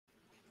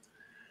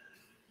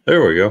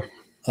There we go.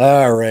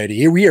 All righty,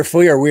 here we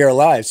are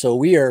live. So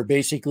we are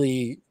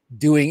basically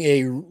doing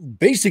a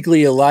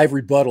live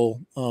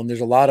rebuttal. There's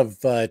a lot of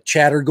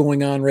chatter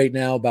going on right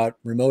now about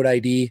remote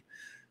ID.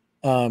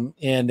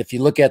 And if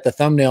you look at the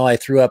thumbnail I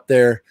threw up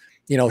there,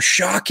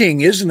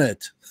 shocking, isn't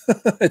it?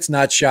 It's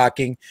not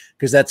shocking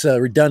because that's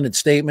a redundant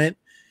statement.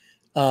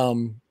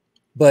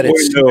 But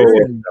it's here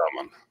and,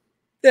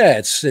 yeah,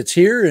 it's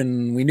here,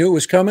 and we knew it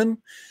was coming.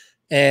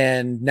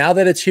 And now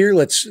that it's here,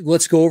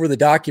 let's go over the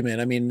document.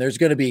 I mean, there's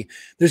going to be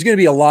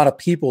a lot of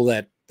people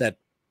that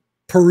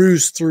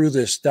peruse through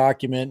this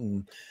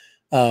document,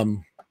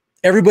 and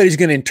everybody's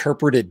going to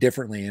interpret it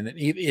differently. And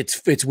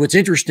it's what's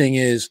interesting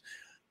is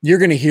you're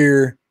going to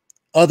hear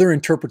other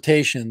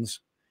interpretations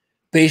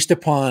based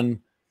upon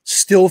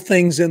still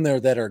things in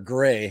there that are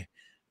gray,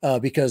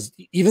 because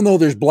even though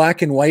there's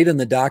black and white in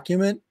the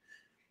document,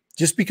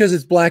 just because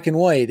it's black and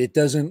white, it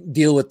doesn't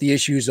deal with the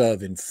issues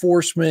of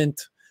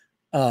enforcement,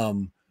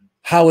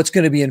 how it's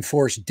going to be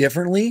enforced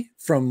differently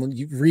from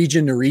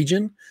region to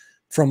region,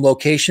 from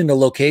location to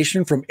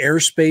location, from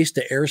airspace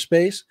to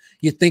airspace.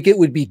 You'd think it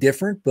would be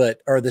different,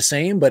 or the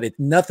same, but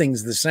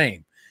nothing's the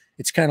same.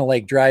 It's kind of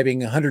like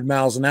driving 100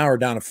 miles an hour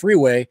down a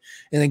freeway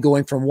and then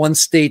going from one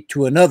state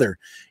to another.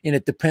 And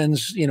it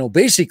depends,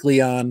 basically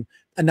on,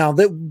 and now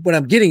that what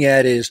I'm getting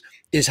at is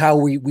how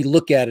we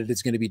look at it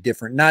is going to be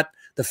different. Not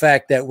the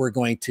fact that we're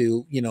going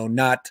to,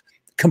 not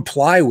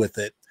comply with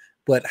it,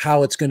 but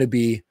how it's going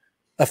to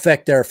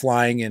affect our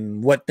flying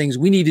and what things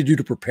we need to do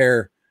to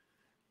prepare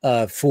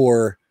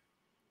for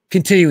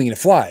continuing to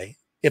fly,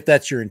 if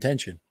that's your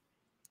intention.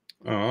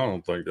 Oh, I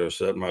don't think there's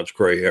that much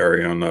gray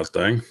area on that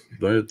thing.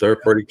 They're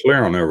pretty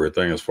clear on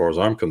everything as far as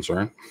I'm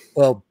concerned.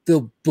 Well,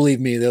 believe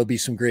me, there'll be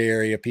some gray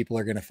area people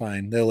are going to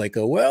find. They'll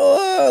go,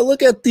 well,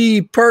 look at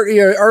the part,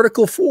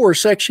 Article 4,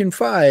 Section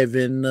 5.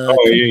 And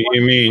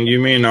you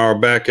mean our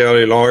back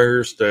alley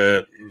lawyers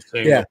that?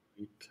 Yeah.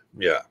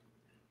 Yeah.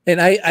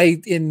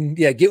 And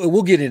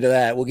we'll get into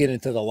that. We'll get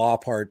into the law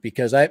part,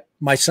 because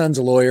my son's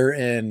a lawyer,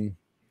 and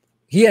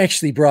he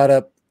actually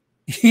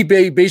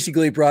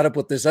basically brought up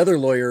what this other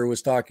lawyer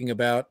was talking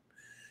about.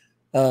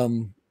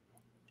 And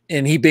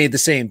he made the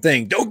same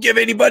thing. Don't give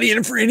anybody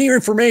any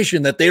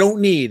information that they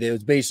don't need. It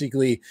was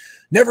basically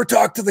never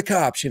talk to the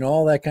cops,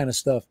 all that kind of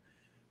stuff,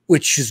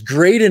 which is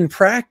great in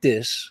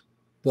practice,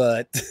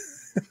 but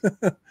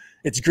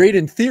it's great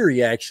in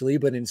theory, actually.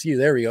 But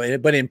there we go.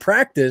 But in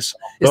practice,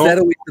 is that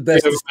always the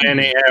best? Give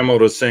any ammo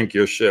to sink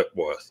your ship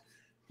with.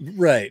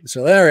 Right.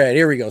 So, all right,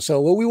 here we go.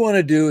 So what we want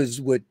to do is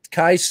what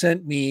Kai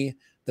sent me,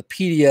 the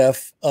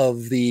PDF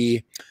of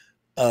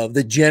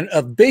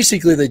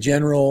basically the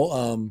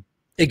general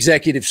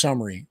executive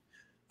summary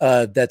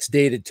that's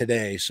dated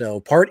today. So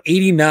part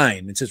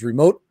 89, it says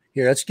remote.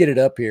 Here, let's get it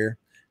up here.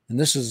 And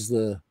this is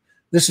the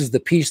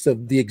piece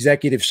of the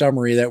executive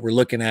summary that we're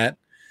looking at.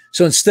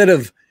 So instead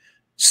of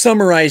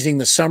summarizing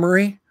the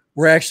summary,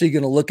 we're actually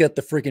going to look at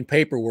the freaking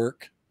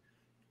paperwork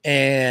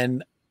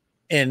and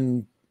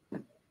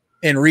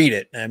read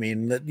it. I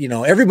mean,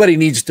 everybody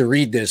needs to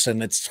read this,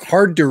 and it's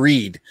hard to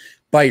read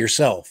by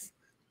yourself.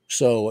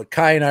 So what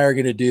Kai and I are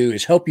going to do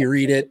is help you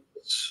read it.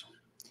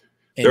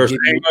 There's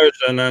English,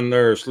 and then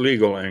there's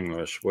legal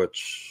English,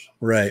 which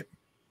right.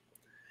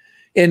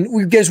 And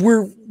we are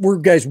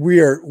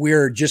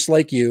just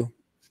like you.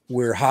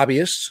 We're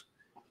hobbyists,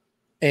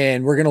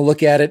 and we're going to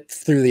look at it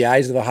through the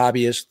eyes of a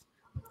hobbyist,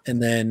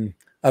 and then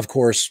of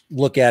course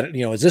look at it.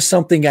 Is this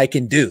something I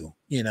can do?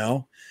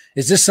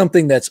 Is this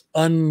something that's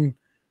unreasonable?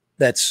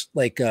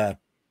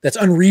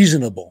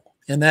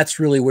 And that's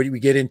really what we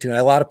get into. And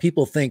a lot of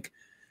people think,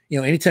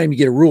 anytime you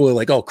get a rule, they're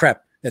like, oh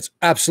crap, that's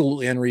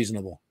absolutely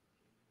unreasonable.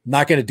 I'm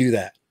not going to do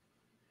that.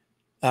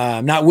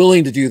 I'm not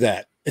willing to do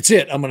that. It's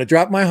it. I'm going to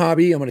drop my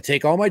hobby. I'm going to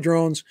take all my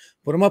drones,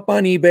 put them up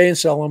on eBay and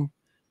sell them.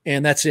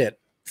 And that's it.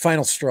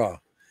 Final straw.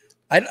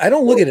 I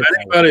don't look at it.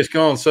 Anybody's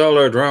going to sell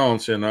their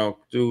drones,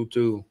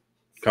 do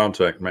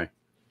contact me.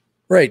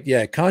 Right.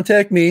 Yeah.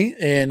 Contact me.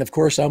 And of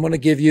course, I'm going to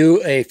give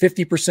you a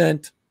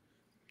 50%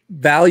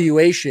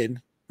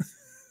 valuation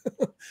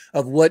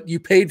of what you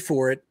paid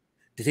for it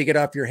to take it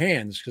off your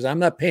hands, because I'm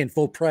not paying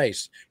full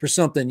price for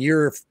something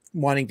you're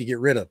wanting to get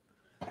rid of.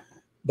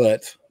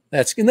 But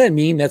isn't that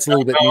mean? That's a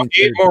little bit mean.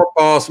 More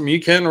awesome. You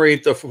can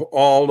read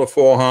all the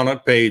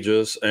 400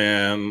 pages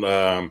and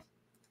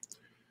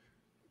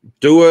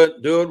do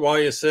it while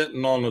you're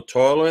sitting on the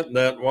toilet.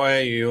 That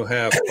way you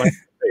have plenty of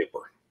paper.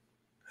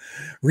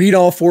 Read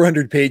all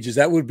 400 pages.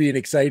 That would be an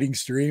exciting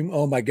stream.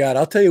 Oh my God.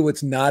 I'll tell you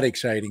what's not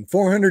exciting.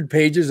 400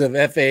 pages of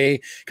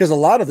FAA, because a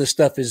lot of the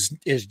stuff is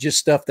just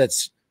stuff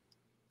that's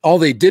all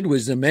they did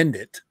was amend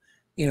it.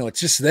 It's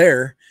just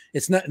there.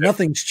 It's not,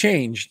 nothing's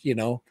changed,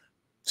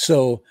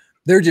 so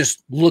they're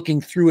just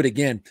looking through it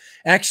again.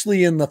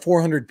 Actually, in the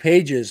 400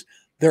 pages,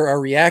 there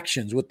are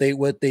reactions. What they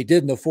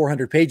did in the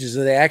 400 pages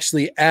is they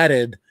actually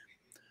added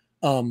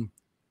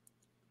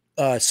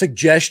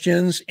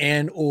suggestions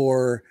and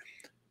or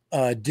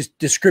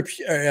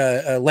description,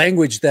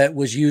 language that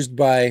was used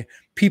by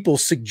people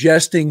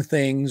suggesting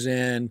things,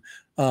 and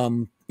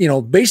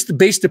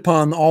based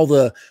upon all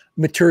the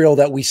material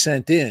that we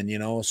sent in, you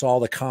know, so all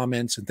the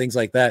comments and things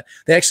like that.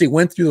 They actually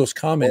went through those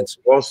comments.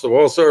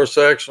 What's there a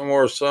section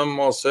where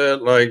someone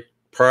said like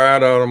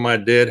 "pride out of my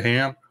dead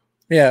hand"?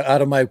 Yeah,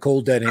 out of my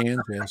cold dead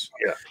hands. Yes.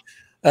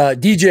 Yeah.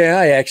 DJI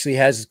actually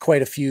has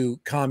quite a few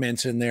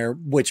comments in there,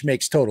 which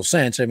makes total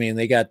sense. I mean,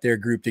 they got their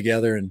group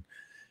together,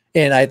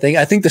 and I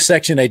think the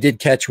section I did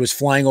catch was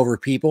flying over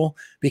people,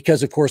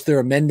 because of course they're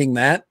amending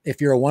that.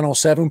 If you're a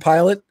 107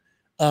 pilot,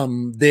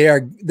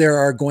 there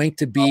are going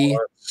to be.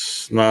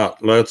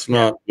 Let's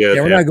not get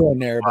we're not going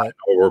there, but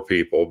over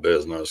people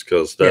business,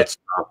 because that's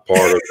not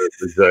part of the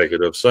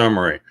executive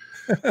summary.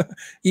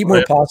 Eat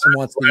More Possum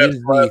wants to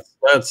use the.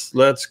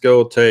 Let's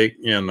go take,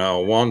 you know,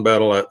 one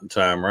battle at a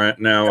time right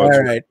now. All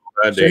right.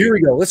 So here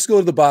we go. Let's go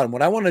to the bottom.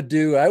 What I want to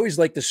do, I always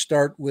like to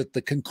start with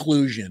the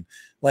conclusion.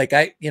 Like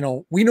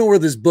we know where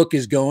this book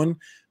is going,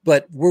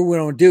 but what we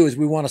want to do is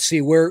we want to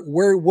see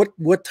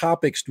what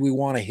topics do we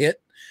want to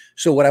hit.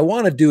 So what I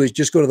want to do is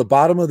just go to the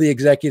bottom of the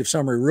executive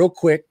summary real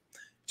quick,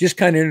 just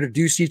kind of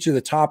introduce each of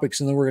the topics,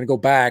 and then we're going to go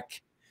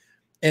back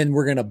and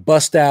we're going to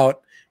bust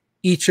out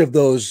each of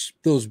those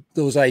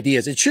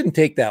ideas. It shouldn't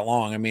take that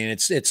long. I mean,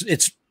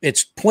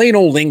 it's plain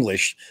old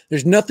English.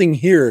 There's nothing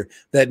here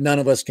that none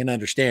of us can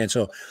understand.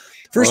 So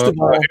first of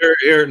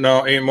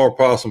all, Eat More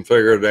Possum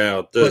figured it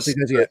out. This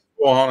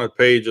 400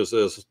 pages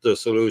is the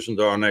solution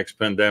to our next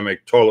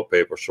pandemic: toilet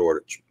paper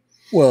shortage.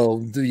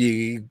 Well,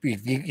 you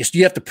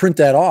have to print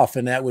that off,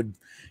 and that would,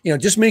 you know,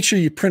 just make sure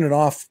you print it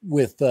off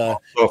with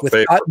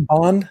cotton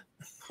bond.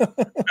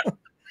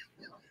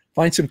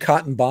 Find some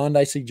cotton bond,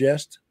 I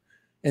suggest.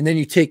 And then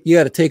you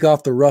got to take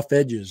off the rough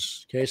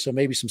edges. Okay. So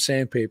maybe some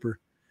sandpaper.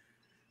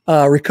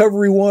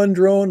 Recovery One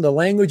drone, the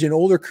language in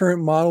older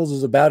current models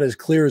is about as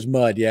clear as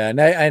mud. Yeah.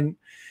 And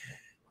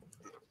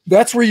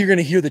that's where you're going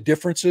to hear the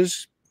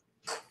differences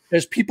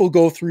as people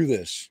go through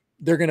this.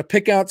 They're going to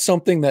pick out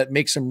something that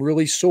makes them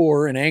really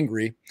sore and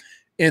angry,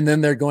 and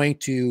then they're going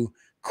to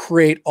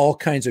create all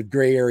kinds of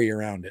gray area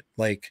around it.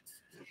 Like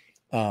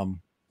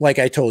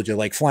I told you,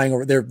 like flying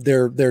over,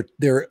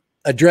 they're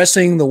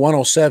addressing the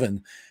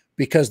 107,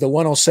 because the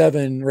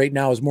 107 right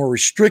now is more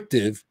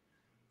restrictive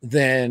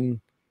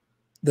than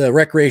the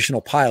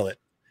recreational pilot.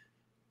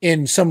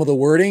 In some of the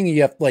wording,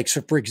 you have, like,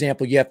 so for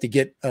example, you have to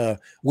get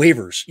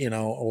waivers, you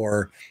know,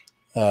 or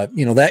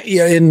that.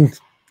 Yeah,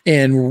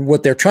 and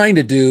what they're trying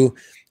to do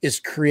is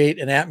create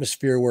an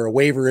atmosphere where a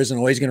waiver isn't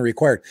always going to be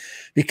required,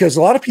 because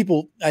a lot of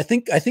people, I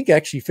think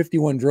actually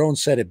 51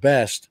 Drones said it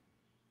best.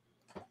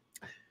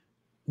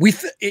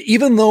 Because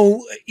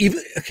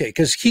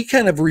he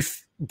kind of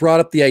brought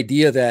up the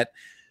idea that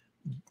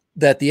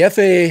the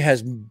FAA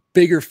has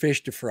bigger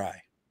fish to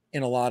fry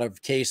in a lot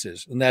of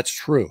cases, and that's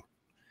true.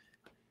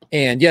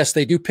 And yes,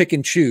 they do pick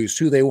and choose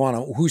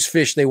whose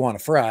fish they want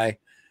to fry,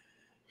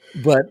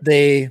 but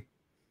they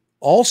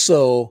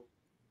also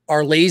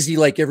are lazy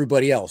like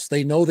everybody else.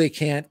 They know they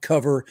can't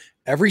cover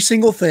every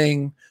single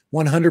thing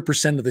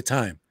 100% of the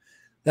time.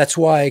 That's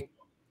why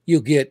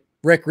you'll get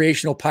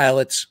recreational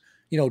pilots,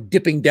 you know,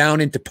 dipping down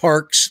into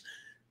parks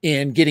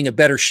and getting a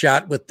better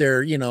shot with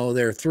their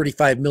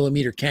 35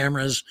 millimeter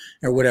cameras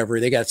or whatever.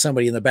 They got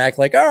somebody in the back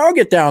like, oh, I'll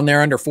get down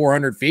there under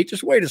 400 feet.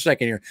 Just wait a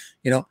second here,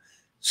 you know?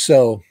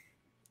 So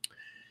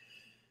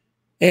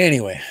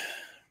anyway,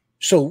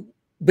 so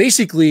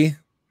basically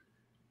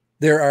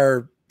there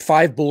are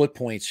 5 bullet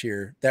points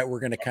here that we're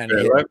going to kind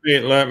of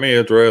hit. Let me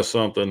address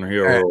something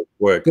here real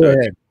quick. Go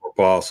ahead.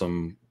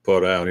 Possum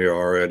put out here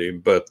already,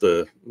 but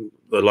the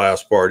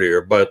last part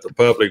here, but the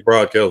public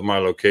broadcast of my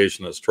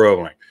location is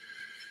troubling.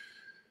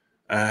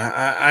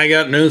 I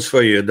got news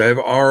for you.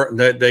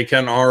 They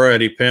can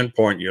already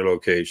pinpoint your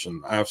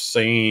location. I've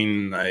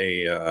seen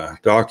a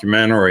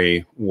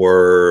documentary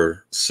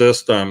where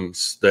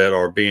systems that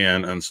are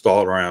being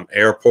installed around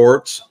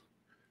airports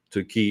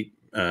to keep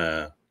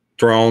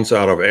drones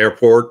out of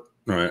airport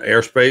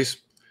airspace.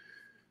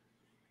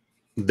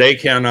 They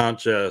cannot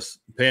just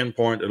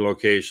pinpoint the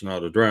location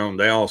of the drone.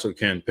 They also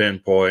can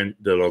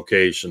pinpoint the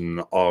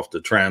location of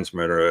the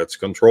transmitter that's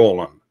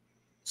controlling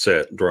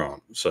said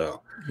drone.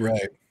 So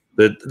right.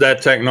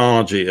 That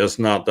technology is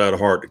not that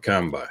hard to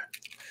come by.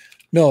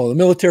 No, the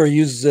military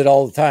uses it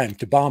all the time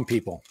to bomb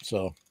people.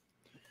 So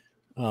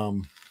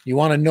you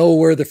want to know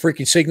where the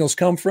freaking signals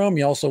come from.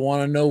 You also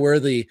want to know where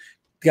the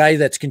guy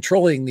that's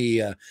controlling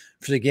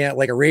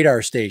like a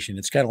radar station.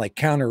 It's kind of like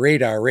counter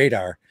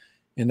radar.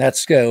 And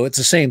it's the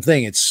same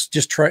thing. It's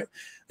just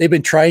they've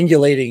been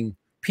triangulating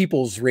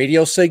people's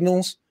radio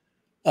signals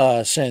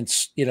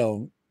since,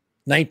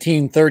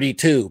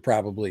 1932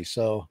 probably.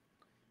 So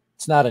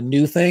it's not a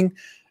new thing.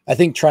 I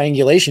think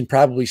triangulation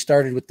probably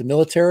started with the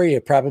military.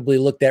 It probably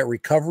looked at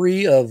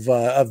recovery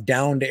of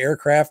downed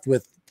aircraft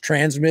with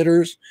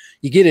transmitters.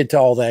 You get into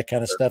all that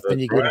kind of stuff.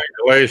 The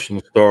triangulation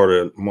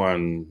started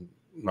when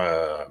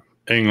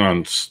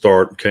England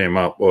came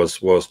up was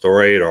the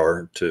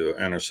radar to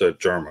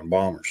intercept German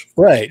bombers.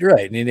 Right.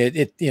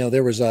 And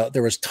there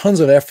was tons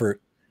of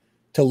effort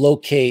to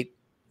locate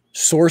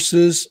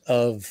sources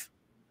of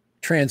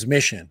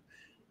transmission.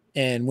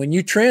 And when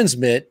you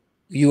transmit,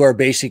 you are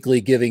basically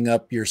giving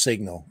up your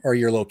signal or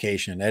your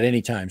location at any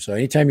time. So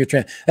anytime you're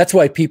trying, that's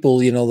why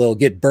people, you know, they'll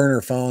get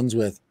burner phones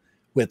with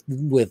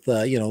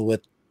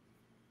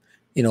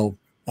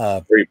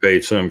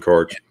prepaid SIM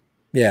cards.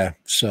 Yeah.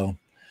 So,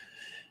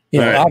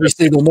 you know,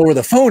 obviously they'll know where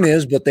the phone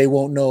is, but they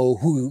won't know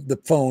who the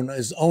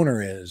phone's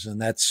owner is.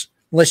 And that's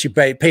unless you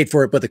paid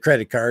for it with a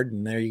credit card,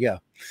 and there you go.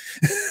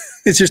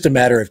 It's just a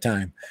matter of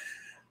time.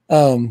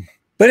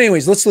 But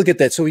anyways, let's look at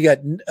that. So we got,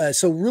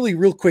 so really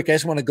real quick, I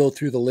just want to go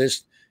through the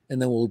list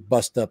and then we'll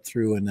bust up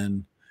through. And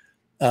then,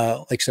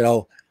 like I said,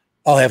 I'll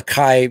have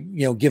Kai,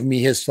 you know, give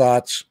me his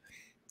thoughts.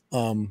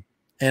 And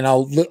I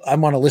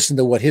want to listen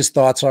to what his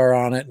thoughts are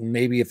on it. And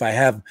maybe if I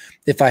have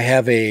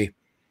another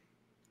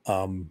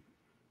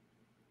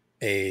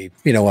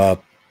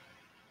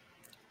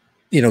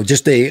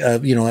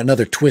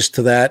twist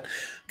to that.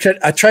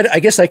 I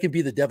guess I could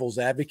be the devil's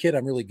advocate.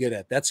 I'm really good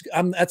at that's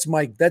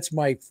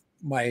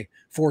my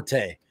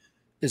forte,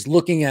 is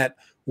looking at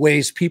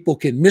ways people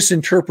can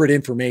misinterpret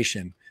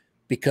information,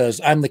 because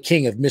I'm the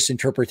king of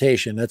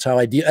misinterpretation. That's how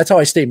I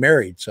stay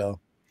married. So, all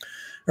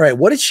right.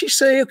 What did she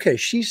say? Okay.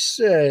 She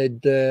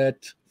said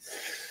that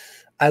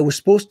I was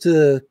supposed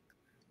to,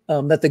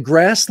 that the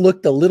grass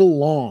looked a little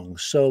long.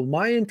 So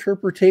my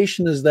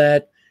interpretation is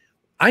that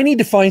I need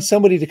to find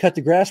somebody to cut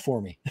the grass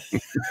for me.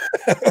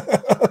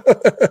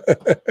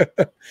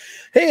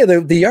 Hey,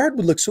 the yard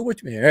would look so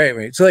much better. All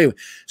right. So anyway,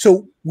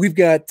 so we've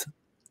got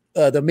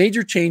the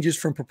major changes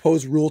from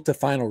proposed rule to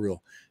final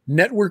rule.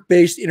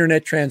 Network-based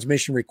internet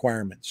transmission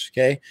requirements.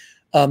 Okay.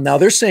 Now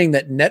they're saying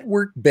that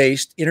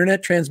network-based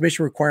internet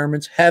transmission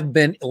requirements have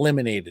been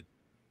eliminated.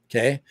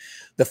 Okay.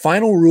 The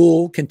final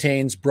rule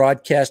contains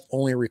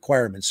broadcast-only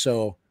requirements.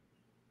 So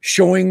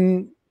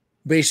showing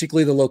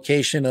basically the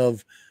location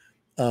of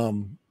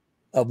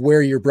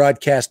where you're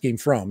broadcasting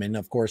from. And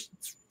of course,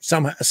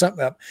 and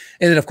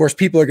then of course,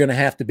 people are going to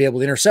have to be able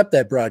to intercept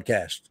that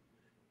broadcast.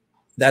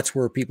 That's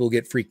where people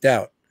get freaked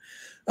out.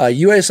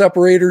 U.S.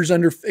 operators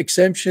under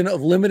exemption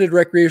of limited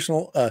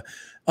recreational,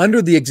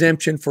 under the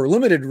exemption for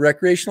limited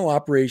recreational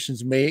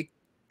operations may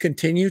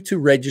continue to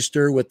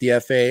register with the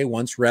FAA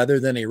once rather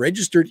than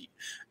registering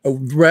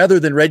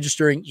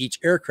each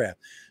aircraft.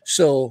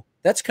 So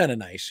that's kind of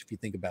nice if you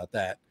think about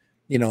that.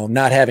 You know,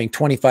 not having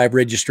 25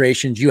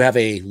 registrations, you have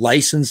a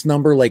license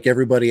number like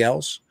everybody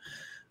else.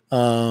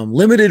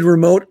 Limited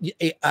remote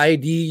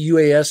ID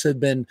UAS had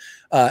been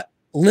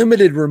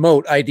limited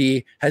remote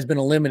ID has been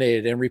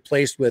eliminated and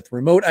replaced with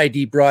remote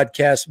ID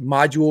broadcast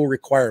module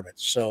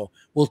requirements. So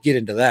we'll get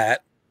into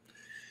that.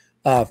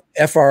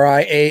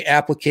 FRIA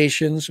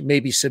applications may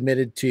be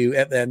submitted to,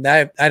 and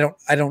I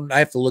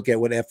have to look at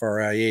what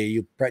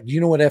FRIA. Do you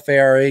know what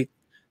FARA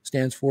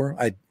stands for?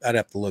 I'd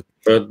have to look.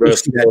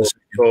 That's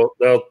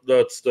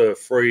the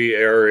free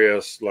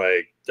areas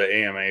like the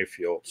AMA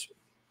fields.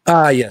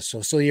 Yes.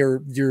 So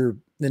you're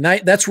the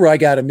night. That's where I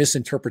got a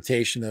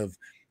misinterpretation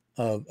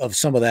of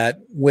some of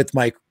that with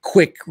my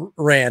quick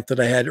rant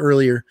that I had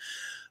earlier.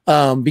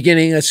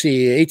 Beginning, let's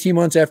see, 18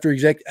 months after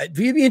it'd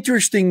be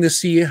interesting to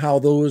see how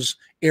those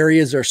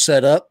areas are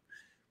set up,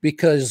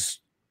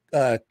 because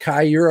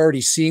Kai, you're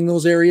already seeing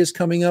those areas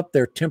coming up.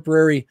 They're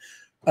temporary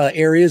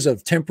areas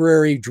of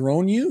temporary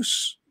drone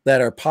use that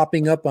are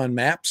popping up on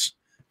maps,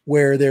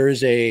 where there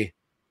is a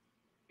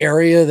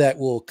area that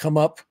will come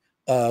up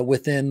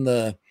within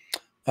the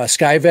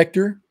sky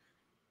vector,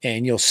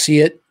 and you'll see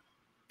it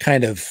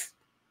kind of,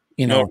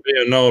 note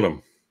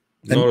them.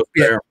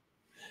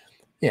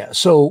 Yeah.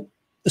 So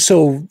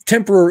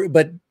temporary,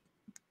 but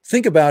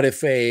think about if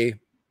say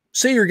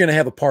you're going to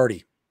have a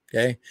party.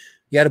 Okay.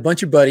 You got a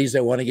bunch of buddies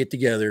that want to get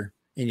together,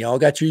 and you all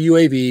got your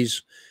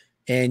UAVs,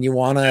 and you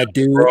want to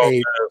do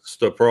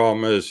the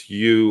problem is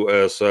you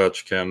as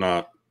such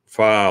cannot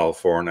file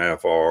for an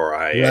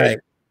FRIA. Right.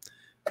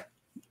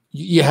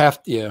 You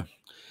have to, yeah.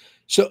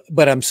 So,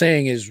 what I'm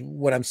saying is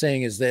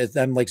that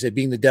I'm, like I said,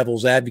 being the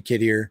devil's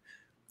advocate here.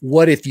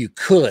 What if you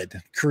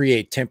could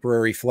create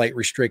temporary flight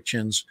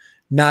restrictions?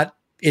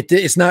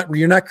 It's not,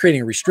 you're not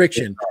creating a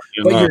restriction,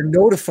 you're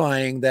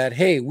notifying that,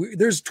 hey,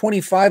 there's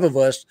 25 of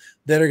us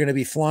that are going to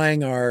be flying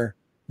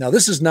now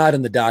this is not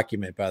in the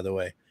document, by the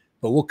way,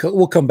 but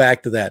we'll come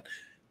back to that.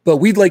 But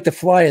we'd like to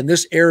fly in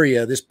this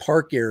area, this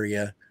park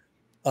area.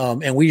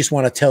 And we just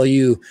want to tell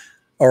you,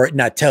 or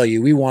not tell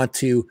you, we want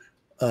to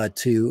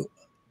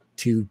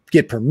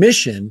get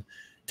permission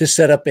to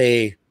set up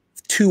a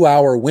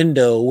 2-hour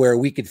window where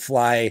we could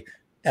fly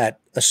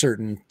at a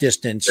certain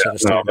distance. Yeah,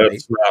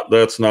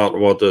 that's not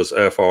what this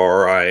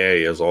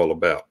FRIA is all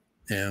about.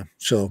 Yeah.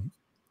 So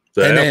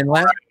the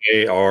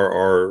FRIA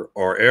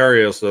are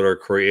areas that are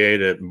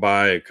created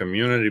by a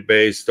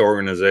community-based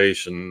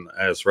organization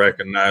as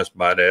recognized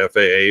by the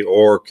FAA,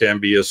 or can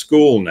be a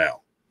school now.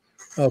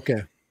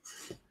 Okay.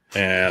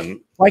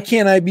 And why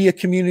can't I be a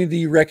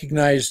community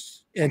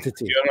recognized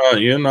entity?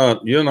 You're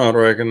not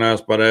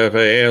recognized by the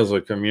FAA as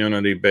a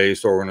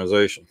community-based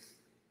organization.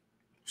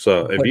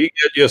 So if you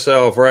get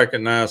yourself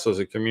recognized as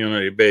a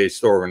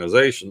community-based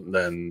organization,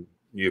 then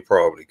you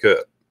probably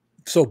could.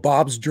 So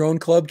Bob's Drone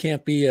Club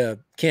can't be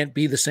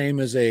the same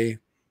as a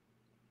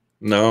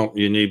No,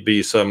 you need to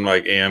be something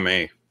like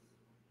AMA.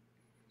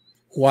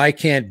 Why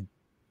can't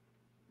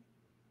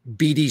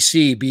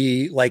BDC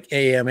be like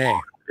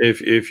AMA?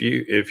 If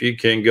you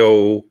can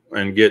go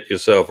and get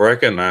yourself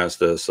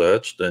recognized as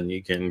such, then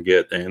you can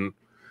get in.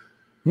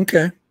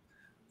 Okay.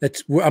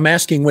 I'm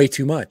asking way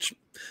too much.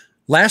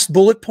 Last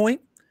bullet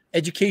point,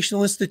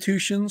 educational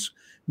institutions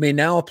may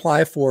now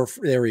apply for,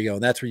 there we go.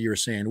 That's what you were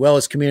saying. Well,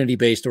 it's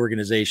community-based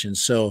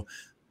organizations. So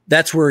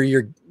that's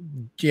where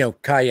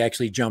Kai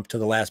actually jumped to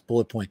the last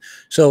bullet point.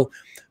 So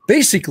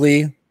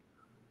basically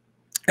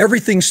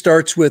everything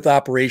starts with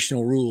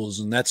operational rules,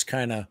 and that's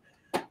kind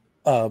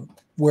of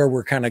where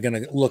we're kind of going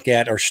to look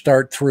at or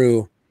start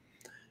through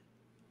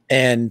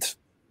and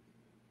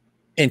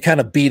kind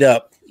of beat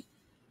up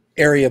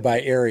area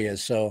by area.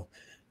 So,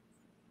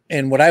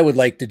 and what I would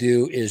like to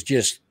do is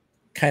just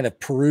kind of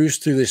peruse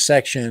through this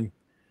section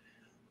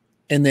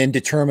and then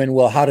determine,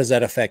 well, how does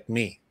that affect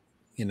me?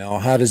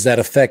 How does that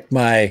affect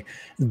I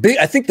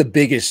think the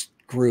biggest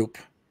group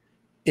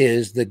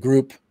is the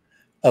group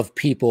of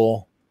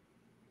people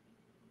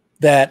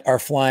that are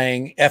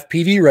flying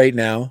FPV right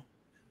now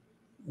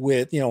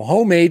with,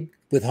 homemade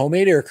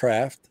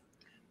aircraft.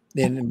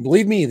 And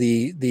believe me,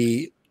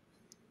 the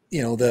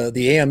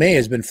AMA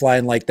has been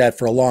flying like that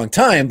for a long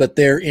time, but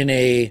they're in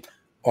a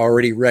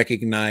already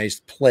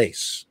recognized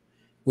place,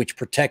 which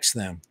protects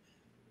them.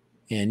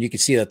 And you can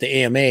see that the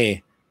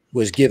AMA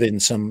was given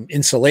some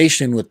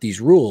insulation with these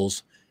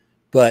rules,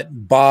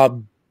 but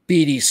Bob's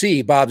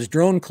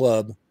Drone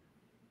Club,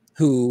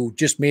 who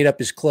just made up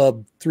his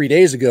club 3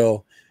 days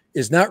ago,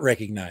 is not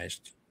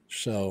recognized.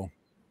 So,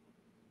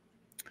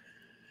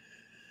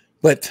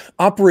 but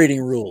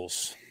operating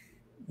rules,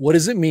 what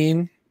does it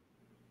mean?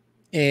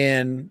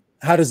 And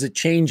how does it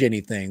change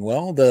anything?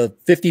 Well, the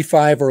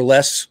 55 or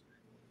less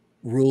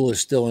rule is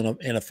still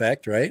in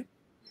effect, right?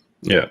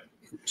 Yeah.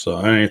 So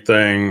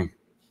anything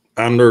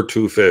under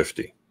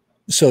 250.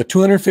 So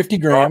 250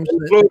 grams.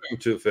 Not including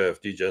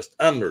 250, just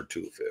under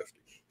 250.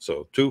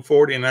 So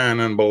 249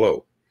 and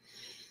below.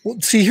 Well,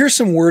 see, here's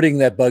some wording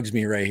that bugs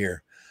me right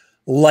here.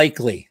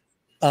 Likely.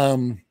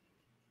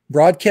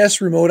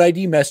 Broadcast remote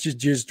ID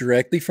messages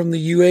directly from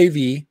the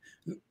UAV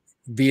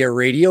via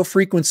radio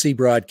frequency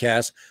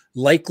broadcast,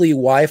 likely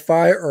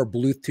Wi-Fi or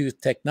Bluetooth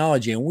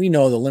technology. And we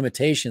know the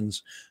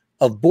limitations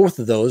of both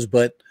of those,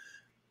 but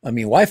I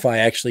mean, Wi-Fi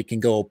actually can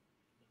go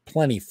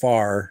plenty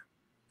far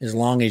as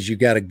long as you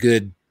got a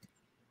good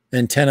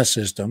antenna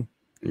system.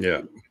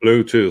 Yeah.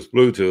 Bluetooth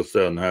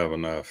doesn't have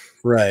enough.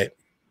 Right.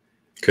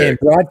 Okay. And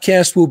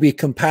broadcast will be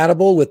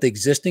compatible with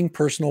existing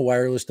personal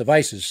wireless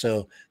devices.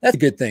 So that's a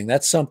good thing.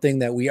 That's something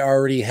that we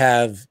already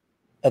have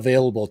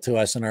available to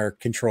us in our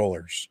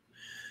controllers.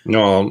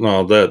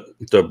 No, that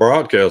the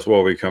broadcast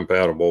will be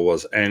compatible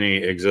with any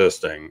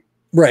existing.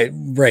 Right.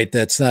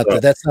 That's not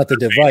the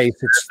device.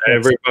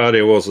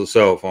 Everybody with a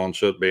cell phone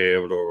should be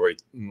able to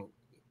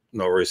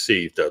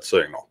receive that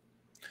signal.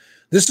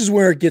 This is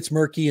where it gets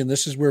murky, and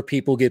this is where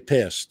people get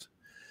pissed.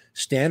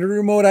 Standard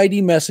remote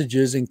ID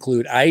messages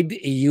include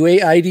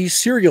UAID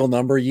serial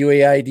number,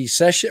 UAID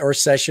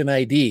session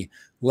ID,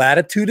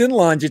 latitude and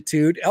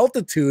longitude,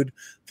 altitude,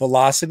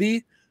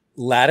 velocity,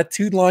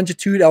 latitude,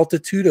 longitude,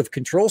 altitude of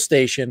control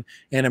station,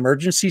 and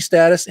emergency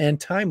status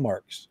and time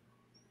marks.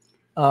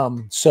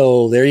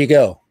 So there you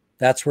go.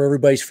 That's where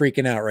everybody's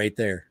freaking out right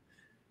there.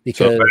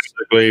 Because so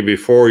basically,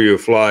 before you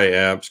fly,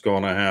 app's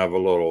going to have a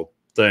little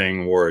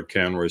thing where it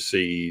can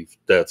receive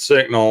that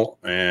signal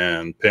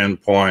and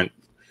pinpoint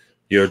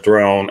your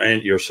drone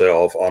and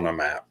yourself on a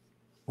map.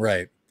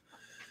 Right.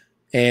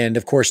 And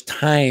of course,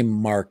 time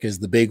mark is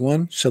the big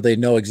one. So they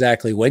know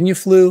exactly when you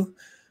flew,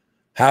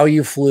 how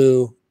you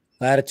flew,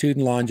 latitude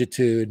and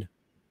longitude,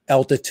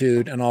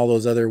 altitude, and all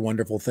those other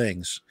wonderful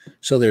things.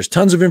 So there's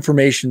tons of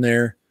information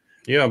there.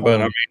 Yeah,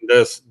 but I mean,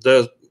 this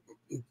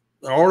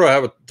in order to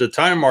have the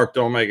time mark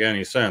don't make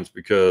any sense,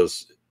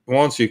 because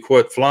once you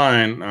quit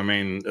flying, I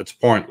mean, it's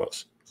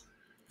pointless.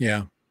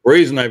 Yeah. The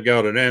reason they've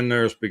got it in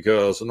there is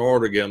because in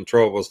order to get in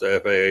trouble with the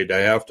FAA,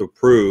 they have to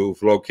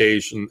prove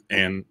location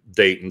and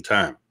date and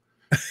time.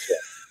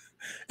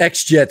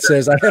 XJet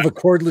says, I have a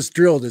cordless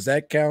drill. Does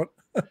that count?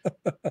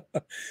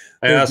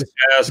 Ask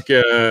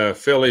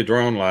Philly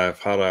Drone Life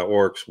how that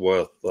works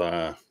with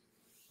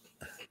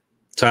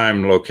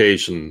time,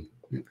 location,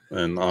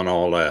 and on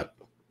all that.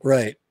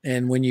 Right.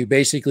 And when you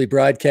basically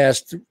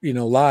broadcast,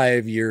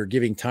 live, you're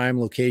giving time,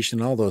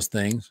 location, all those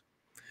things.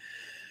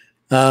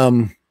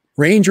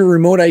 Range or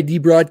remote ID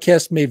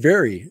broadcast may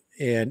vary,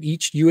 and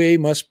each UA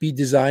must be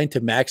designed to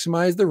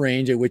maximize the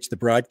range at which the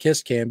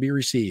broadcast can be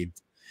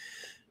received.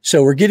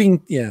 So we're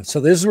getting,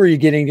 so this is where you're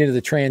getting into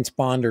the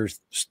transponder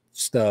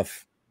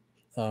stuff.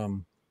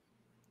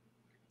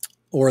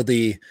 Or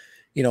the,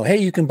 hey,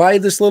 you can buy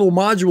this little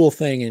module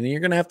thing and you're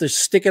going to have to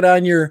stick it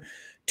on your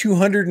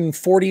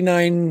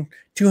 249,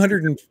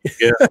 200.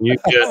 Yeah,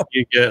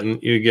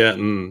 you're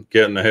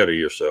getting ahead of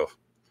yourself.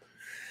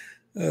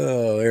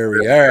 Oh, there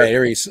we go. All right,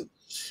 there we go.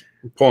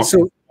 Point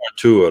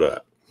two of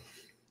that.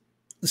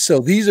 So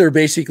these are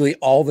basically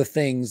all the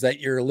things that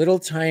your little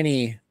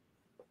tiny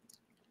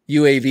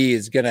UAV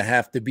is going to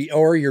have to be,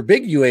 or your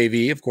big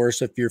UAV, of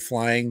course, if you're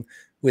flying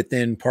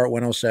within Part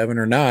 107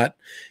 or not.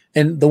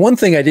 And the one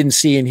thing I didn't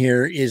see in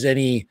here is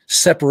any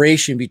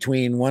separation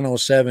between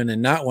 107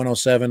 and not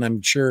 107.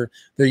 I'm sure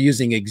they're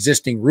using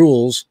existing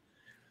rules,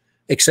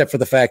 except for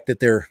the fact that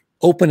they're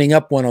opening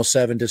up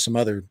 107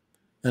 to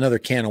another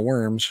can of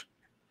worms.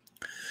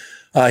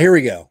 Here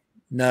we go.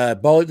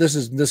 This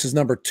is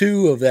number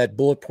 2 of that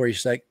bullet point.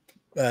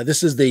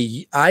 This is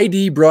the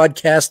ID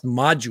broadcast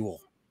module.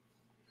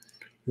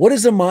 What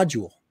is a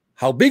module?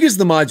 How big is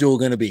the module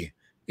going to be?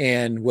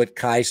 And what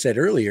Kai said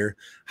earlier,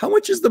 how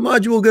much is the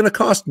module going to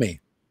cost me?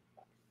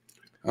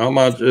 How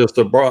much is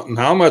the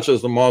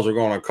module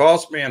going to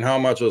cost me, and how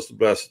much is the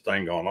best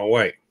thing going to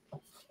weigh?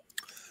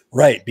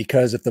 Right,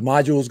 because if the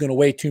module is going to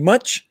weigh too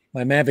much,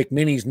 my Mavic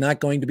Mini is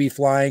not going to be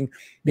flying.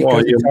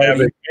 Well, your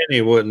Mavic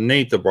Mini wouldn't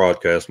need the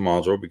broadcast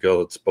module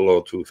because it's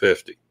below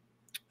 250.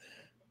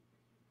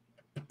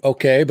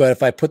 Okay, but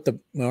if I put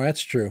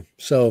that's true.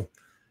 So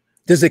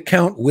does it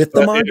count with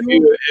the module?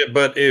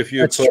 If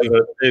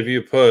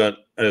you put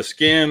a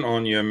skin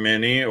on your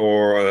Mini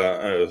or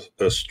a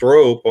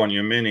strobe on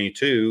your Mini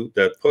too,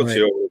 that puts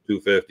you over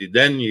 250,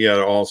 then you got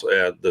to also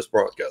add this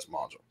broadcast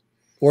module.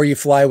 Or you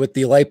fly with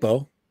the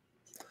LiPo,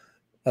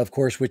 of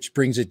course, which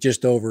brings it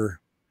just over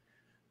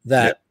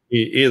that.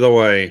 Yeah, either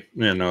way,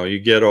 you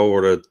get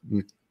over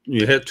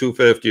you hit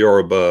 250 or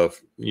above,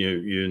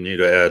 you need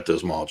to add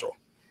this module.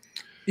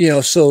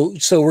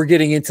 So we're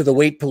getting into the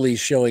weight police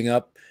showing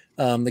up.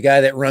 The guy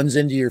that runs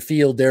into your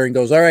field there and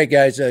goes, all right,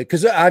 guys,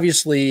 because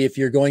obviously if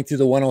you're going through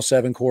the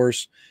 107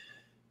 course,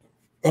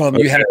 you have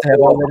to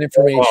have all that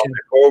information.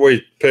 Before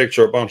we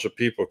picture a bunch of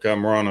people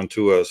come running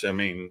to us, I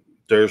mean,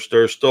 there's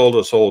still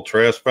this whole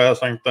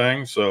trespassing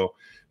thing. So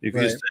if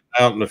you stand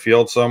out in the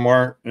field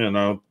somewhere,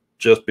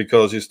 just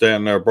because you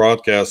stand there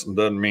broadcasting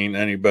doesn't mean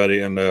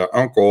anybody and their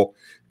uncle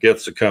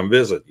gets to come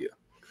visit you.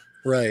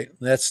 Right.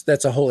 Let's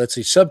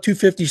see. Sub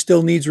 250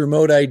 still needs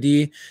remote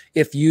ID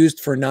if used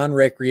for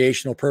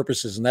non-recreational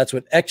purposes. And that's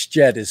what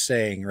XJet is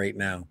saying right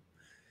now.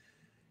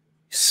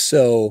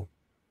 So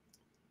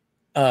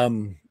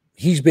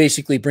he's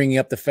basically bringing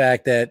up the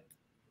fact that,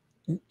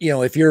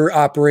 if you're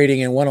operating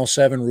in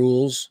 107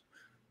 rules,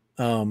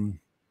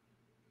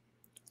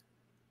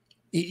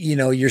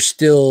 you're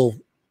still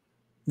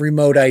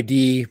remote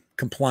ID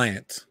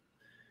compliant.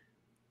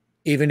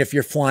 Even if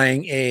you're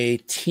flying a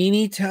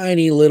teeny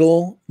tiny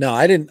little,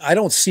 I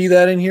don't see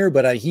that in here,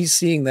 but he's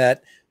seeing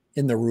that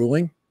in the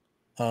ruling.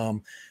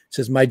 It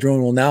says my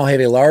drone will now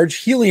have a large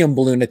helium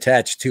balloon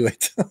attached to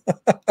it.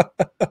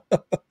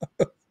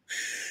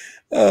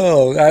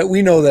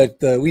 We know that.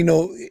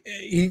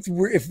 If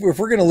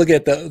we're going to look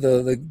at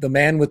the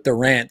man with the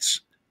rants.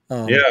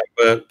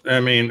 But I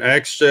mean,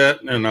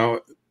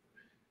 XJet,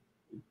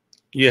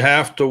 you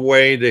have to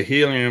weigh the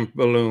helium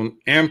balloon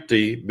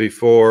empty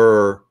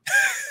before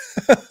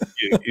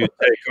you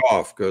take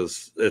off,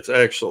 because it's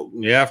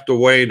you have to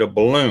weigh the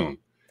balloon.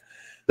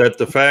 That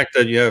the fact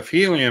that you have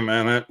helium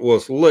in it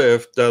was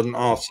lift doesn't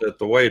offset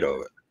the weight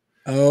of it.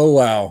 Oh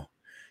wow!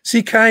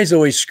 See, Kai's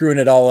always screwing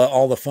it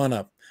all the fun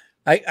up.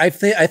 I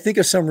think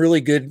of some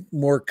really good,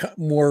 more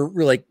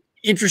like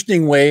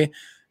interesting way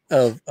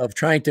of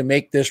trying to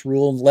make this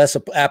rule less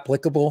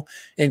applicable,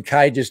 and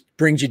Kai just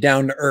brings you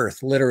down to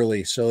earth,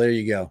 literally. So there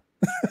you go.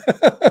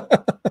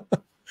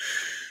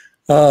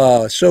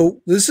 So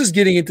this is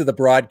getting into the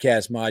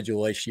broadcast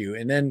module issue.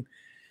 And then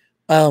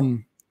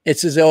it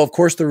says, of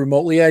course, the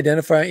remotely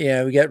identify.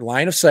 Yeah, we got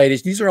line of sight.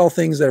 These are all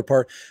things that are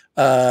part.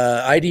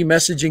 ID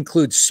message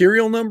includes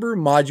serial number,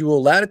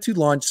 module, latitude,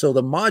 launch. So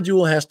the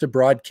module has to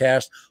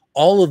broadcast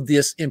all of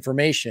this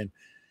information.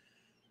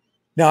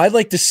 Now, I'd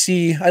like to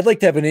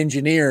have an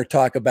engineer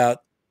talk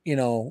about,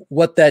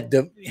 what that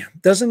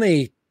doesn't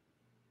a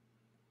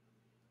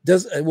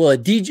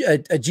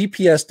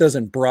GPS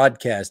doesn't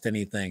broadcast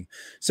anything.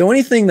 So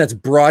anything that's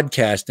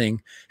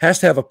broadcasting has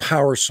to have a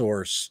power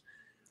source.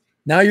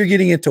 Now you're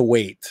getting into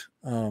weight.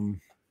 And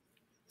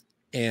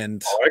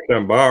it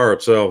can power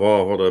itself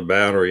off of the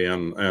battery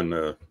and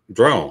the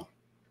drone.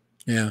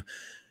 Yeah.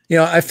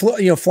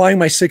 Flying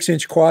my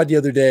 6-inch quad the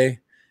other day,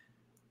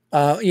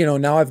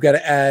 now I've got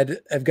to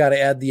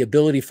add the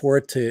ability for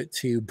it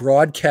to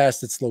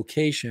broadcast its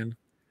location.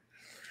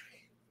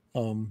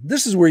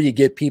 This is where you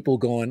get people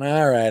going,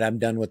 all right, I'm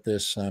done with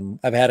this.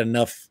 I've had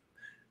enough.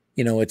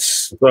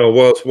 It's so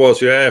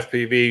what's your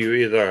FPV, you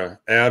either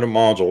add a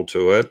module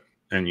to it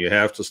and you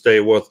have to stay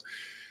with,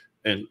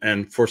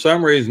 and for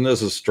some reason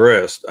this is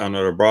stressed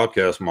under the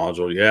broadcast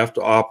module, you have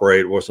to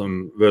operate with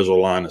some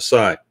visual line of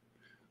sight.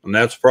 And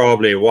that's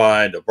probably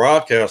why the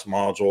broadcast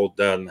module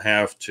doesn't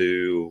have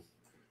to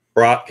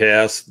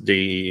broadcast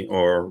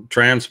or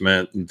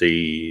transmit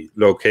the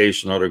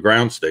location of the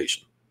ground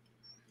station.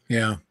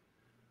 Yeah.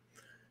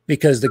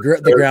 Because the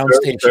ground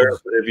station.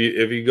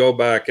 If you go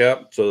back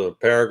up to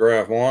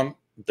paragraph 1,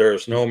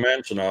 there's no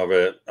mention of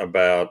it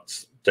about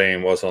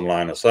staying within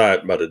line of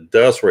sight, but it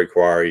does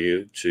require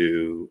you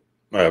to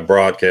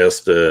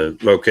broadcast the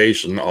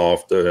location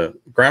of the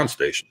ground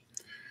station.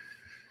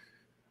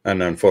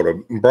 And then for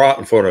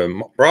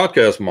the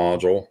broadcast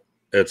module,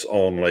 it's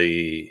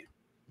only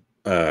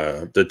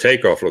the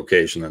takeoff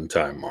location and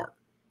time mark.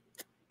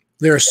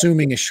 They're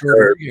assuming a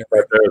shorter.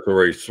 But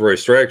there's a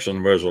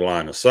restriction, visual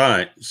line of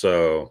sight.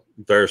 So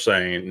they're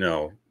saying,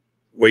 no,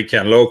 we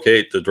can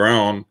locate the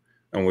drone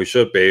and we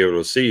should be able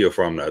to see you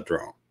from that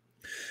drone.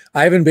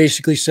 Ivan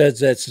basically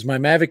says my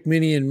Mavic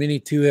Mini and Mini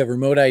 2 have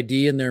remote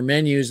ID in their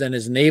menus and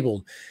is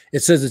enabled. It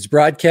says it's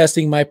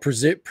broadcasting my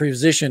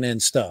position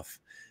and stuff.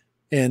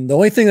 And the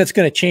only thing that's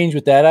going to change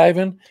with that,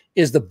 Ivan,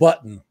 is the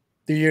button.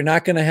 You're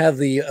not going to have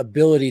the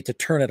ability to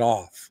turn it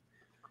off.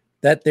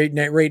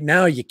 Right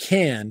now you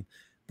can,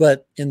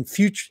 but in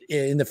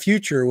the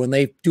future, when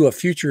they do a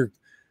future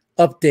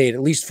update,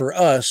 at least for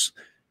us,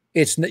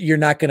 you're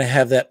not going to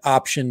have that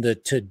option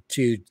to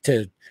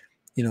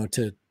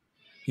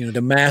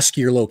mask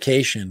your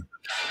location.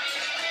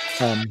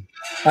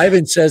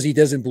 Ivan says he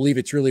doesn't believe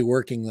it's really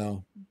working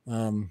though.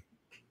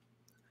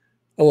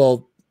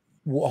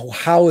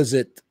 How is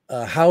it?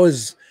 How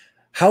is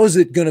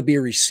it going to be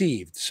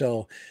received?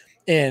 So,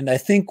 and I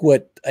think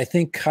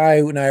Kai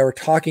and I were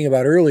talking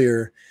about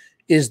earlier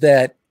is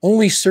that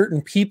only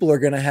certain people are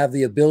going to have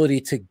the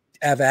ability to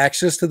have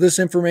access to this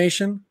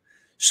information.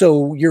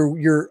 So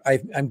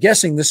I'm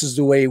guessing this is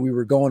the way we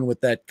were going with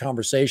that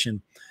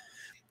conversation.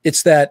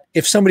 It's that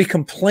if somebody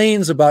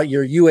complains about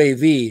your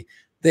UAV,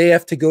 they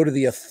have to go to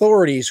the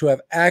authorities who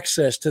have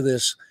access to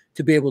this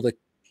to be able to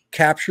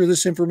capture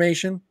this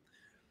information.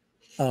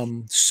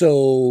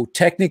 So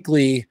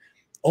technically,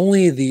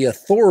 only the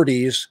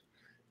authorities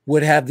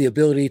would have the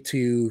ability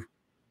to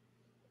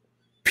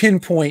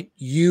pinpoint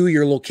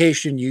your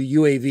location,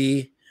 your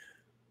UAV,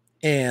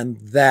 and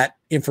that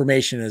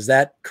information. Is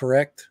that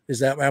correct?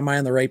 Am I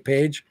on the right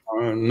page?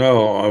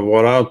 No,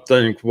 what I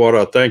think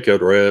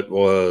it read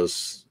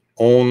was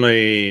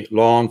only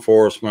law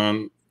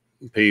enforcement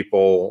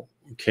people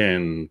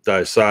can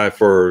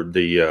decipher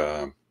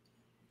the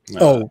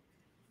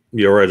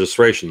your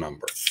registration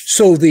number.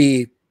 And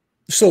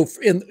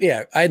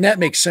that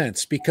makes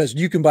sense because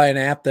you can buy an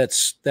app that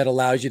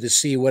allows you to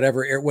see what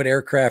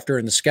aircraft are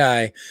in the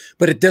sky,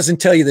 but it doesn't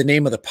tell you the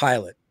name of the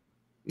pilot.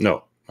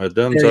 No, it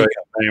doesn't tell you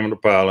the name of the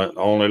pilot.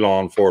 Only law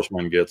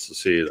enforcement gets to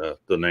see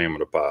the name of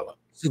the pilot.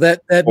 So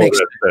that makes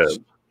sense.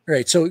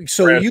 Right. So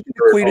you can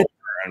equate it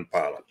and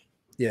pilot.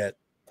 Yeah.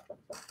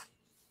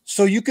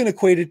 So you can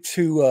equate it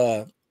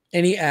to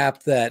any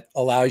app that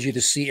allows you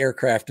to see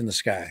aircraft in the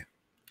sky,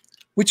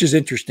 which is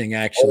interesting,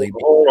 actually.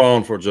 Hold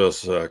on for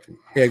just a second.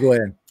 Yeah, go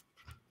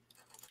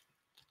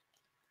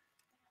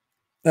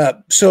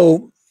ahead.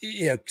 So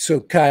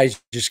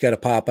Kai's just got to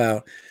pop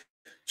out.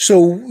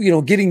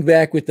 So, getting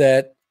back with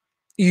that,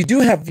 you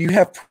have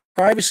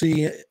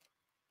privacy,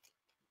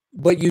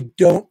 but you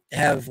don't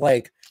have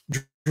like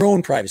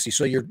drone privacy.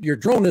 So your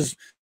drone is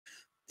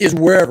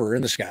wherever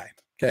in the sky.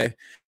 Okay.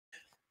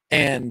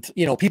 And,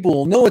 people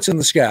will know it's in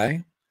the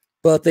sky,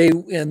 but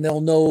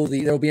they'll know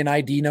there'll be an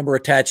ID number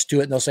attached to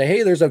it. And they'll say,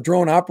 hey, there's a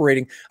drone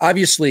operating.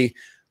 Obviously,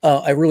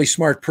 a really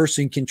smart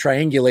person can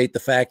triangulate the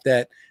fact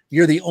that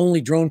you're the only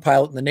drone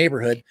pilot in the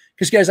neighborhood.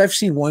 Because, guys, I've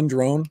seen one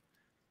drone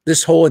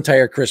this whole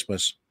entire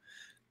Christmas.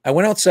 I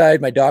went outside.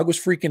 My dog was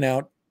freaking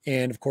out.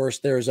 And, of course,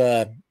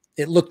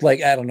 it looked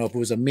like, I don't know if it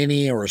was a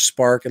Mini or a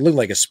Spark. It looked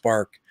like a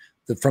Spark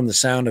from the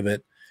sound of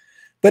it.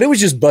 But it was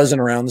just buzzing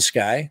around the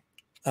sky.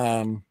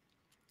 But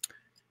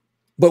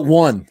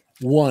one,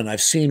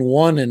 I've seen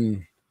one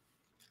in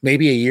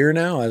maybe a year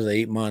now. I was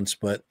 8 months,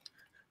 but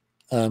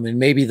and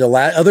maybe the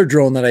other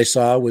drone that I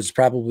saw was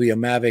probably a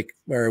Mavic,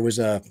 or it was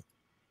a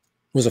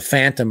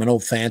Phantom, an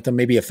old Phantom,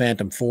 maybe a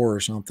Phantom 4 or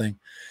something.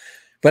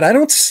 But I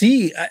don't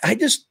see.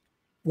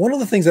 One of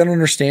the things I don't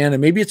understand,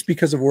 and maybe it's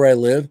because of where I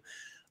live,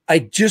 I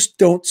just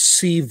don't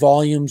see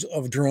volumes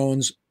of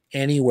drones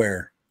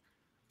anywhere.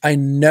 I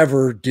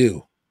never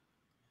do.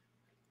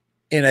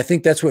 And I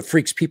think that's what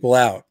freaks people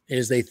out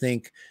is they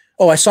think,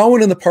 oh, I saw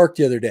one in the park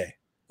the other day.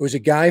 There was a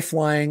guy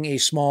flying a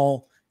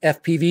small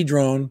FPV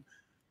drone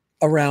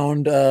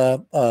around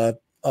a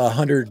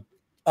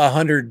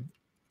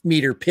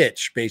 100-meter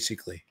pitch,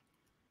 basically.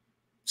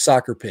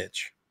 Soccer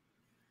pitch.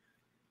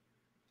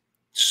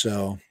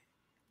 So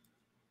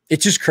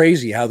it's just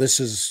crazy how this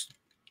has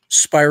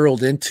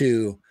spiraled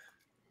into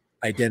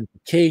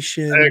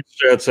identification.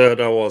 XJet said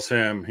that was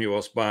him. He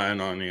was spying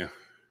on you.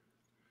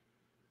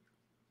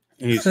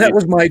 That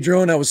was my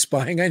drone. I was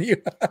spying on you.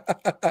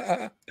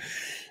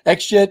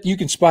 XJet, you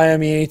can spy on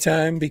me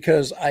anytime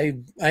because I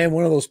am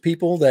one of those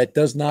people that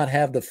does not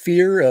have the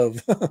fear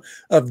of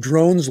of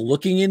drones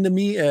looking into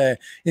me,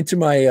 into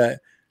my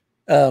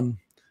and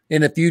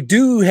if you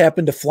do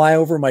happen to fly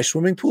over my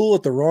swimming pool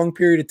at the wrong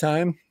period of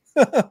time,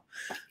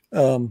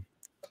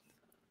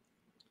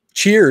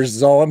 cheers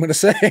is all I'm going to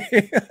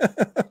say.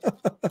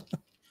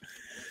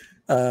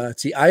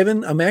 See,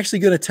 Ivan, I'm actually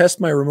going to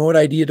test my remote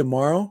ID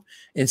tomorrow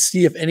and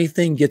see if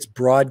anything gets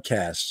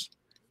broadcast.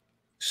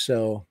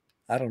 So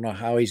I don't know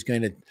how how's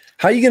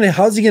he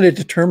going to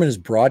determine his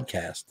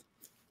broadcast?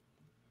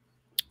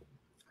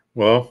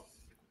 Well,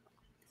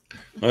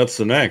 that's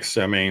the next.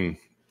 I mean,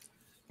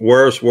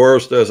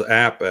 where's this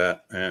app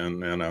at?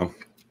 And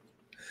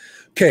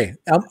Okay,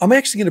 I'm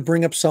actually going to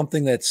bring up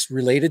something that's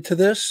related to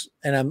this,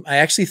 and I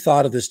actually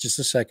thought of this just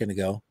a second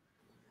ago.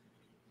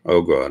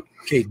 oh god.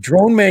 Okay,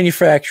 drone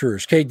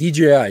manufacturers, okay,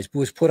 DJI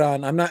was put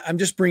on. I'm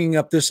just bringing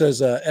up this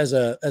as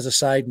a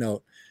side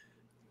note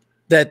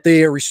that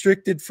they are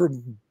restricted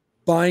from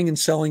buying and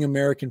selling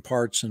American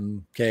parts,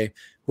 and okay,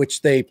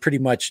 which they pretty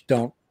much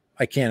don't.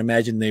 I can't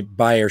imagine they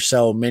buy or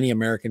sell many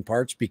American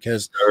parts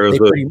because There is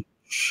they a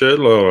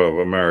shitload of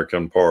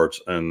American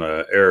parts in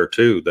the air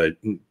too.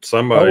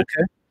 Somebody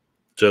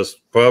just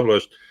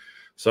published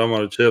some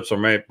of the chips are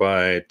made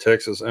by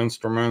Texas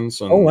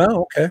Instruments. And, oh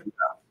wow, okay.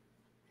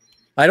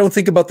 I don't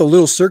think about the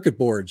little circuit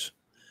boards,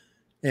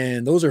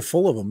 and those are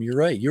full of them. You're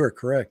right. You are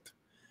correct.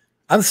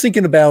 I'm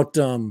thinking about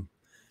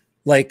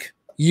like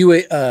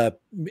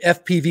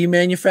FPV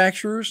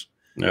manufacturers.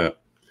 Yeah.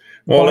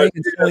 Well,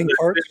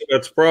 parts.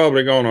 It's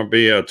probably going to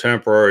be a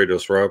temporary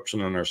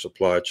disruption in their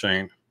supply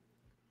chain.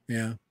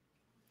 Yeah.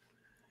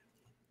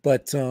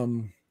 But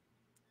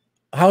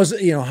how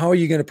are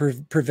you going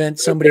to prevent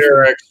somebody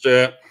from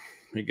Jet?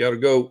 You got to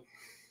go.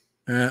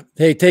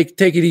 Hey, take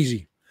it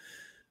easy.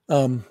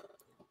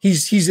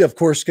 He's of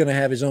course going to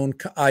have his own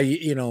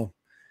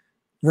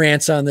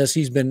rants on this.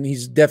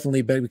 He's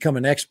definitely become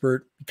an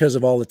expert because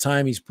of all the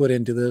time he's put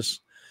into this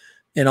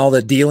and all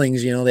the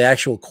dealings, the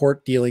actual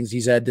court dealings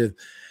he's had to.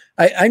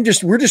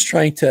 We're just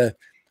trying to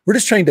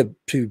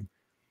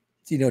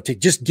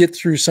just get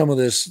through some of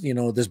this,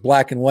 this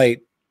black and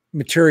white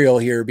material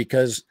here,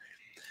 because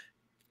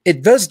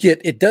it does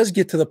get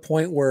to the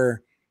point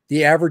where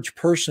the average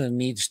person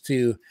needs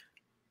to,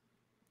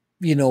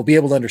 be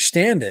able to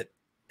understand it.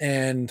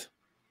 And,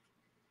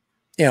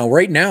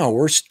 right now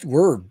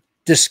we're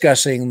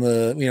discussing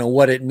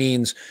what it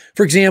means.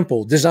 For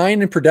example,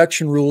 design and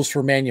production rules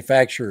for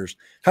manufacturers.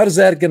 How does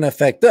that going to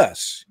affect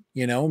us?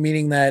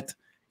 Meaning that,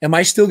 am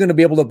I still going to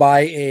be able to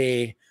buy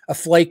a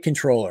flight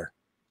controller?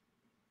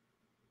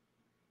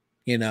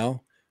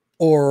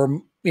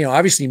 Or,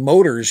 obviously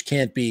motors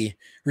can't be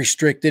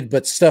restricted,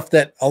 but stuff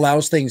that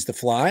allows things to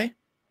fly,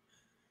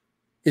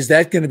 is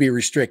that going to be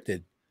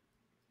restricted?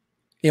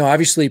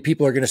 Obviously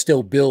people are going to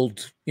still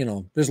build,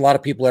 there's a lot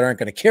of people that aren't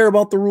going to care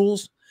about the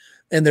rules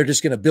and they're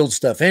just going to build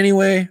stuff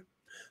anyway.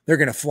 They're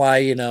going to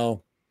fly,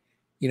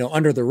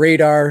 under the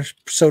radar,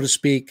 so to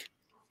speak.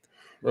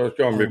 There's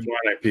going to be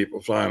plenty of people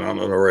flying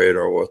under the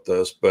radar with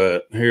this,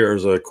 but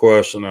here's a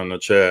question in the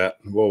chat.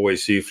 Will we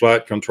see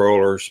flight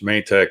controllers,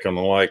 Maytag and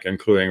the like,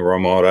 including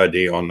remote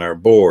ID on their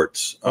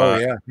boards? Oh,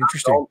 yeah.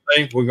 Interesting. I don't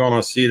think we're going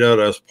to see that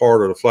as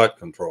part of the flight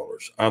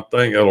controllers. I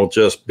think it'll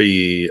just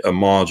be a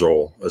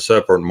module, a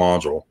separate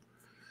module.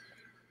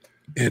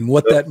 And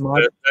what that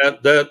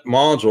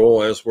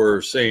module, as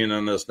we're seeing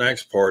in this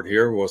next part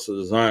here, was the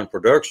design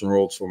production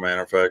rules for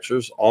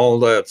manufacturers. All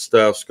that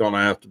stuff's going to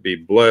have to be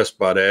blessed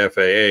by the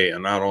FAA,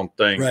 and I don't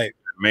think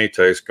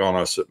Maytag's going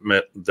to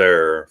submit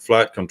their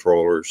flight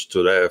controllers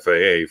to the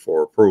FAA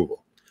for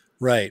approval.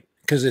 Right,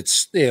 because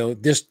it's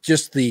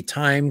just the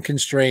time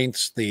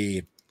constraints,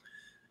 the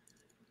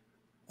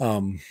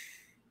all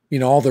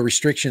the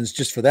restrictions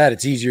just for that.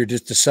 It's easier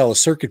just to sell a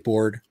circuit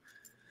board.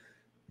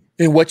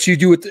 And what you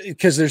do with,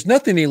 because there's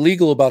nothing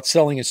illegal about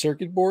selling a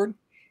circuit board.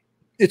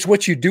 It's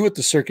what you do with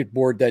the circuit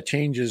board that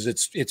changes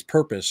its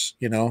purpose.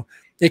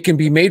 It can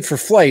be made for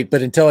flight,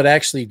 but until it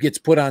actually gets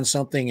put on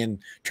something and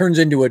turns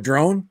into a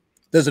drone,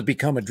 does it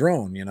become a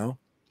drone? You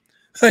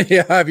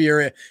have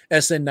your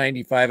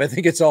SN95. I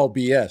think it's all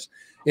BS.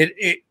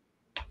 It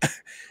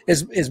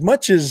as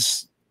much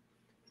as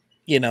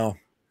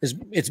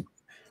it's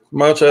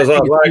much as I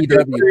like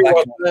it,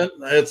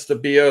 it's the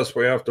BS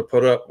we have to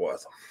put up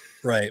with.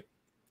 Right.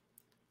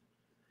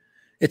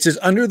 It says,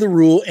 under the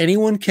rule,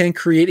 anyone can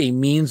create a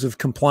means of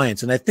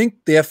compliance. And I think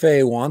the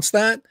FAA wants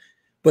that,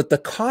 but the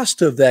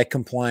cost of that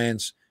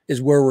compliance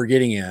is where we're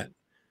getting at.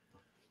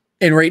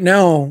 And right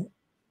now,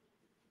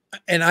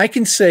 and I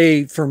can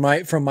say from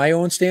my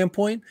own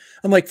standpoint,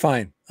 I'm like,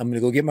 fine, I'm going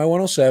to go get my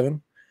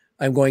 107.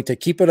 I'm going to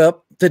keep it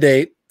up to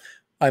date.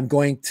 I'm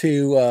going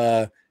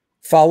to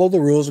follow the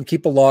rules and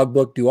keep a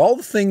logbook, do all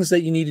the things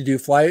that you need to do,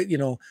 fly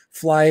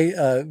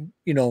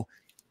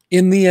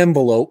in the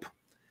envelope.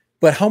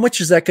 But how much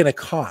is that going to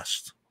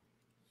cost?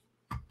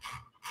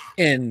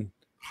 And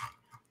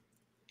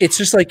it's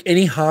just like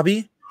any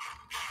hobby.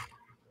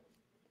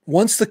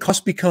 Once the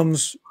cost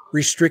becomes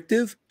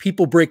restrictive,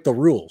 people break the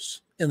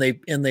rules and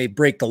they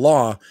break the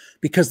law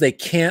because they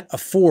can't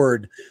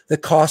afford the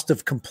cost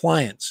of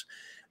compliance.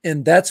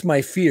 And that's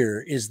my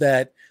fear, is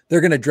that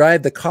they're going to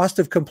drive the cost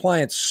of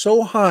compliance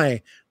so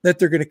high that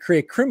they're going to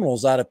create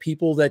criminals out of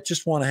people that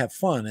just want to have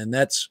fun. And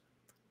that's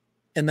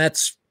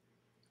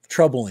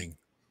troubling.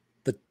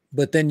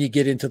 But then you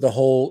get into the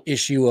whole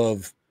issue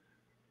of,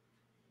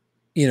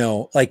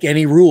 like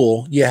any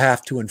rule, you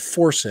have to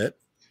enforce it.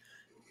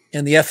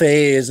 And the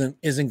FAA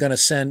isn't going to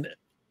send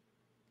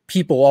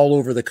people all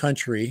over the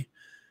country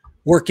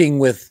working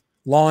with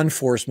law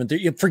enforcement.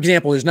 For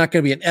example, there's not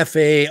going to be an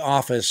FAA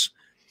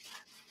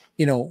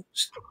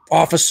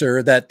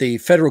officer that the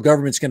federal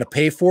government's going to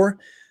pay for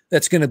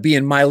that's going to be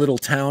in my little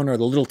town or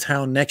the little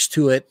town next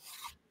to it.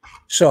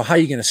 So how are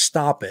you going to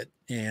stop it?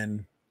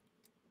 And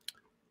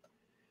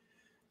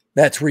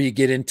that's where you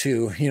get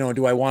into, you know,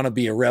 do I want to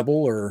be a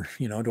rebel, or,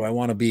 you know, do I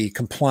want to be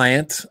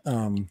compliant?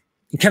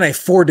 Can I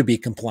afford to be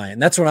compliant?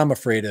 And that's what I'm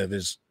afraid of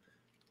is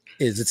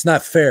it's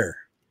not fair.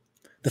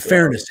 The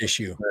fairness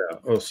issue.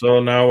 Yeah. So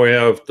now we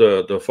have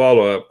the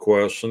follow-up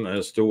question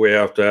is, do we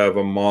have to have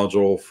a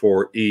module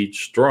for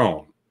each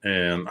drone?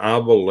 And I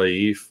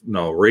believe,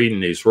 no, reading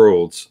these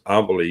rules,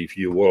 I believe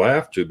you will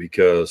have to,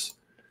 because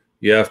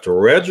you have to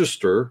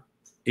register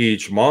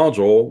each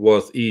module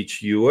with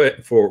each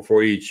UA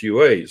for each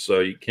UA. So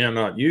you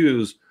cannot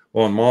use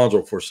one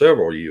module for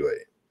several UA.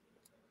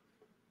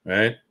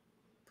 Right?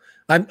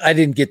 I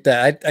didn't get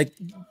that.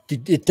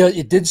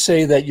 It did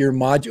say that your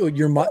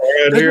module,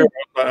 right here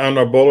on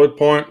the bullet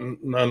point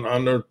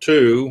under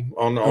 2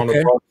 on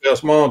the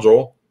broadcast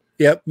module.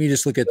 Yep, let me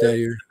just look at that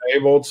here.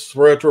 Enabled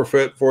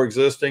retrofit for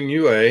existing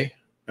UA,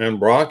 and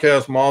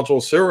broadcast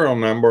module serial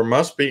number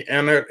must be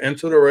entered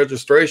into the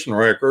registration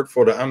record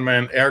for the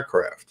unmanned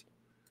aircraft.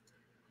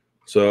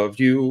 So if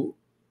you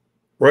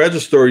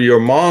register your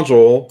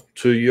module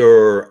to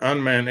your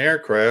unmanned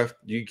aircraft,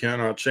 you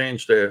cannot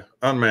change the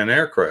unmanned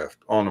aircraft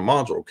on the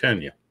module,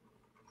 can you?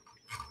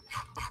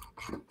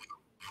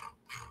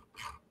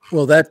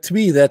 Well, that to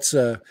me, that's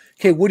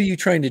okay. What are you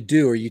trying to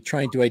do? Are you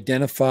trying to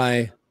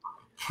identify?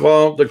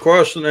 Well, the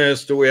question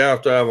is, do we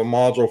have to have a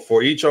module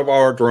for each of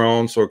our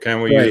drones, or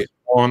can we use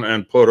one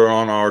and put it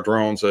on our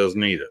drones as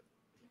needed?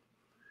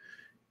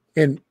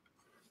 And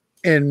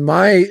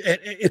my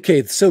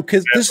okay, so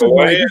because this is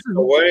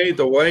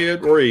the way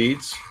it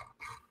reads,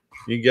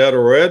 you got to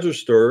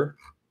register.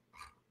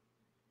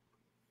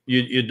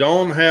 You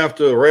don't have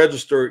to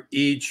register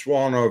each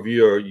one of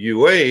your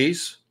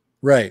UAs,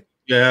 right?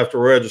 You have to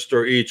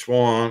register each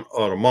one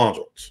of the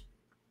modules.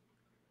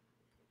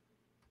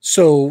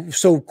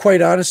 So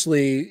quite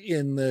honestly,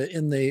 in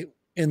the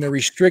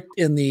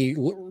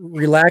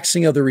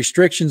relaxing of the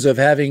restrictions of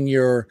having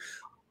your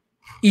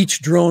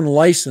each drone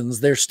license,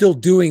 they're still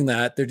doing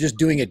that. They're just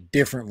doing it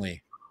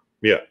differently.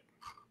 Yeah.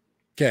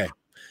 Okay.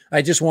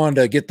 I just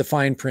wanted to get the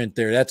fine print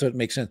there. That's what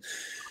makes sense.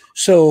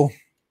 So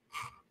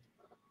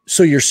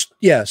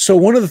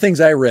one of the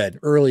things I read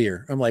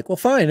earlier, I'm like, well,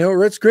 fine. No,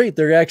 that's great.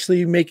 They're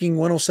actually making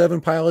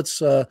 107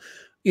 pilots,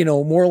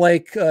 more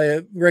like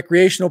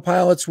recreational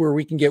pilots, where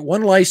we can get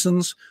one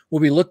license.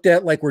 We'll be looked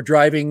at like we're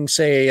driving,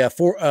 say,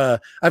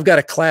 I've got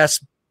a class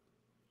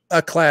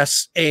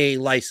A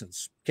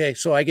license. Okay.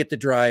 So I get to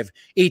drive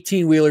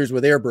 18 wheelers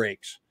with air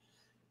brakes.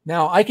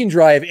 Now I can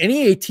drive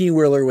any 18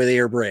 wheeler with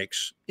air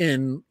brakes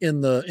in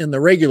the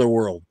regular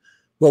world.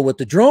 Well, with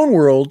the drone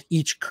world,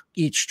 each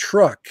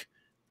truck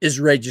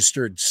is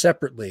registered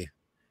separately.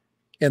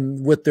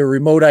 And with the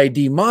remote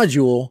ID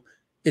module,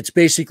 it's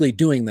basically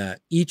doing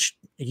that. Each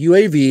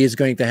UAV is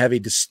going to have a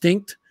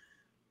distinct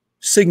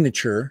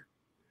signature,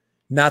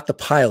 not the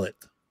pilot.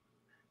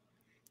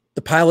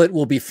 The pilot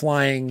will be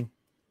flying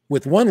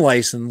with one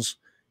license.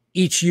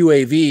 Each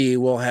UAV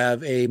will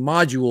have a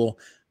module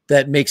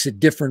that makes it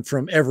different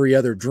from every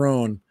other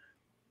drone.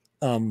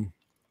 And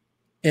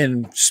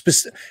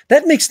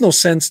that makes no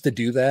sense to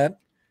do that.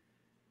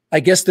 I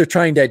guess they're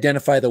trying to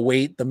identify the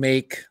weight, the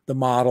make, the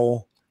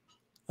model,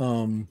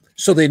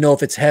 so they know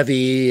if it's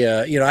heavy.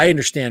 I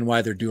understand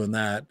why they're doing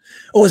that.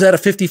 Oh, is that a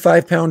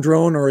 55-pound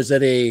drone, or is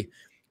that a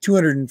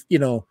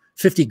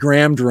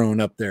 250-gram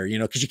drone up there?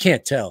 Because you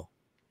can't tell.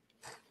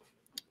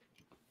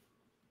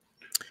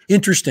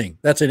 Interesting.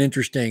 That's an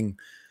interesting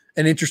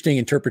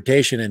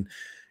interpretation.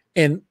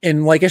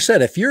 And like I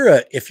said, if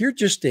you're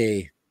just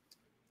an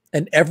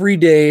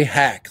everyday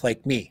hack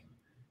like me,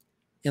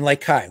 and like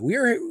Kai,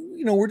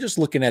 we're just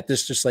looking at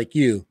this just like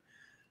you.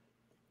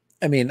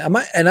 I mean,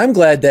 I'm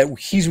glad that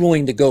he's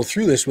willing to go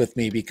through this with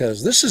me,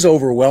 because this is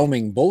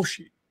overwhelming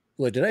bullshit.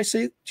 What did I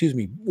say? Excuse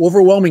me.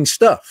 Overwhelming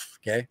stuff.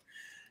 Okay.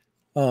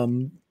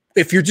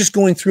 If you're just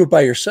going through it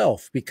by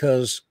yourself,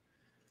 because,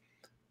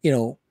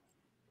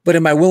 but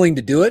am I willing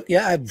to do it?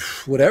 Yeah,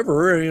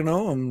 whatever,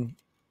 I'm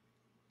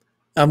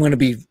going to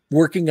be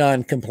working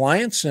on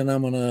compliance, and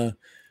I'm going to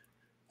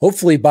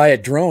hopefully buy a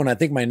drone. I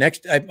think what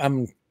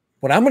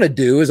I'm going to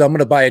do is I'm going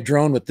to buy a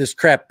drone with this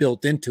crap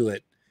built into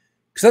it,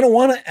 because I don't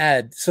want to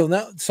add. So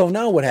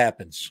now what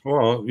happens?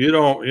 Well, you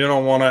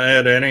don't want to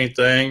add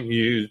anything.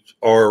 You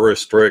are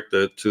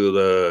restricted to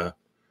the.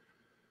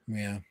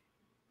 Yeah.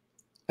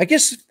 I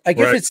guess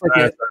it's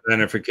like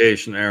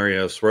identification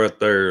areas right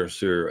there.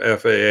 So your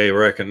FAA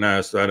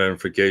recognized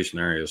identification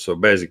areas. So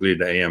basically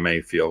the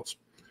AMA fields.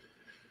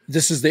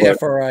 This is the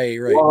FRI,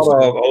 right? A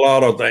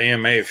lot of the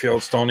AMA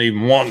fields don't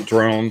even want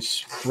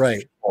drones,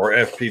 right, or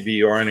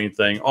FPV or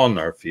anything on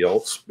their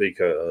fields,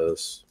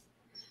 because.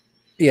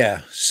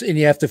 Yeah, and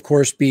you have to, of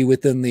course, be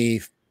within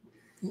the.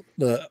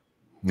 You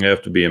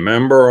have to be a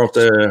member of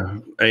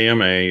the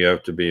AMA. You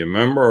have to be a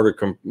member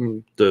of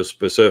the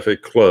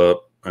specific club.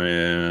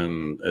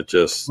 And it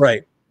just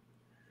right.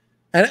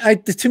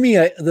 And to me,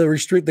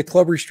 the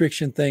club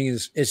restriction thing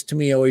is to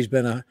me always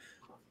been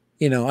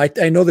You know,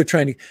 I know they're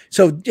trying to.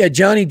 So yeah,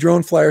 Johnny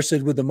Drone Flyer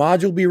said, would the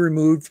module be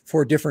removed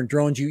for different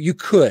drones? You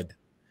could,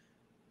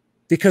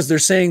 because they're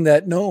saying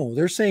that no,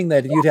 they're saying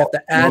that you'd have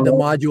to add the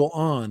module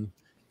on,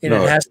 and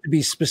it has to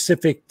be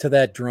specific to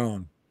that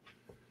drone.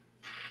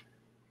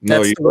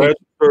 No, you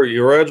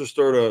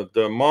register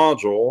the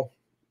module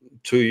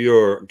to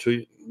your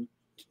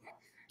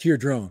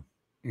drone.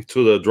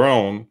 To the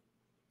drone.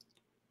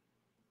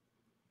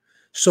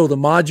 So the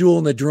module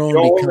and the drone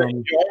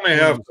you only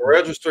have to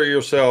register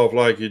yourself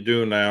like you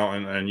do now,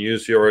 and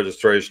use your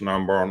registration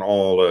number on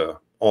all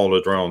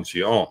the drones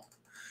you own.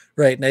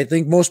 Right, and I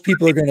think most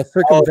people are going to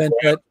circumvent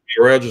that.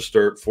 Be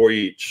registered for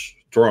each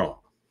drone.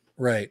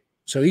 Right.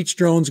 So each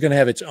drone's going to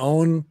have its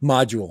own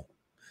module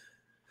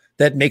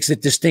that makes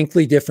it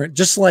distinctly different,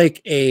 just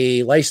like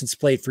a license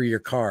plate for your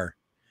car.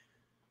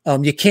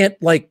 You can't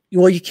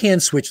you can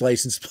switch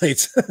license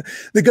plates.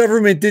 The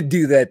government did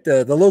do that.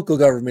 The local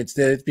governments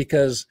did it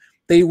because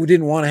they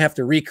didn't want to have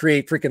to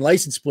recreate freaking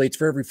license plates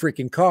for every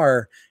freaking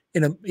car.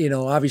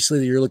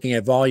 Obviously you're looking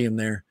at volume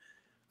there.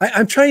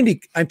 I'm trying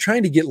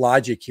to get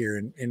logic here.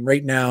 And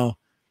right now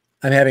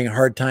I'm having a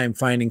hard time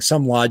finding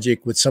some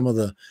logic with some of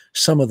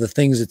the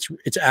things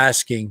it's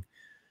asking.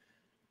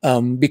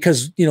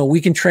 Because,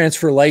 we can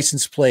transfer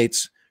license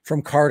plates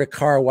from car to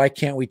car. Why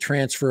can't we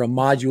transfer a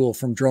module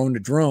from drone to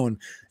drone,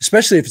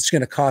 especially if it's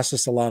going to cost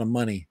us a lot of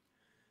money?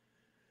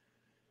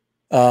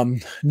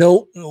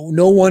 No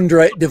one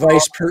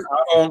device per.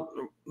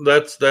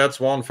 That's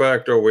one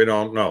factor we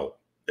don't know.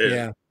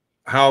 Yeah.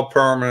 How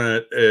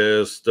permanent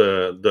is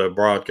the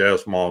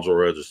broadcast module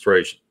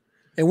registration?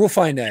 And we'll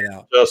find that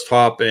out. Just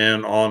hop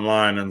in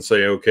online and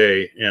say,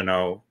 okay,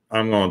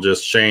 I'm going to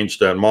just change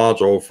that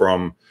module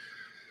from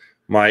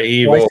my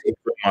Evo to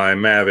my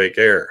Mavic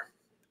Air.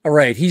 All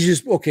right. He's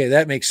just, okay.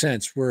 That makes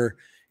sense.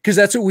 Because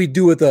that's what we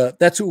do with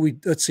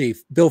let's see,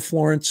 Bill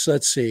Florence.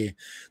 Let's see.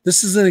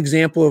 This is an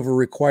example of a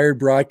required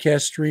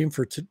broadcast stream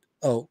for,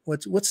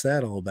 what's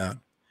that all about?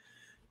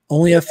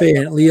 Only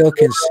FAA and Leo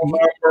can see.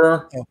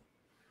 Oh,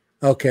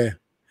 okay.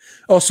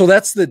 Oh, so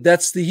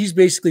he's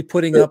basically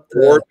putting up the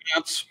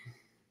coordinates.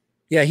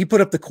 Yeah, he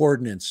put up the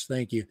coordinates.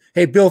 Thank you.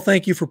 Hey, Bill,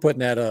 thank you for putting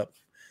that up.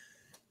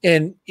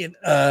 And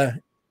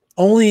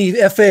only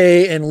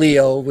FAA and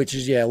Leo, which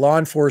is law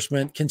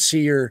enforcement, can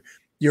see your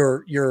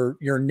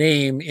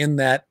name in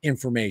that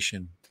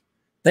information.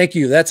 Thank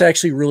you. That's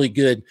actually really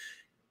good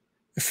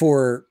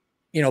for,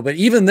 but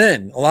even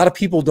then, a lot of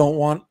people don't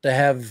want to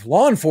have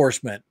law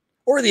enforcement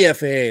or the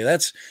FAA.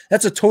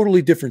 That's a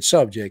totally different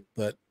subject.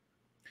 But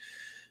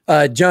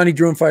Johnny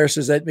Drone Fire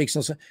says that makes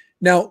no sense.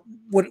 Now,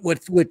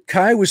 what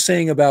Kai was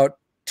saying about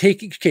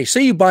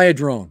say you buy a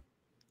drone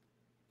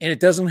and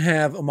it doesn't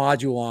have a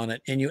module on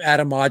it, and you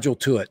add a module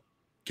to it.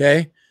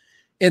 Okay.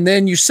 And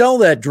then you sell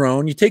that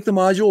drone, you take the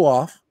module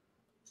off,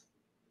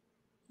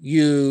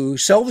 you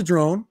sell the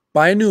drone,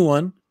 buy a new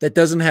one that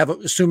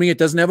assuming it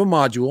doesn't have a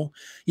module,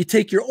 you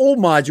take your old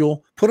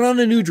module, put it on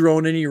a new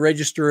drone, and you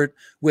register it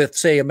with,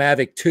 say, a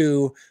Mavic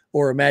 2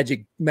 or a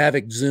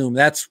Mavic Zoom.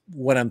 That's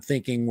what I'm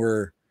thinking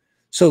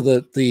so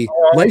the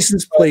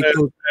license plate.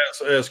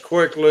 As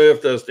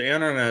quick-lived as the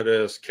internet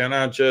is, can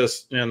I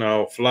just,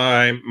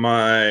 fly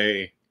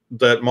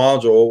that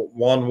module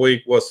 1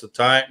 week was the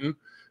Titan,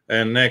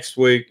 and next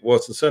week,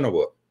 what's the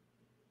Cinewood?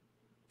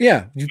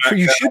 Yeah, you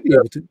should be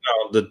able to.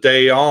 The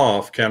day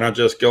off, can I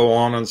just go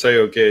on and say,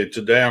 okay,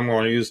 today I'm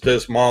going to use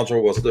this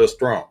module with this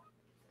drone?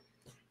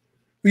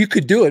 You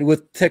could do it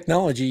with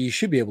technology. You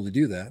should be able to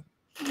do that.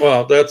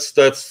 Well, that's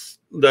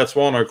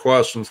one of the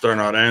questions they're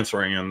not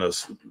answering in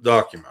this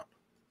document.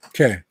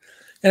 Okay,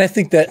 and I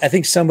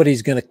think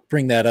somebody's going to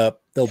bring that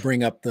up. They'll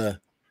bring up all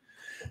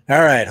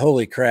right.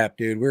 Holy crap,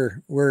 dude!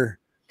 We're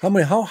how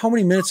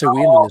many minutes are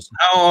we into this?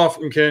 How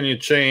often can you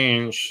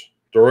change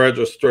the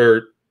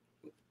registered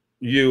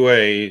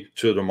UA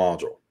to the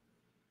module?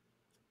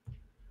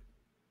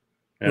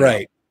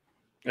 Right.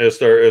 Is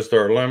there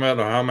a limit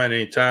on how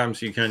many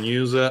times you can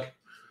use it,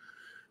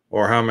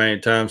 or how many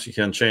times you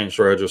can change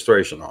the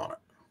registration on it?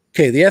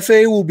 Okay, the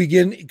FAA will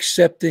begin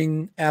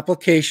accepting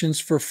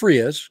applications for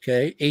FRIAs,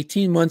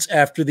 18 months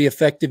after the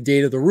effective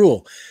date of the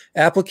rule.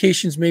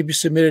 Applications may be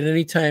submitted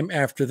anytime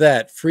after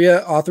that.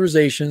 FRIA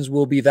authorizations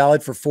will be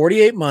valid for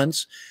 48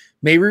 months,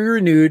 may be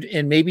renewed,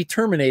 and may be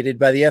terminated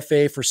by the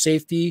FAA for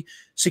safety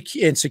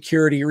and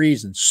security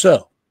reasons.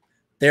 So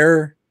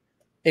there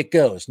it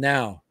goes.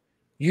 Now,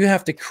 you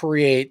have to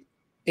create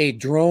a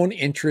drone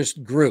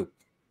interest group,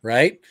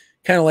 right?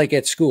 Kind of like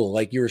at school,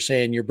 like you were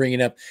saying, you're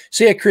bringing up,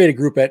 say I create a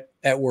group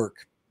at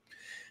work,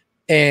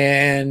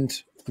 and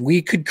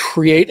we could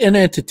create an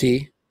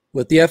entity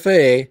with the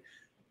FAA,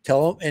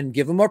 tell them and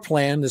give them our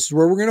plan. This is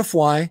where we're going to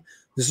fly.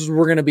 This is where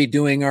we're going to be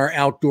doing our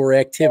outdoor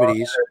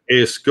activities.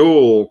 A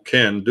school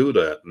can do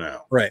that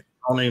now. Right.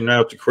 You don't even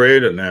have to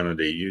create an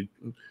entity.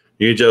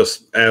 You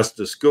just ask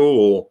the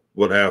school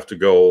would have to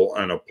go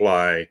and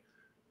apply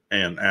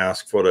and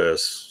ask for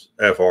this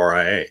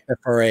FRIA.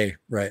 FRA,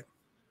 right.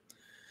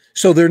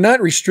 So they're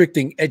not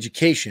restricting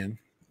education,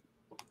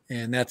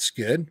 and that's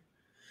good.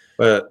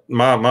 But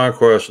my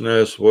question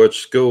is,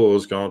 which school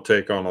is going to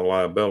take on the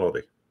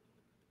liability?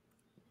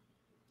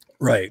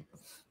 Right.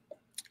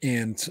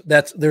 And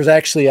there's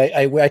actually,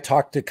 I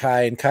talked to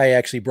Kai, and Kai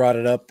actually brought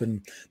it up,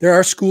 and there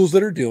are schools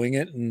that are doing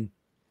it. And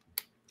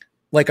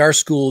like our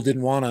school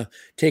didn't want to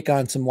take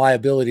on some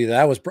liability that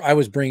I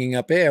was bringing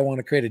up. Hey, I want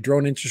to create a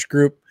drone interest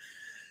group.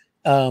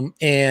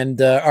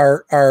 And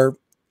our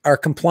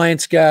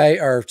compliance guy,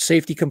 our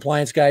safety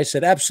compliance guy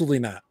said, absolutely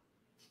not.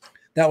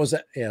 That was,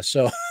 yeah.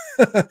 So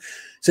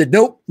said,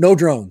 nope, no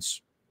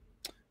drones.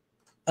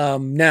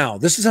 Now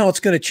this is how it's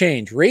going to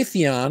change.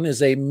 Raytheon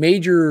is a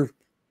major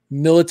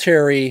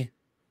military.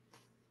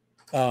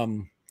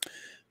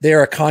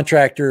 They're a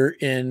contractor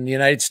in the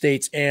United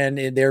States, and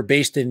they're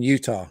based in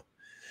Utah.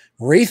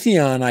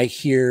 Raytheon, I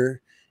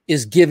hear,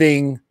 is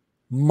giving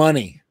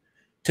money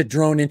to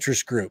drone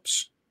interest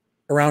groups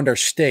around our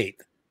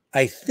state.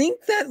 I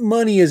think that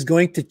money is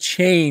going to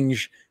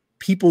change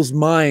people's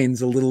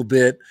minds a little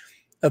bit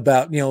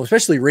about,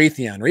 especially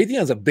Raytheon.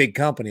 Raytheon's a big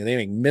company. They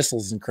make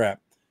missiles and crap,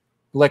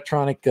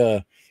 electronic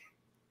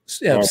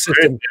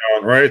system.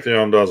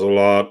 Raytheon does a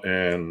lot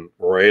in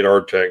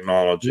radar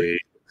technology,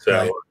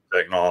 satellite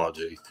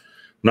technology,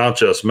 not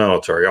just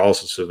military,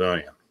 also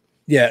civilian.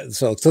 Yeah,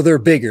 so they're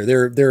bigger.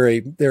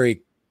 They're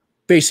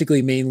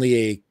basically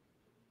mainly a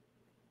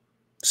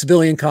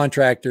civilian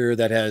contractor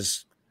that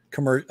has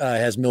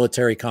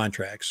military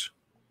contracts.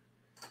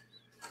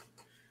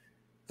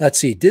 Let's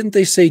see. Didn't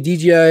they say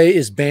DJI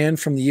is banned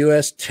from the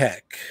U.S.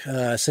 tech,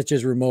 such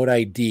as remote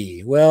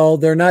ID? Well,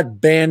 they're not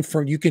banned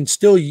from. You can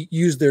still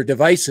use their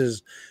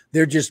devices.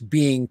 They're just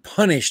being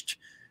punished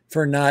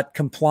for not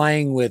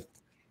complying with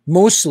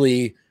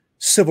mostly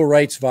civil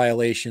rights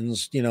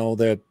violations.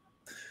 The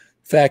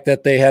fact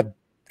that they have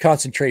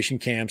concentration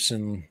camps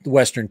in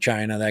Western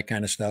China, that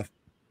kind of stuff.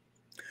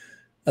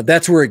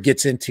 That's where it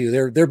gets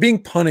into. They're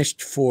being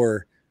punished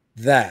for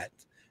that.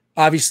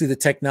 Obviously, the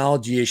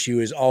technology issue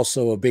is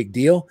also a big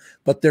deal,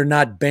 but they're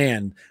not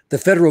banned.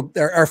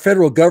 Our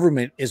federal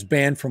government is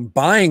banned from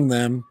buying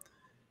them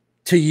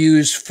to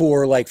use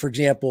for, like, for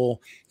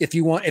example, I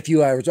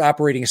was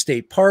operating a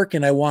state park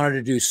and I wanted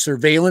to do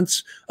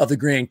surveillance of the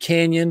Grand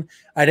Canyon,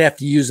 I'd have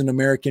to use an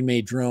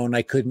American-made drone.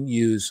 I couldn't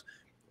use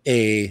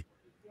a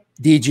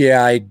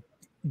DJI.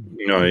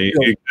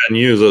 You can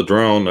use a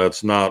drone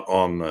that's not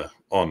on the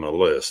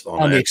list,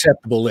 on the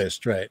acceptable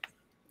list, right?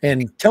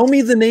 And tell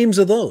me the names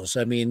of those.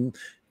 I mean,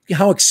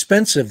 how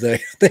expensive they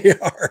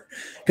are,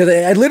 because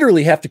I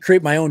literally have to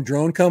create my own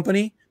drone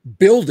company,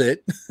 build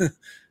it.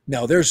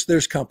 No,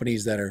 there's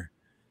companies that are,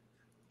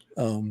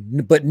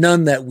 but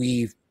none that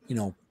we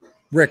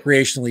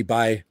recreationally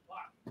buy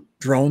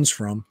drones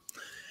from.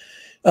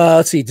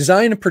 Let's see,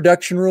 design and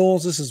production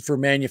rules. This is for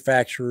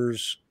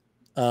manufacturers.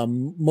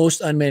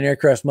 Most unmanned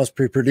aircraft must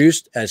be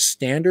produced as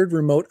standard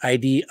remote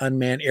ID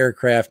unmanned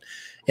aircraft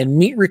and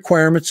meet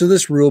requirements of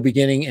this rule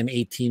beginning in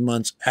 18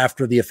 months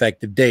after the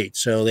effective date.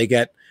 So they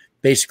got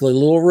basically a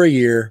little over a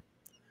year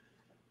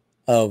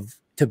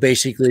to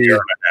basically, year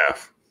and a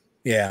half.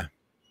 Yeah.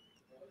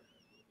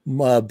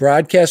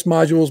 Broadcast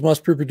modules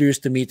must be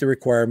produced to meet the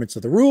requirements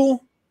of the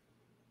rule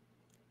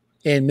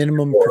and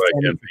minimum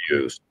performance.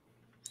 Used.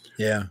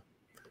 Yeah.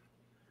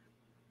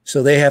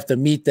 So they have to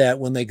meet that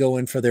when they go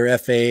in for their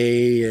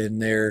FAA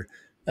and their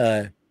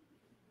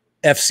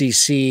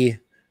FCC.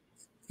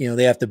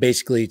 They have to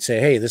basically say,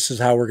 hey, this is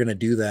how we're going to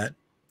do that.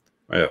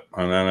 Yeah.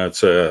 And then it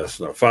says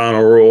the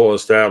final rule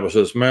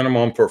establishes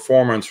minimum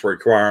performance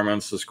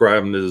requirements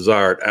describing the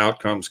desired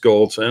outcomes,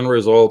 goals, and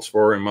results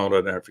for remote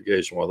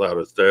identification without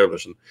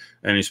establishing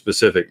any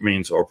specific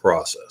means or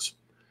process.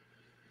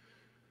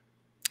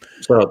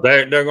 So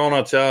they're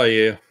going to tell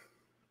you,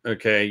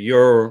 okay,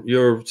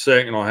 your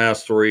signal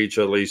has to reach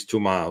at least 2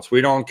 miles. We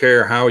don't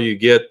care how you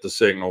get the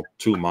signal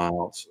 2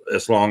 miles,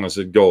 as long as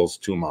it goes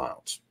 2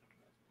 miles.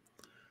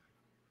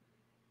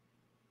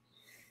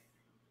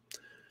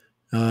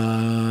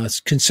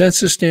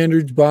 Consensus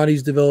standards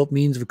bodies develop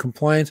means of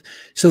compliance.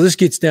 So this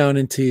gets down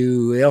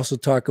into, they also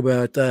talk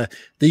about the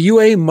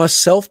UA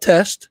must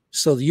self-test.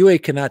 So the UA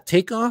cannot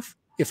take off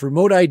if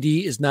remote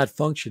ID is not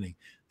functioning.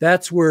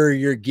 That's where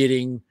you're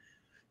getting.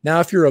 Now,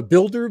 if you're a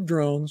builder of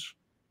drones,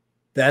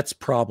 that's a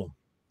problem,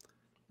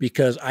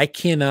 because I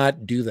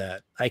cannot do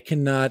that.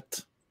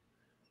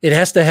 It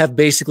has to have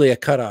basically a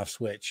cutoff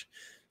switch.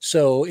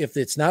 So if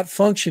it's not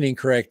functioning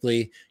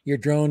correctly, your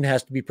drone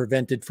has to be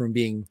prevented from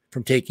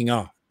taking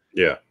off.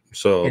 Yeah.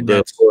 So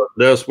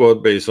this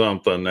would be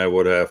something they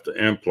would have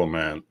to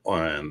implement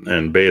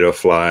in beta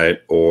flight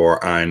or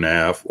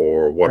INAF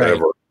or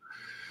whatever. Right.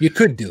 You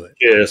could do it.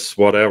 Yes,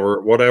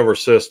 whatever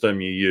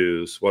system you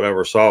use,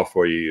 whatever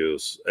software you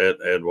use,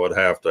 it would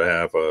have to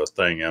have a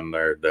thing in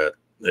there that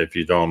if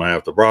you don't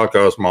have the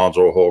broadcast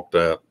module hooked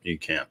up, you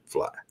can't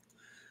fly.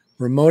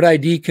 Remote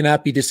ID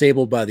cannot be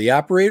disabled by the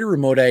operator.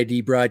 Remote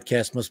ID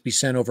broadcast must be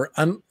sent over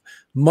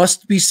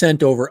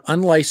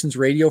unlicensed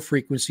radio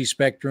frequency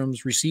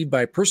spectrums received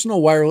by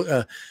personal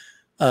wireless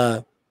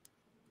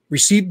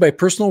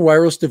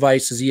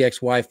devices, EX,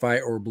 Wi-Fi,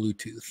 or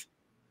Bluetooth,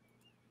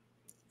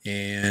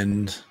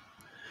 and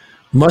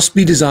must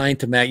be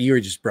designed to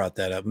you just brought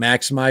that up,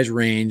 maximize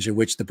range at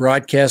which the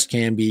broadcast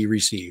can be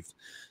received.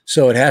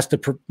 So it has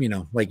to, you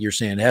know, like you're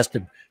saying, it has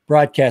to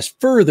broadcast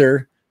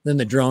further than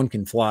the drone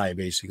can fly,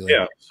 basically.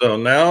 Yeah. So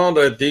now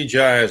that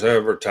DJI is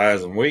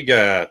advertising, we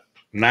got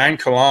 9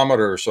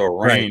 kilometers of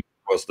range.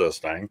 Was this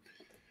thing?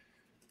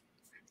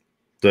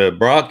 The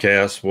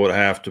broadcast would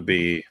have to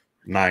be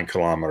 9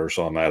 kilometers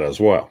on that as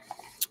well.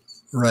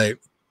 Right.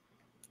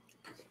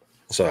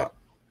 So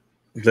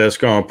that's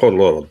going to put a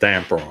little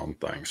damper on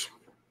things.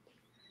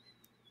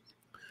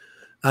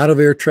 Out of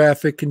air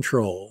traffic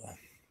control.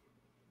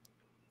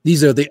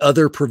 These are the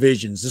other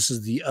provisions. This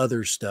is the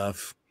other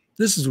stuff.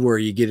 This is where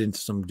you get into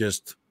some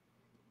just.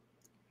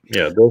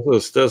 Yeah,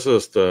 this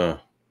is the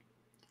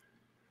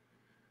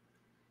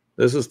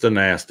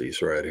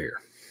nasties right here.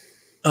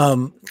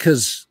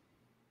 Because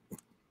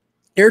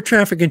air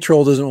traffic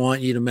control doesn't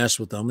want you to mess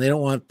with them. They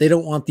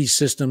don't want these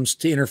systems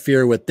to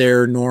interfere with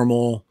their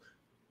normal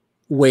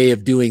way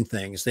of doing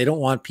things. They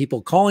don't want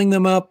people calling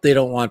them up. They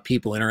don't want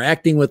people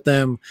interacting with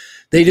them.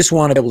 They just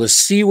want to be able to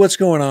see what's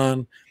going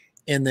on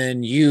and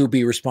then you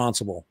be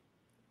responsible.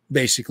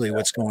 Basically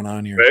what's going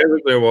on here.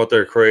 Basically what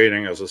they're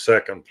creating is a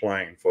second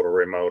plane for the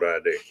remote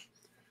ID.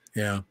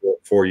 Yeah.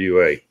 For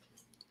UA.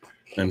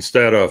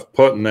 Instead of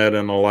putting that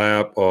in the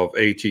lap of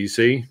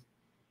ATC,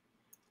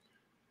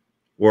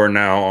 we're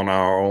now on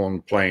our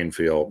own playing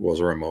field with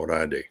a remote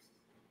ID.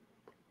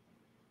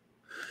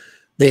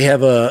 They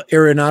have a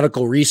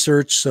aeronautical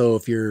research. So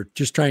if you're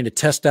just trying to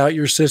test out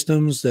your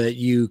systems, that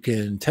you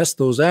can test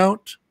those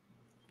out.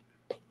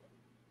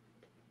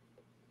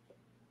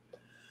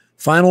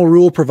 Final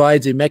rule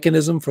provides a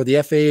mechanism for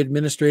the FAA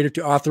administrator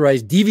to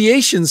authorize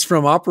deviations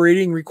from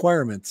operating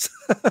requirements.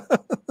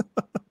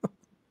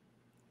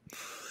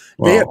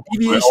 They have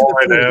deviation.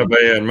 The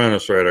FAA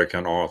administrator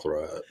can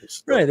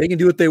authorize. Right. They can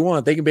do what they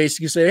want. They can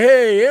basically say,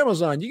 hey,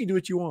 Amazon, you can do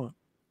what you want.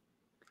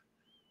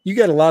 You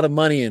got a lot of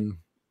money, and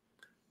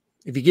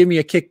if you give me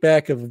a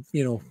kickback of,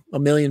 you know,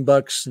 $1 million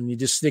and you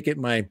just stick it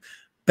in my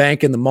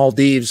bank in the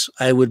Maldives,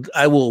 I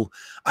will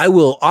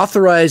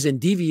authorize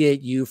and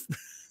deviate you.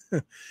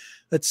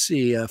 Let's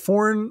see,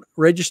 foreign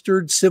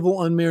registered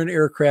civil unmanned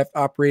aircraft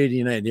operated in the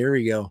United. There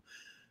we go.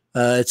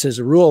 It says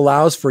a rule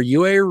allows for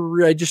UA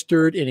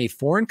registered in a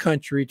foreign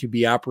country to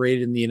be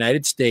operated in the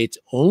United States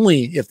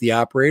only if the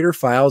operator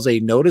files a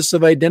notice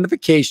of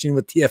identification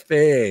with the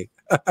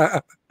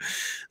FAA.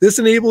 This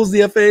enables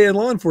the FAA and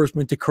law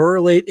enforcement to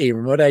correlate a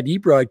remote ID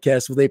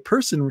broadcast with a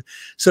person.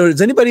 So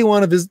does anybody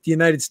want to visit the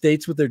United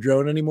States with their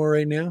drone anymore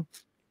right now?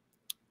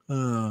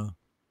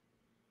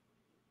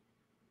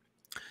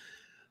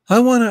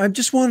 I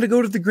just wanted to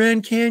go to the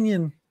Grand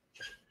Canyon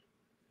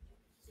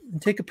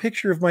and take a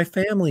picture of my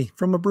family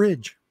from a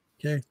bridge.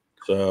 Okay.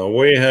 So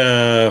we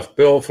have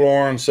Bill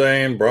Florence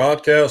saying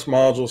broadcast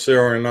module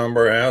serial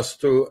number has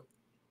to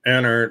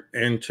enter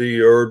into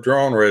your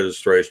drone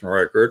registration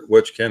record,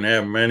 which can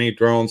have many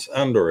drones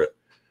under it.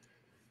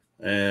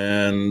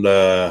 And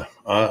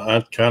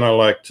I'd kind of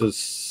like to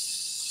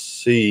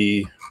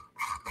see,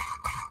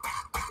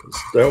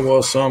 there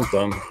was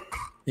something.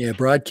 Yeah,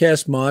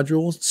 broadcast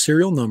module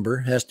serial number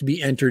has to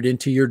be entered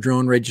into your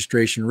drone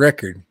registration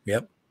record.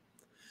 Yep.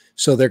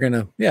 So they're going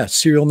to,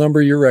 serial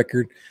number your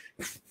record.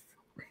 Yeah.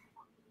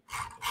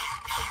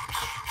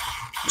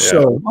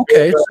 So,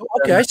 okay.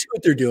 I see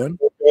what they're doing.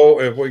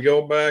 If we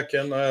go back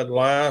in that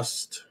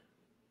last.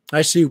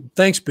 I see.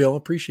 Thanks, Bill.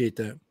 Appreciate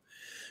that.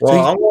 Well,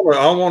 so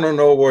I want to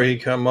know where he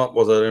come up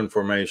with that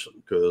information.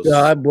 Because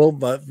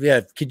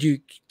could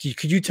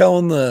you tell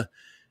him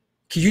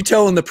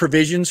the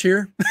provisions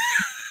here?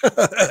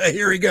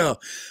 Here we go.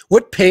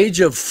 What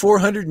page of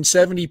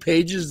 470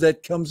 pages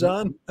that comes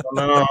on?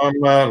 No,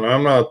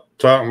 I'm not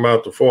talking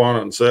about the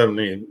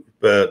 470,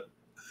 but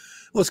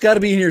well, it's got to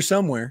be in here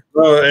somewhere.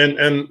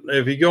 And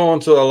if you go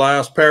into the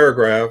last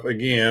paragraph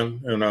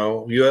again, you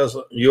know,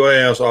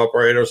 UAS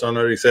operators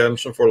under the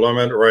exemption for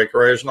limited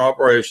recreation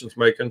operations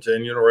may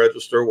continue to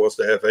register what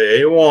the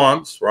FAA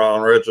wants rather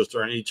than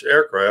registering each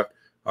aircraft.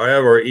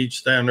 However, each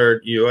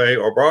standard UA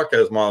or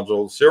broadcast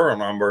module serial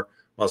number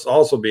must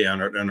also be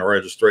entered in the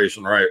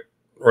registration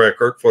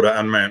record for the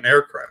unmanned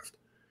aircraft.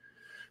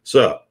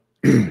 So,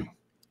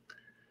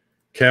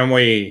 can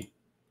we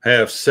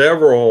have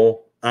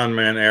several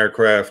unmanned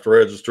aircraft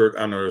registered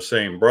under the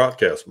same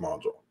broadcast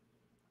module?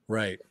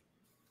 Right.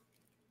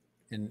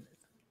 And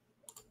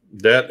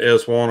that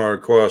is one of the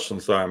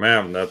questions that I'm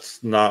having.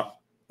 That's not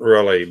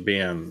really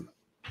being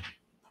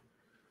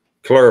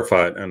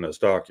clarified in this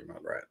document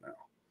right now.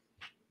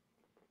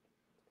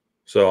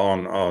 So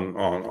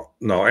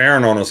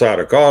erring on the side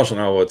of caution,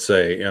 I would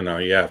say, you know,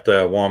 you have to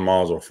have one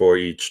module for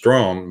each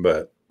drone,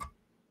 but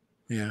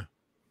yeah.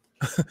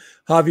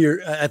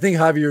 Javier, I think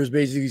Javier is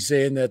basically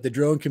saying that the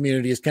drone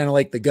community is kind of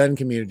like the gun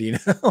community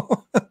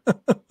now.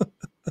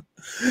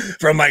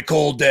 From my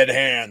cold dead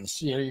hands,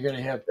 you know, you're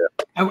gonna have.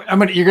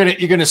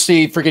 You're gonna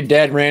see freaking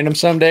Dad Random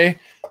someday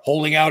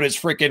holding out his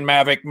freaking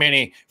Mavic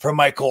Mini from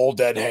my cold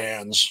dead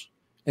hands,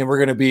 and we're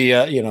gonna be,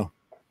 you know,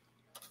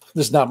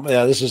 this is not.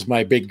 This is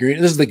my big green.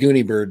 This is the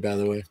Goonie bird, by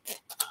the way.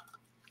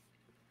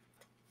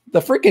 The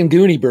freaking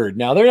Goonie bird.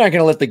 Now they're not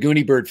gonna let the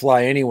Goonie bird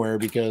fly anywhere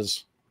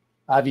because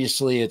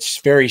obviously it's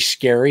very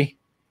scary.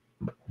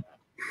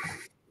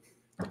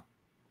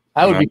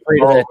 I would be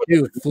afraid of that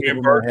too. If it flew Goonie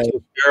over Bird's my head.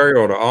 the scary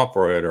or the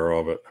operator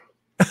of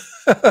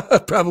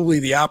it? Probably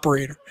the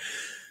operator.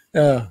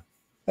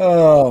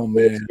 Oh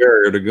man,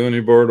 Scarier, the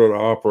Goonie Bird or the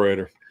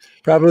operator?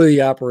 probably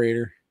the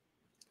operator.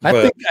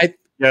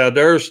 Yeah,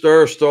 there's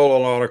still a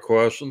lot of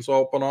questions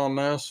open on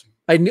this.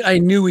 I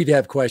knew we'd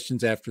have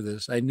questions after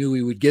this. I knew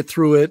we would get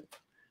through it,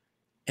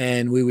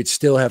 and we would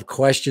still have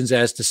questions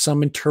as to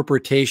some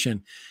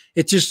interpretation.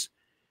 It's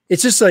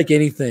just like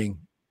anything.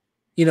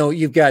 You know,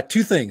 you've got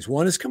two things.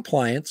 One is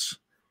compliance.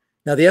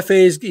 Now the FAA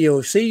is, you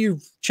know, say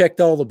you've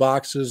checked all the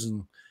boxes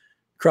and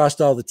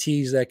crossed all the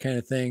T's, that kind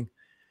of thing,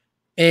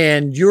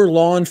 and your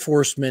law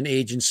enforcement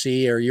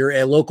agency or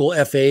your local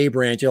FAA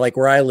branch, like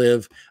where I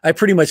live, I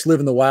pretty much live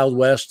in the Wild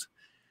West,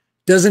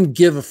 doesn't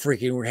give a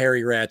freaking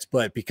hairy rat's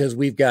butt, because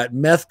we've got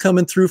meth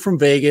coming through from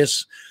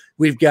Vegas.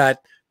 We've got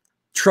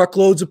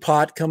truckloads of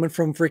pot coming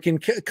from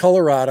freaking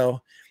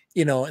Colorado,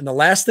 you know, and the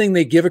last thing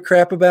they give a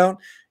crap about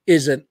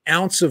is an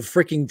ounce of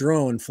freaking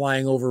drone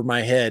flying over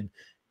my head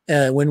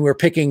when we're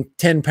picking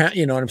 10 pounds.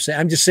 You know what I'm saying?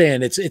 I'm just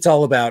saying it's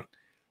all about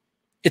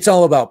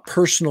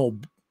personal,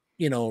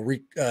 you know,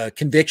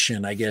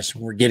 conviction, I guess,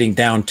 when we're getting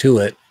down to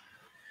it.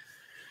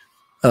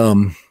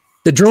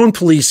 The drone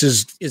police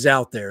is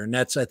out there, and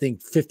that's, I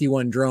think,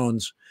 51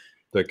 drones.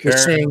 The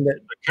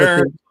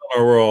Karens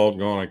are all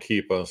going to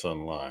keep us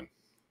in line.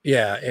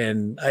 Yeah,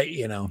 and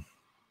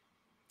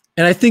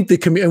and I think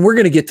and we're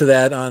going to get to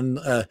that on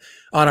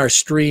our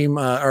stream,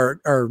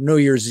 our New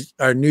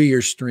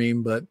Year's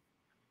stream, but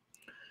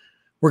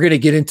we're going to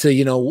get into,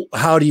 you know,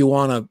 how do you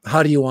want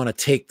to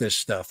take this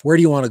stuff? Where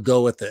do you want to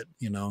go with it?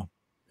 You know.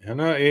 And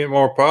ain't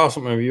more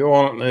possible if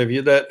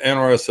you're that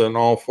interested in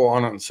all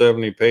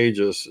 470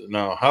 pages.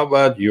 Now, how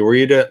about you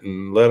read it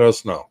and let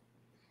us know?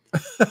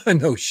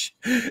 No,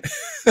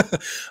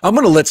 I'm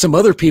going to let some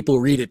other people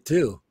read it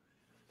too,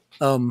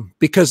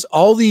 because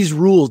all these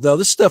rules. Now,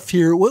 this stuff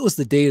here. What was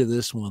the date of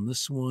this one?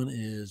 This one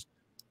is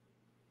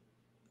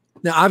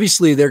now.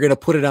 Obviously, they're going to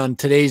put it on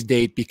today's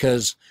date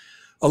because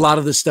a lot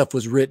of this stuff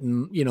was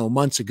written, you know,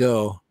 months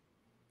ago.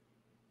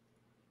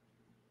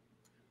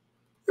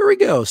 Here we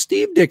go.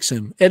 Steve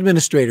Dixon,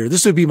 administrator.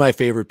 This would be my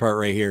favorite part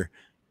right here.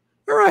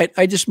 All right.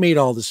 I just made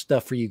all this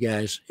stuff for you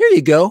guys. Here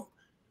you go.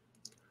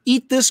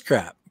 Eat this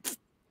crap.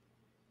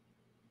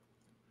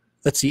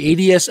 That's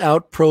the ADS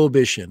out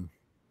prohibition.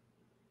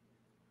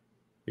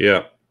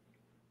 Yeah.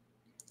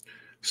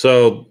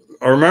 So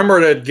I remember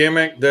that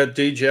gimmick that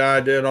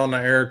DJI did on the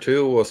Air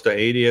 2 was the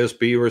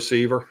ADS-B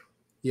receiver.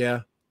 Yeah.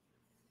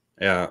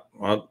 Yeah.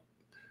 Well,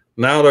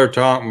 now they're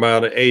talking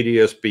about an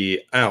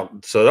ADS-B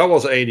out. So that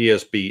was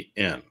ADS-B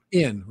in.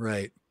 In,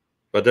 right.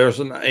 But there's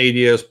an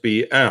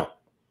ADS-B out,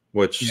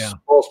 which is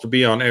supposed to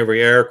be on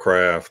every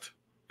aircraft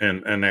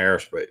in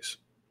airspace.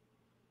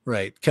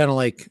 Right. Kind of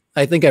like,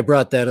 I think I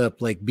brought that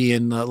up, like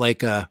being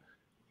like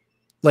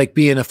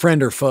being a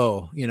friend or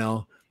foe, you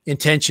know,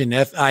 intention,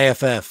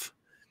 IFF,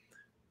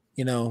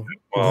 you know.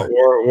 Well,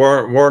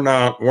 we're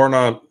not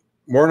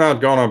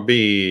going to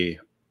be,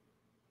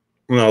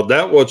 you know,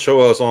 that would show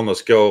us on the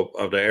scope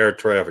of the air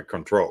traffic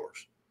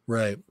controllers.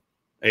 Right.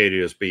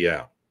 ADS-B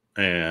out.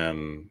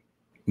 And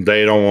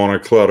they don't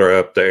want to clutter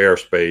up the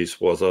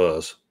airspace with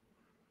us.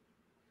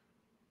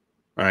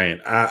 I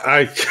mean,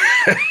 I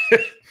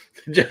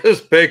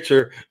just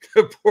picture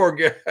the poor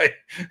guy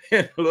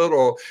in a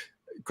little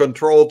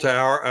control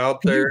tower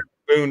out there in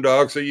the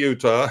boondocks of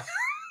Utah.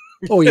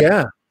 Oh,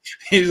 yeah.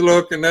 He's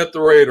looking at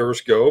the radar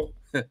scope,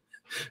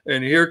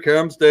 and here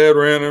comes Dad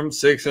Random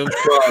 6-inch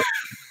cross.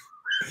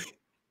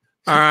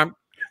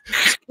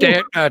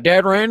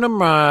 Dad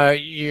Random,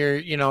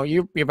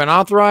 you've been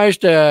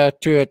authorized to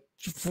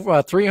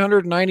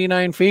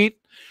 399 feet.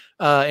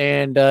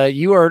 And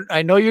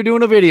I know you're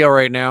doing a video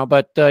right now,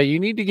 but you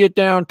need to get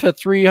down to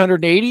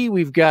 380.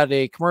 We've got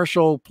a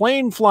commercial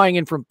plane flying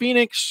in from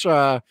Phoenix.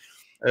 I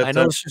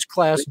know this is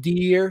Class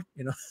D here,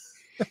 you know.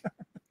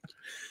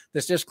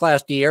 This is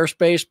Class D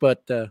airspace,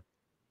 but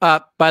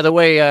by the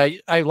way,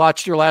 I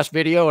watched your last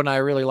video and I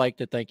really liked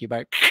it. Thank you.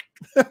 Bye.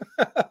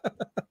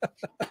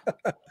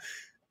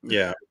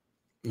 Yeah.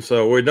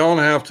 So we don't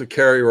have to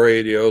carry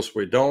radios.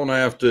 We don't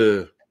have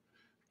to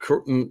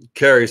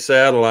carry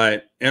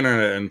satellite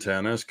internet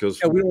antennas because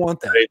we don't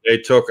want that. They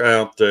took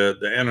out the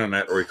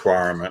internet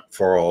requirement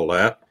for all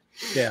that.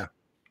 Yeah.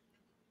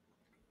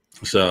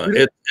 So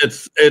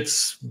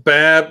it's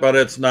bad, but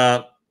it's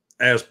not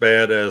as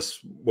bad as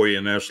we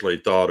initially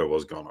thought it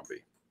was going to be.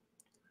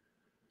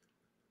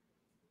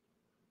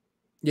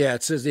 Yeah,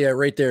 it says,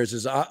 right there. It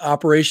says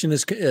operation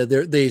is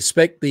they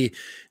expect it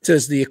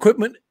says the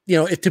equipment, you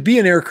know, to be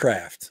an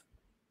aircraft,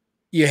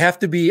 you have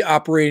to be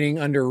operating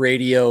under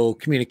radio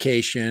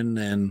communication,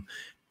 and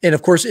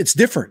of course it's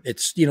different.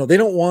 It's, you know, they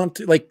don't want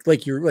like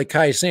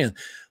Kai is saying,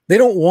 they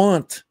don't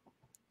want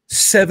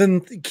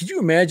could you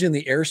imagine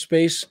the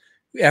airspace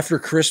after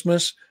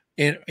Christmas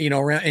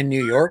around in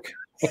New York?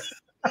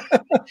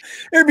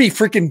 There'd be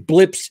freaking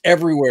blips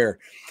everywhere.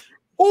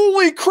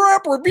 Holy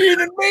crap, we're being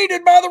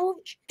invaded by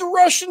the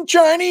Russian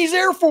Chinese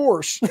Air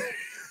Force.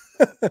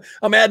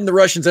 I'm adding the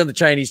Russians and the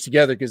Chinese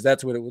together because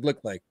that's what it would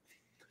look like.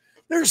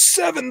 there's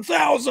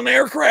 7,000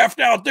 aircraft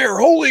out there.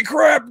 Holy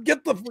crap.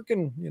 Get the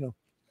freaking,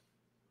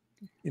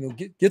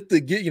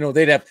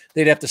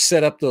 they'd have to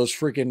set up those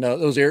freaking,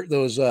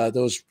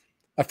 those,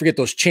 I forget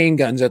those chain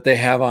guns that they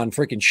have on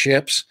freaking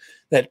ships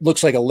that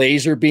looks like a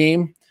laser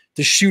beam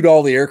to shoot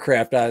all the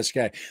aircraft out of the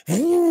sky.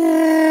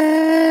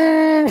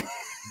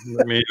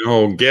 I mean,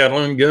 old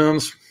Gatling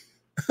guns.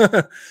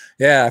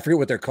 Yeah, I forget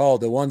what they're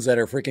called. The ones that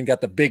are freaking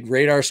got the big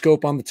radar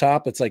scope on the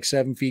top. It's like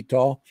 7 feet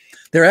tall.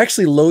 They're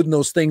actually loading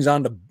those things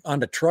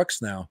onto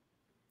trucks now.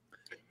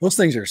 Those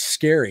things are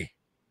scary.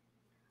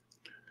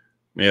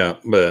 Yeah,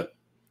 but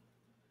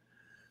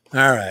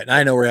all right,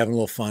 I know we're having a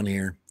little fun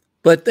here,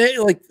 but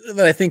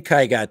I think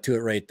Kai got to it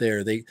right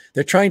there.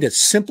 They're trying to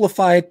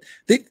simplify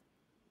it.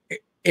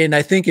 And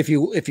I think if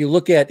you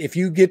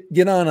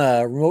get on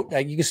a remote,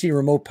 you can see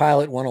Remote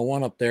Pilot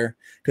 101 up there,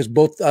 because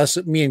both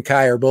me and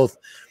Kai are both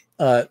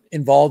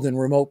involved in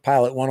Remote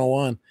Pilot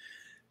 101.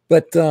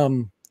 But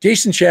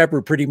Jason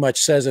Schapper pretty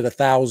much says it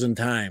 1,000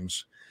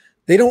 times.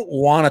 They don't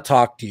want to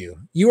talk to you.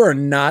 You are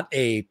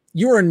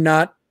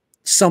not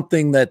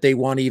something that they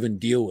want to even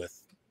deal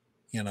with.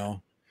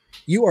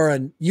 You are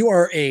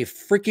a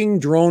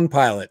freaking drone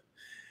pilot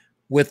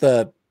with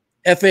a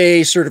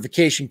FAA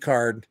certification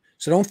card.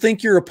 So don't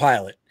think you're a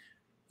pilot.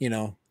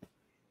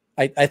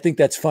 I think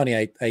that's funny.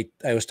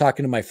 I was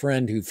talking to my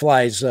friend who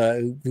flies,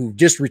 who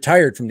just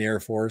retired from the Air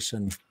Force,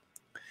 and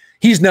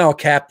he's now a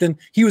captain.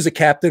 He was a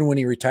captain when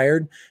he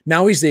retired.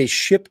 Now he's a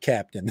ship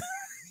captain.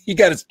 He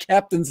got his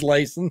captain's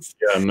license.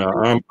 Yeah, no,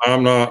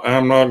 I'm not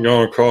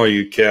going to call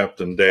you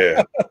Captain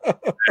Dad. That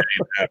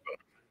ain't happening.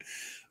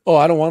 Oh,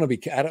 I don't want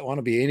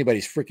to be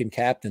anybody's freaking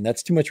captain.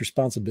 That's too much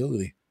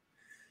responsibility.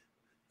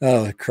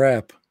 Oh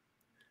crap.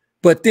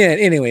 But then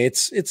anyway,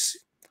 it's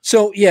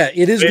so yeah,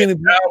 it is going to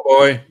be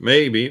cowboy,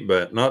 maybe,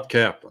 but not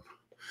captain.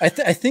 I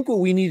think what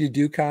we need to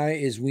do, Kai,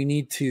 is we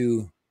need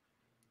to,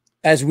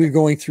 as we're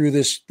going through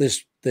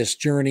this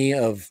journey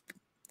of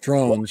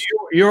drones.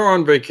 Well, you're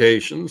on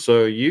vacation,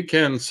 so you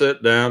can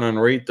sit down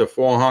and read the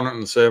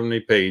 470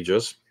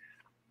 pages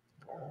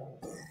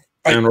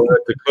and read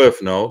the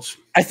cliff notes.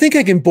 I think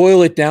I can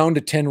boil it down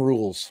to 10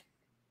 rules.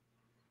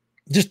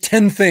 Just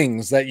 10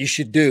 things that you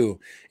should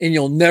do, and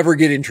you'll never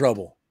get in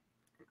trouble.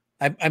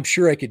 I'm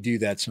sure I could do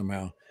that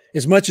somehow.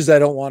 As much as I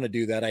don't want to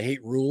do that, I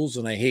hate rules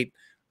and I hate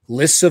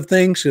lists of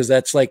things, because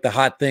that's like the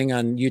hot thing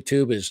on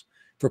YouTube is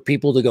for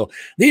people to go,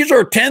 these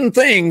are 10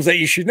 things that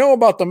you should know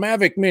about the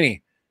Mavic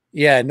Mini.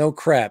 Yeah, no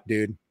crap,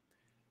 dude.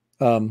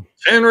 10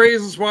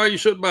 reasons why you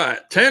should buy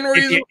it. 10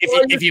 reasons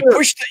if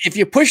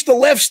you push the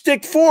left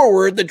stick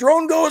forward, the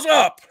drone goes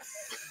up.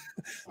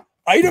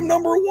 Item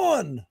number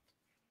 1.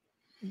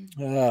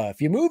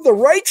 If you move the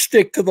right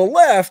stick to the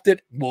left,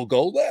 it will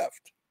go left.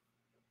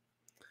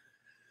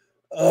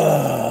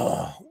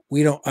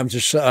 I'm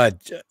just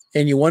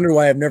and you wonder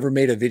why I've never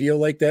made a video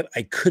like that.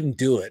 I couldn't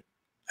do it.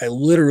 I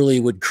literally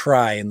would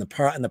cry in the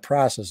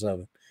process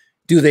of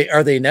it.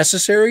 Are they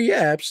necessary?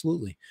 Yeah,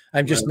 absolutely.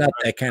 I'm just not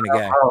that kind of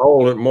guy. I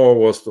hold it more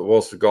was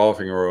the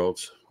golfing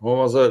roads. What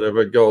was it? If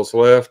it goes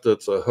left,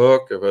 it's a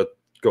hook. If it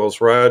goes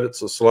right,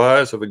 it's a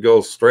slice. If it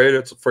goes straight,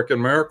 it's a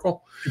freaking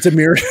miracle. It's a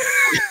miracle.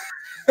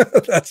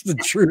 That's the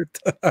truth.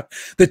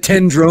 The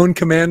 10 drone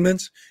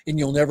commandments, and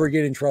you'll never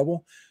get in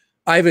trouble.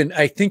 Ivan,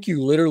 I think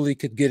you literally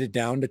could get it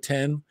down to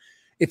 10.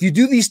 If you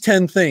do these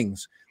 10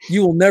 things,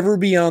 you will never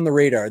be on the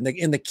radar. And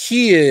the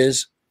key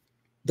is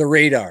the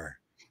radar.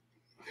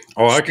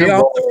 Oh, I can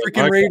off the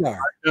freaking radar.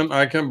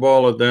 I can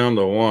boil it down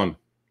to 1.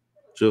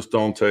 Just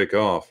don't take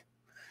off.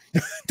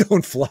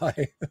 Don't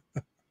fly.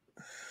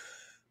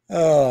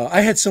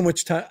 I had so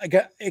much time.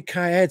 I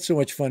had so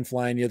much fun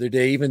flying the other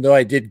day, even though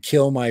I did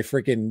kill my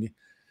freaking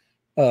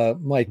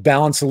my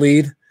balance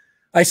lead.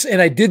 I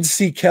did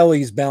see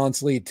Kelly's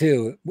balance lead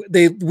too.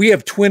 We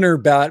have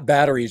twinner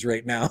batteries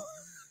right now.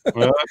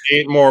 Well,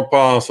 eat more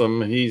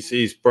possum.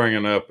 He's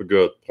bringing up a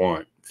good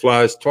point.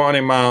 Flies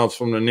 20 miles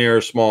from the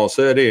nearest small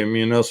city and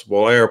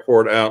municipal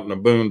airport out in the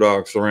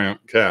boondocks around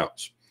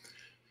cows.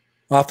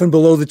 Often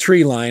below the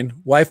tree line.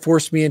 Why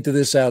force me into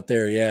this out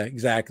there? Yeah,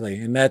 exactly.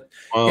 And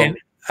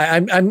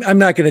I'm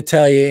not going to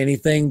tell you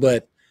anything,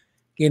 but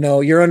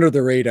you're under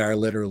the radar,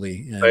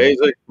 literally.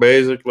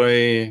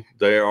 Basically,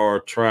 they are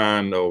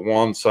trying to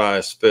one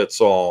size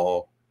fits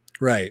all.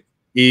 Right.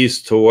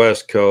 East to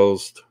West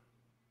Coast.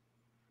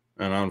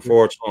 And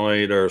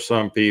unfortunately, there are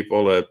some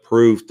people that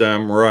proved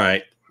them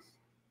right.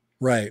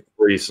 Right.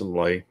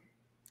 Recently.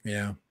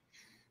 Yeah.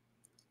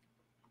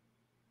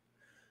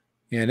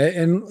 Yeah.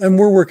 And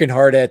we're working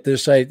hard at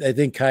this. I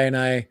think Kai and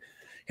I'm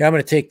going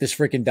to take this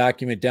freaking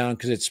document down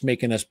because it's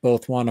making us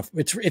both want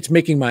to, it's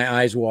making my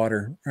eyes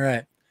water. All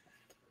right.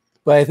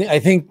 But I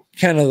think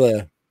kind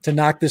of to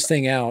knock this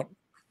thing out,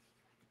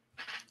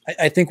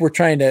 I think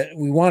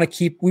we want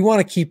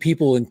to keep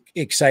people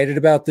excited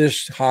about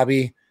this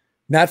hobby,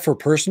 not for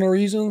personal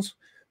reasons,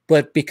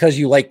 but because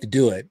you like to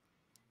do it.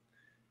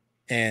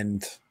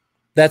 And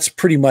that's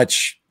pretty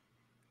much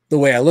the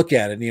way I look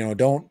at it.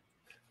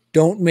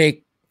 Don't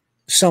make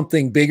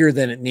something bigger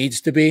than it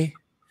needs to be.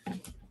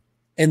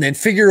 and then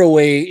figure a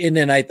way. And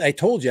then I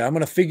told you, I'm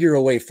going to figure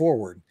a way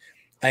forward.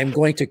 I'm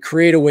going to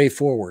create a way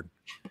forward.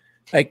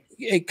 Like,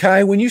 hey,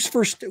 Kai, when you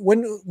first,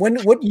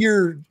 what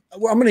year,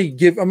 I'm going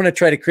to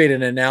try to create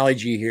an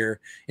analogy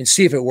here and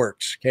see if it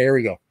works. Okay, here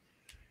we go.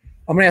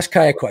 I'm going to ask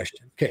Kai a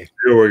question. Okay.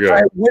 Here we go.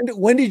 Kai,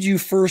 when did you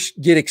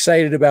first get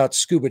excited about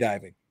scuba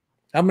diving?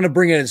 I'm going to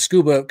bring it in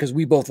scuba because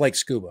we both like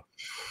scuba.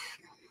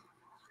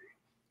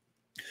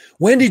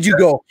 When did you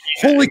go,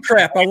 holy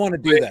crap, I want to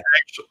do that?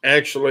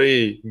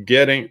 Actually,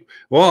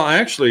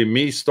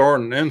 me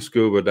starting in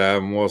scuba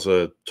diving was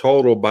a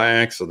total by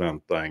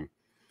accident thing.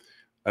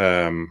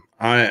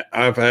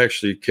 I've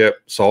actually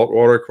kept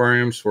saltwater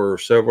aquariums for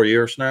several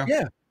years now.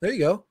 Yeah, there you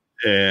go.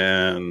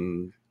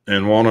 And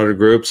in one of the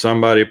groups,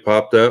 somebody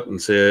popped up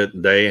and said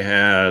they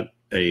had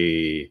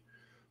a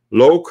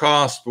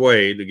low-cost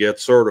way to get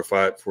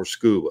certified for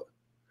scuba,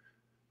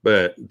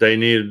 but they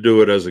needed to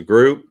do it as a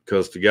group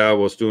because the guy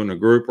was doing a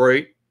group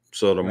rate.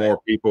 So the more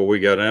people we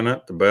got in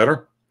it, the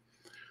better.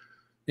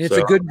 It's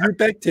a good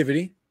group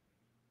activity.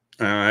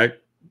 All right,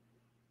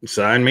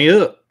 sign me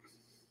up.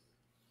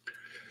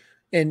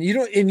 And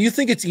you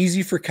think it's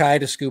easy for Kai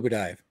to scuba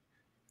dive.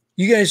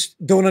 You guys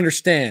don't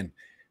understand.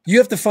 You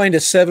have to find a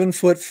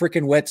 7-foot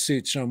freaking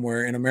wetsuit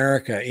somewhere in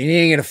America, and you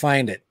ain't gonna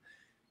find it.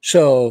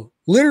 So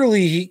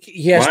literally,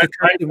 he has to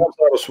come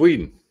out of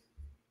Sweden.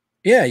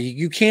 Yeah,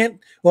 you can't.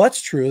 Well,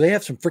 that's true. They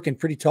have some freaking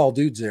pretty tall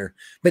dudes there,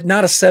 but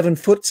not a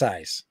 7-foot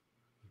size.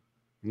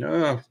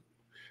 No,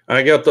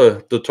 I got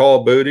the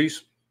tall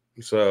booties.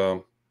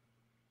 So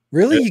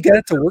really, you got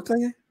it to work like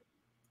that?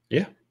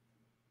 Yeah.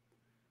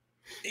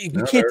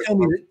 You can't tell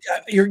me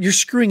that you're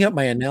screwing up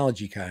my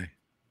analogy, Kai.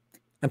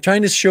 I'm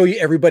trying to show you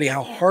everybody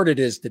how hard it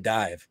is to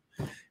dive,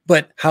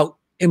 but how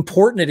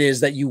important it is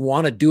that you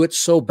want to do it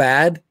so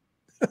bad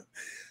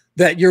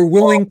that you're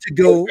willing to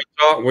go.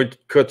 We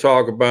could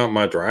talk about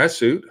my dry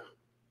suit.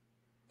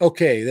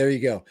 Okay, there you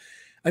go.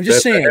 I'm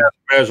just saying.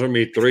 Measure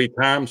me 3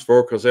 times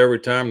for, because every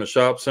time the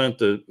shop sent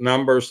the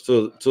numbers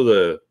to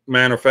the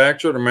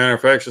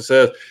manufacturer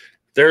says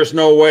there's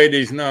no way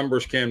these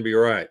numbers can be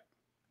right.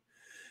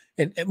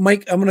 And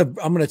Mike, I'm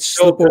gonna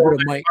slip over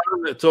to Mike.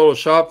 Until the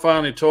shop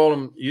finally told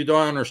him, "You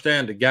don't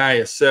understand. The guy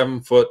is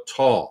 7 foot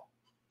tall,"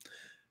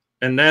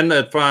 and then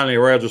that finally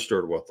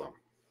registered with them.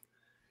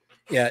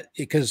 Yeah,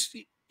 because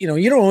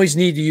you don't always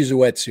need to use a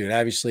wetsuit.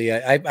 Obviously,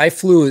 I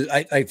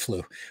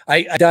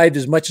dived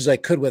as much as I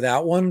could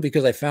without one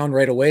because I found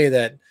right away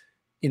that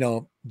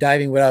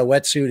diving without a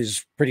wetsuit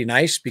is pretty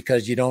nice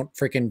because you don't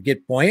freaking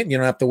get buoyant. You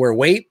don't have to wear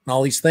weight and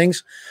all these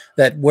things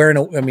that can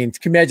you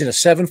imagine a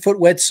 7-foot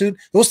wetsuit?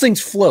 Those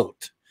things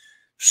float.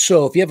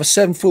 So if you have a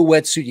 7-foot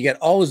wetsuit, you get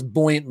all this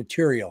buoyant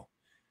material,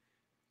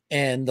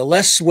 and the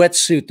less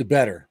wetsuit, the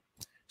better.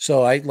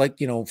 So I like,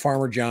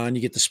 Farmer John,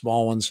 you get the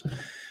small ones.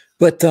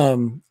 But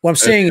what I'm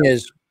saying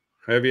is,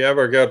 have you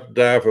ever got to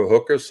dive a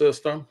hooker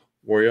system?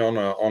 Were you on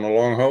a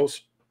long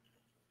hose?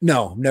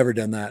 No, I've never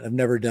done that. I've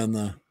never done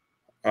the.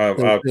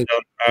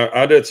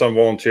 I did some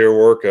volunteer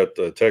work at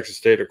the Texas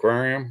State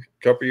Aquarium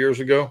a couple years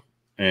ago,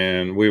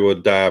 and we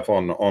would dive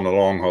on the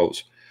long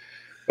hose.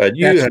 But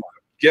you have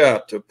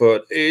got to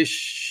put a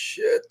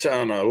shit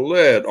ton of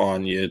lead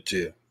on you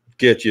to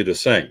get you to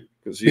sink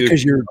because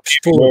you're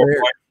full of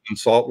air in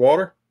salt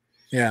water.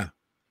 Yeah.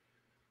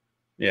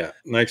 Yeah.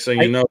 Next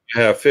thing you know,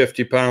 you have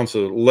 50 pounds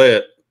of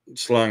lead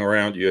slung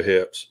around your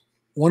hips.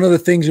 One of the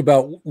things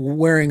about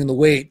wearing the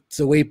weight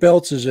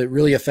belts is it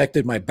really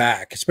affected my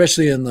back,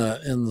 especially in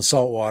the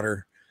salt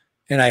water.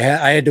 And I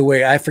had to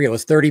weigh, I forget, it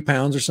was 30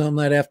 pounds or something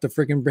I'd have to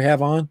freaking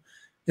have on.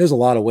 It was a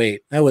lot of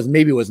weight.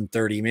 Maybe it wasn't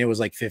 30, maybe it was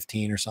like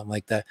 15 or something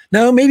like that.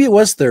 No, maybe it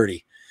was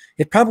 30.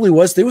 It probably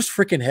was. It was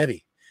freaking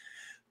heavy.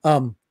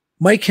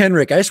 Mike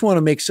Henrik, I just want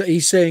to make,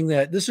 he's saying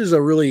that this is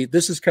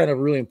kind of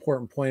a really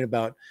important point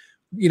about,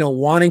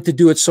 wanting to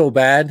do it so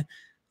bad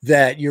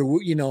that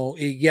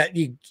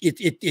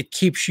it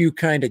keeps you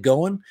kind of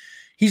going.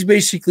 He's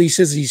basically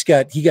says he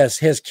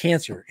has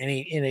cancer,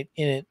 and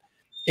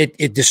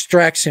it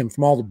distracts him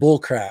from all the bull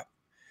crap.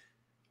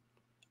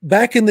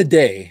 Back in the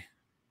day,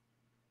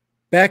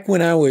 back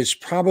when I was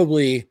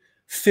probably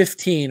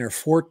 15 or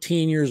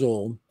 14 years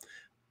old,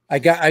 I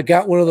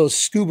got one of those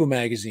scuba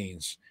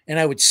magazines, and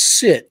I would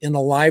sit in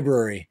the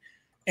library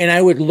and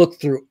I would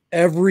look through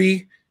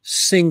every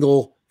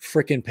single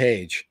freaking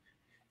page.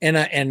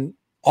 And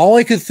all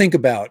I could think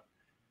about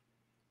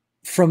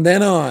from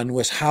then on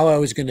was how I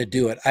was going to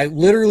do it. I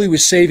literally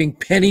was saving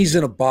pennies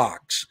in a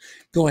box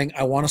going,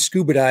 I want to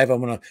scuba dive.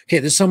 Okay,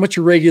 this is how much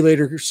a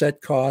regulator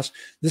set costs.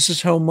 This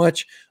is how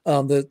much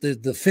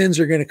the fins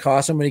are going to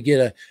cost. I'm going to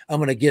get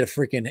a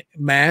freaking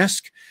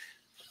mask.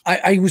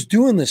 I was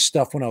doing this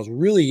stuff when I was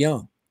really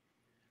young.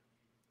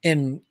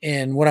 And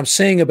what I'm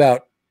saying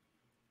about,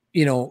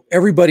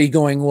 everybody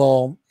going,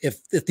 well,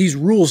 if these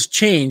rules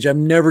change,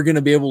 I'm never going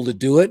to be able to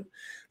do it.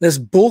 That's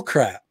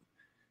bullcrap.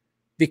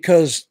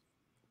 Because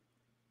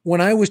when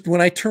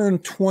I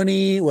turned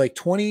 20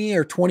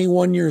 or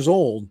 21 years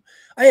old,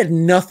 I had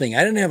nothing.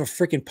 I didn't have a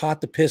freaking pot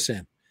to piss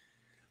in,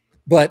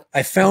 but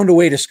I found a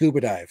way to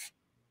scuba dive.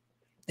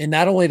 And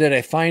not only did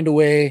I find a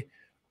way,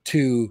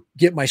 to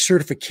get my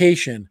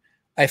certification,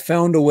 I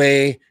found a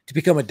way to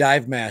become a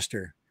dive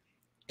master,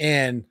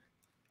 and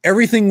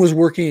everything was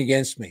working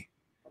against me.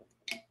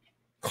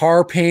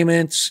 Car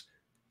payments,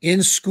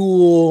 in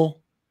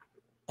school,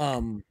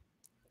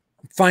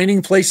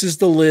 finding places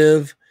to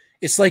live.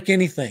 It's like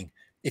anything.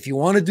 If you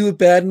want to do it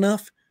bad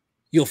enough,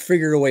 you'll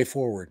figure a way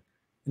forward.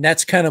 And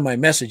that's kind of my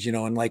message, you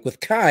know. And like with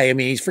Kai, I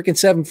mean, he's freaking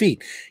 7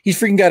 feet. He's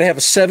freaking got to have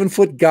a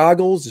 7-foot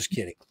goggles. Just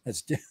kidding.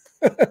 That's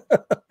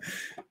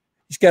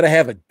he's got to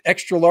have an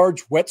extra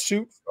large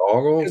wetsuit.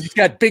 Goggles. He's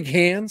got big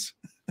hands.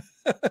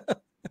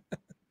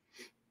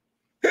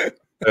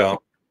 Yeah.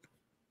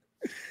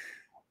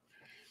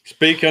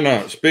 Speaking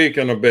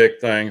of big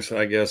things,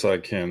 I guess I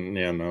can,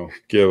 you know,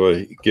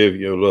 give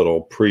you a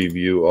little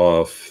preview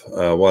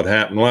of what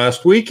happened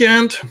last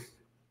weekend.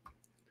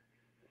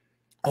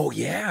 Oh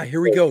yeah,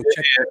 here we go.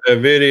 Check the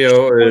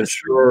video is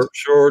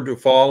sure to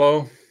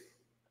follow.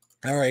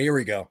 All right, here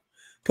we go.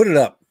 Put it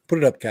up. Put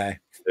it up, Kai.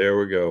 There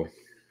we go.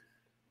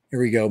 Here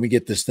we go. Let me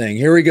get this thing.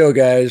 Here we go,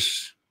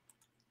 guys.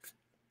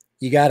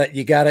 You got it.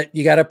 You got it.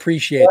 You got to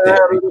appreciate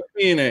that.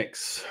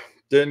 Phoenix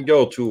didn't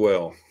go too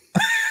well.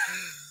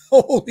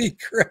 Holy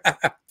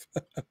crap.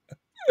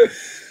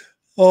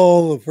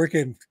 Oh, the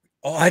freaking.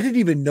 Oh, I didn't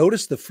even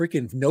notice the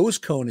freaking nose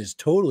cone is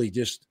totally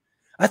just.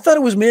 I thought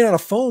it was made out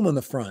of foam on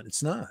the front.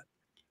 It's not.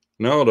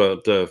 No,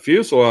 the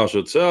fuselage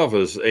itself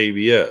is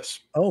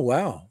ABS. Oh,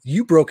 wow.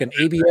 You broke an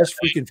ABS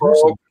freaking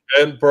fuselage.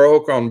 It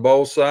broke on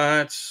both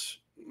sides.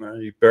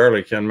 You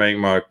barely can make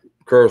my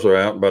cursor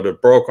out, but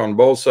it broke on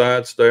both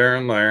sides there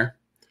and there.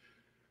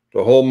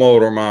 The whole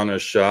motor mount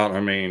is shot.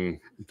 I mean,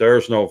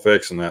 there's no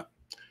fixing that.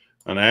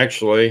 And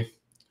actually,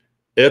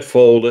 it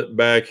folded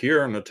back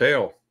here in the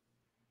tail.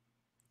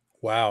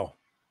 Wow.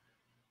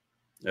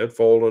 It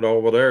folded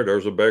over there.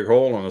 There's a big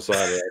hole in the side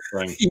of that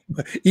thing.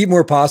 Eat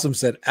More Possum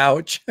said,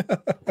 ouch.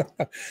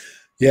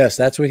 Yes,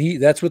 that's what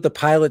the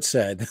pilot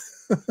said.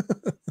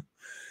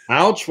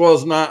 Ouch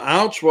was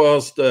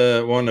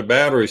when the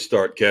batteries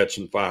start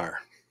catching fire.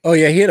 Oh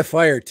yeah, he had a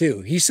fire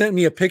too. He sent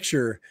me a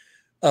picture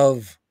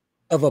of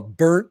a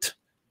burnt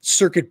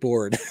circuit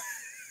board.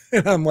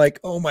 And I'm like,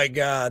 oh my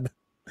God,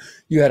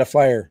 you had a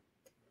fire.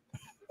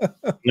 No,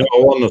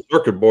 it wasn't the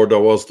circuit board, that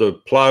was the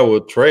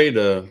plywood tray.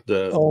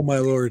 Oh my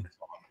Lord.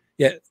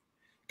 Yeah.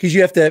 Because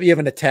you have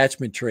an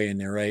attachment tray in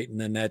there, right? And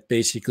then that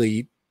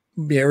basically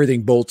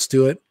everything bolts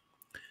to it.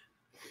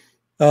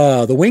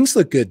 The wings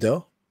look good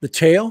though. The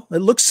tail, it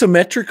looks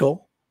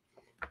symmetrical.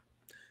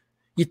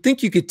 You'd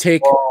think you could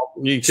take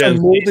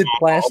some molded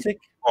plastic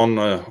on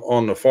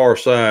the far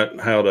side,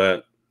 how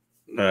that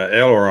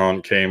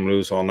aileron came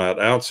loose on that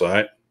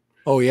outside.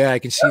 Oh yeah, I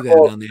can see that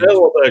on the edge. That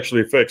was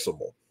actually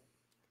fixable.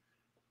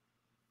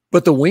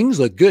 But the wings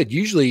look good.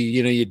 Usually,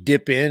 you know, you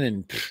dip in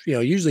and, you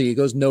know, usually it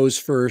goes nose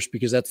first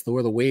because that's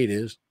where the weight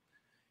is.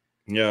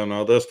 Yeah,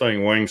 no, this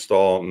thing wing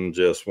stalled and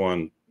just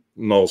went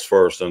nose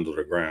first into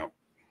the ground.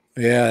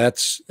 Yeah,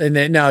 and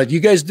then now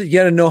you got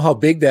to know how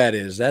big that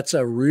is. That's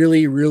a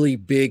really, really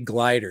big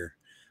glider.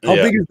 How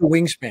big is the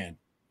wingspan?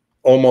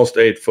 Almost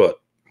 8 foot.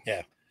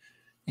 Yeah.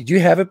 Did you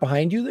have it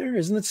behind you there?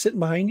 Isn't it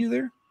sitting behind you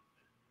there?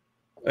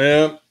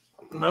 Yeah.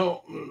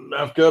 No,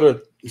 I've got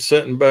it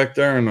sitting back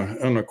there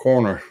in the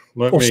corner.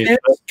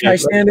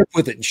 Stand up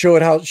with it and show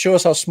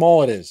us how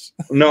small it is.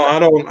 No, I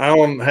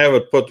don't have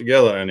it put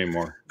together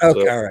anymore.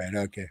 Okay, all right,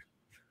 okay.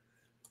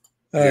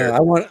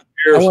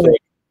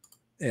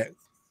 Yeah.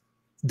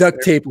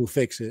 Duct tape will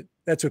fix it.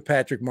 That's what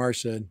Patrick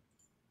Marsh said.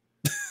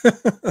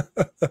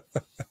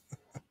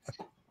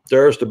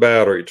 There's the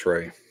battery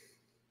tray.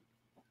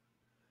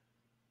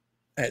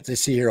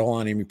 Let's see here. Hold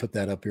on. Let me put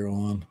that up here.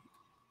 Hold on.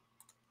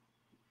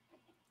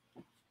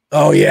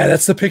 Oh, yeah.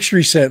 That's the picture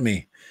he sent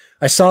me.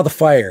 I saw the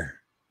fire.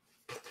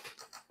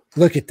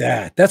 Look at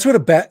that. That's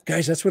what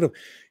guys, that's what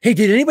hey,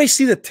 did anybody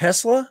see the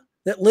Tesla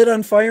that lit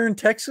on fire in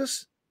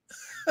Texas?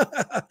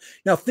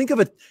 Now think of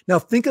it. Now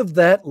think of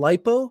that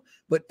LiPo,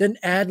 but then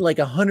add like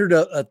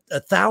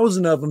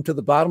 1,000 of them to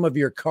the bottom of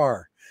your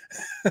car.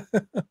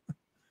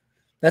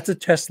 That's a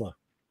Tesla.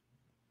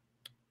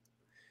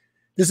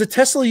 Does a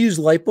Tesla use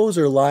LiPos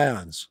or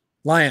Lions?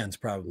 Lions,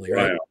 probably,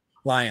 right?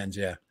 Lions,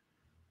 yeah.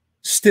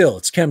 Still,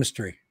 it's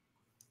chemistry.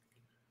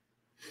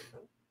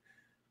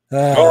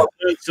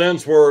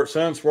 Since we're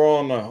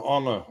on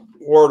the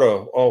word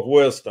of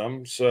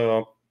wisdom,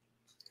 so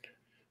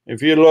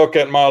if you look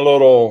at my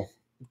little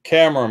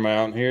camera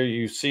mount here,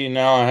 you see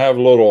now I have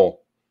a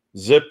little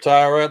zip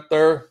tie right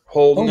there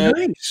holding it.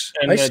 Nice.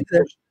 And I see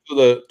that.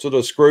 to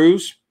the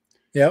screws.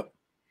 Yep.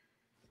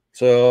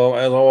 So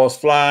as I was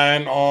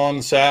flying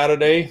on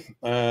Saturday,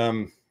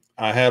 I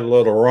had a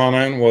little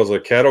run-in, was a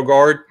cattle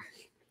guard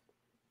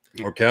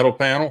or cattle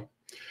panel.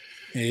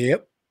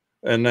 Yep.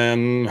 And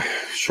then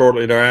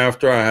shortly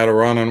thereafter, I had a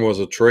run-in, was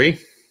a tree.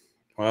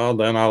 Well,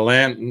 then I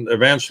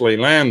eventually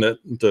landed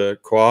the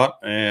quad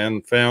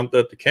and found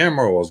that the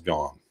camera was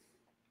gone.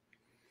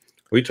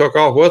 We took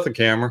off with the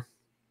camera.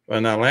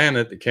 When I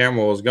landed, the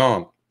camera was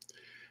gone.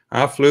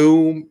 I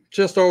flew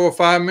just over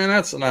 5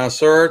 minutes and I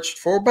searched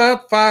for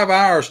about 5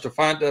 hours to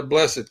find that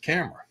blessed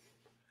camera.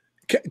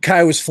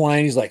 Kai was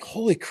flying. He's like,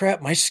 "Holy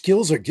crap, my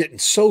skills are getting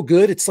so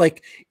good. It's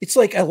like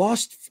I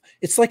lost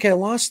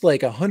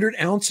like 100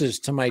 ounces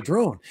to my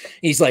drone."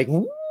 And he's like,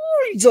 "Woo,"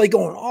 he's like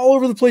going all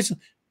over the place, and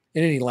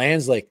then he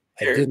lands like,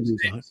 "I Here, didn't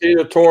lose." see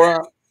the tore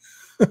out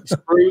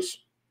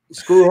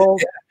screw hole.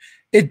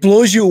 It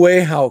blows you away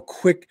how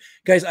quick,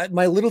 guys.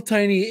 My little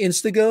tiny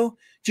Instago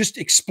just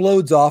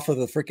explodes off of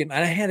the freaking.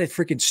 I had it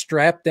freaking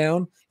strapped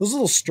down. Those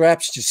little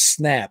straps just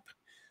snap.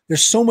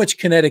 There's so much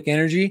kinetic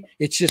energy.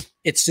 It's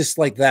just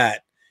like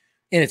that,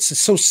 and it's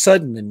just so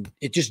sudden, and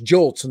it just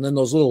jolts. And then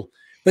those little,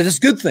 but it's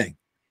a good thing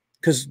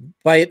because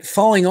by it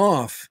falling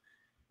off,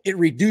 it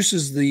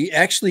reduces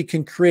actually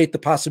can create the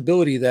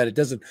possibility that it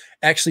doesn't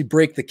actually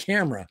break the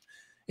camera.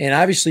 And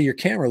obviously, your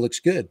camera looks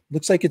good.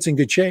 Looks like it's in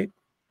good shape.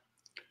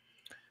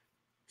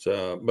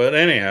 So, but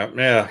anyhow,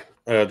 yeah,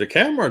 the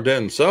camera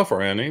didn't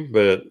suffer any,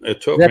 but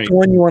it took Is that me. the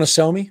one you want to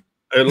sell me?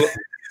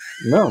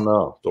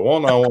 No, the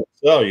one I want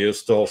to sell you is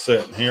still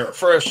sitting here,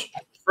 fresh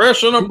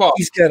in a box.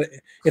 He's got it.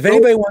 If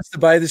anybody wants to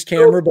buy this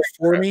camera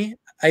before me,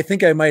 I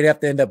think I might have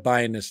to end up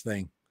buying this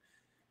thing.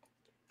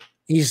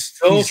 He's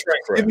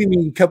giving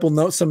me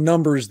some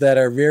numbers that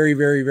are very,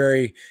 very,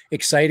 very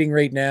exciting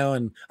right now,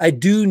 and I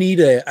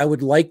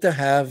would like to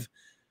have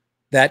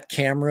that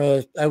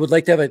camera. I would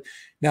like to have it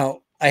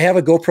now. I have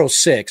a GoPro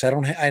 6.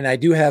 And I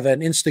do have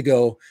an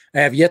Instago. I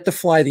have yet to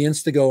fly the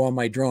Instago on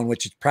my drone,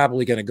 which is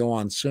probably going to go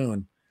on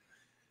soon,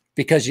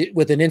 because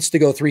with an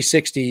Instago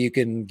 360, you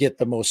can get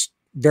the most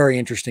very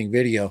interesting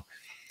video.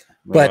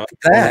 But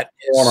I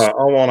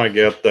want to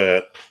get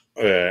that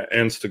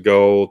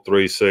Instago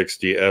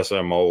 360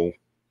 SMO.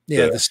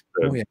 Yeah,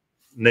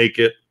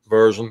 naked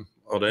version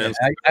of the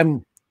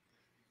Instago.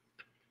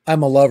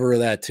 I'm a lover of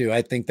that too.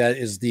 I think that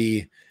is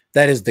the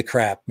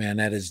crap, man.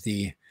 That is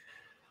the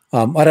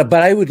but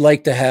I would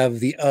like to have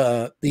the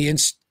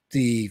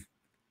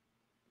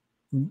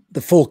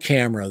full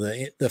camera,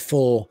 the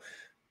full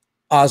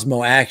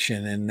Osmo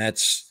Action, and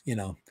that's,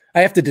 I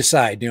have to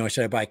decide,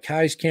 should I buy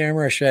Kai's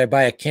camera or should I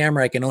buy a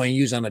camera I can only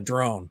use on a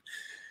drone?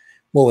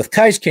 Well, with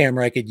Kai's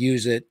camera, I could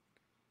use it,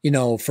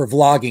 for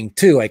vlogging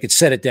too. I could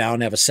set it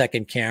down, have a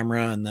second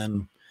camera, and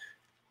then,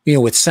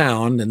 with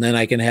sound, and then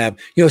I can have,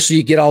 so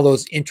you get all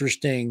those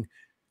interesting,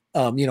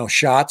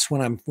 shots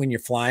when you're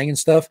flying and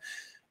stuff.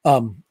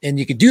 And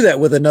you could do that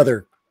with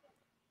another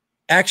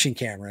action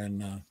camera,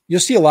 and you'll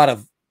see a lot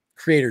of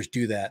creators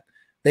do that.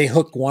 They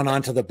hook one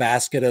onto the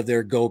basket of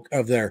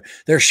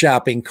their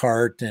shopping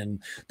cart,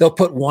 and they'll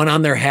put one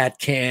on their hat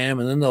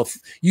cam, and then they'll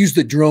use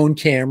the drone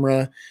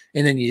camera,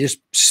 and then you just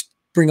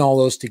bring all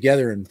those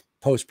together in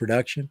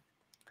post-production.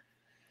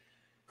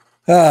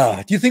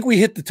 Do you think we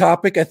hit the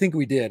topic? I think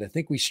we did. I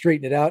think we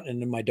straightened it out,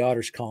 and then my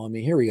daughter's calling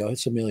me. Here we go.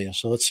 It's Amelia.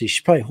 So let's see.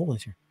 She's probably holding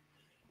it here.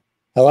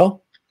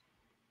 Hello?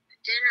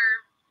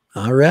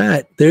 Dinner. All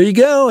right. There you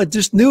go. I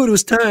just knew it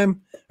was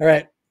time. All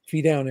right.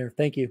 Be down there.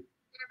 Thank you.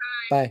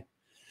 Bye.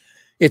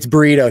 It's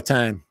burrito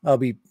time.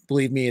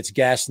 Believe me, it's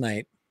gas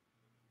night.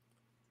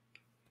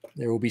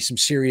 There will be some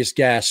serious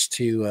gas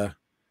to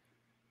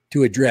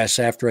address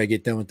after I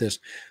get done with this.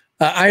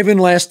 Ivan,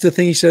 last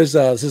thing he says,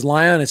 says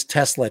Lion is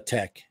Tesla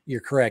tech.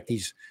 You're correct.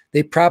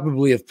 They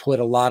probably have put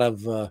a lot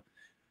of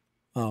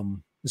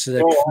this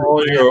is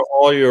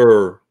all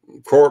your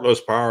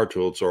cordless power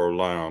tools are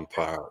Lion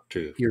power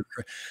too.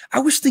 I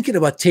was thinking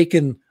about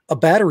taking a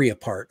battery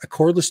apart, a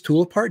cordless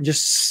tool apart, and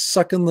just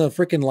sucking the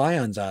freaking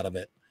Lions out of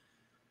it.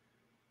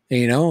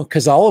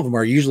 Because all of them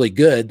are usually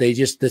good.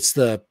 It's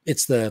the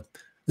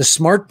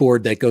smart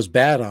board that goes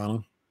bad on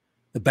them.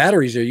 The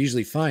batteries are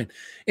usually fine.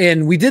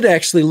 And we did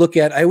actually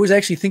I was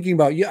actually thinking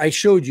about you. I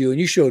showed you and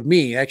you showed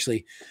me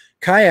actually.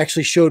 Kai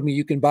actually showed me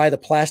you can buy the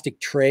plastic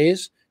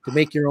trays to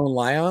make your own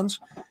Lions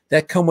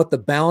that come with the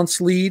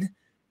balance lead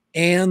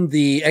and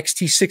the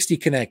XT60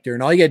 connector.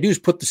 And all you got to do is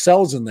put the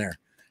cells in there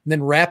and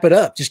then wrap it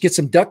up. Just get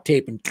some duct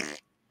tape and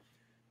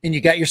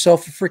you got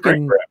yourself a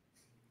freaking,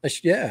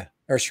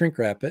 or shrink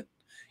wrap it.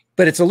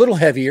 But it's a little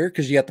heavier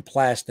because you got the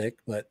plastic.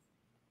 But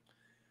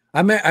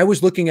I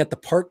was looking at the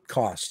part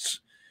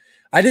costs.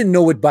 I didn't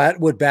know what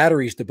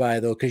batteries to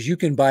buy though, because you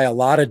can buy a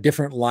lot of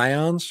different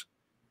Lions,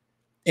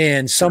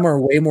 and some are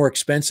way more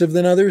expensive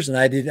than others. And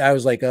I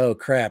was like, oh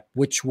crap,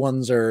 which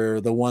ones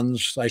are the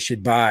ones I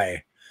should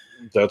buy?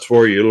 That's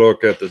where you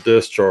look at the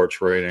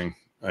discharge rating,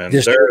 and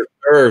there's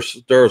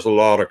a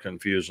lot of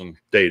confusion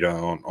data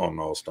on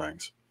those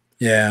things.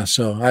 Yeah,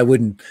 so I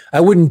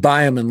wouldn't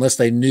buy them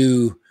unless I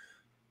knew.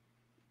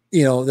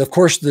 Of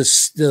course,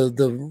 there's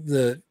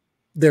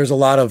a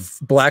lot of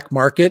black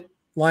market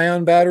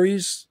Lion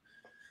batteries.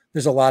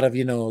 There's a lot of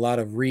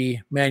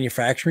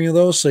remanufacturing of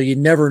those. So you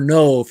never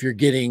know if you're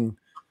getting,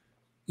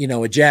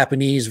 a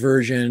Japanese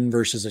version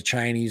versus a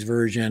Chinese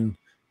version,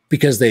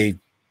 because they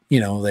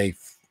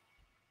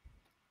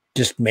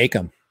just make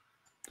them.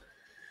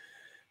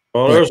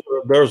 Well,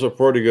 there's a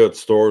pretty good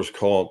store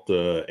called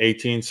the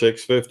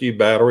 18650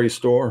 Battery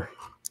Store.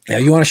 Yeah,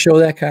 you want to show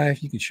that, Kai?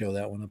 If you can show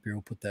that one up here,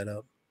 we'll put that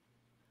up.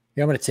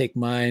 Yeah, I'm going to take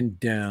mine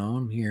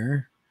down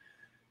here,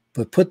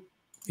 but let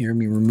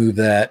me remove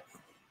that.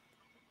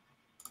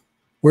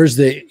 Where's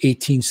the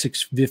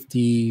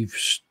 18650?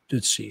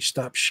 Let's see.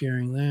 Stop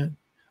sharing that.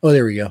 Oh,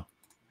 there we go.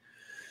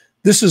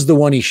 This is the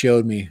one he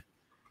showed me.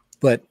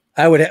 But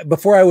I would,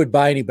 before I would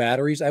buy any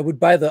batteries, I would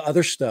buy the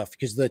other stuff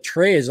because the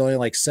tray is only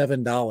like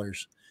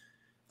 $7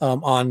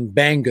 on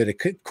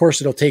Banggood. Of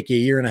course, it'll take you a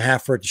year and a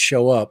half for it to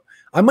show up.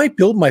 I might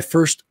build my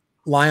first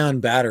Li-ion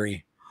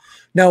battery.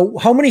 Now,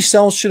 how many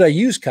cells should I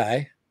use,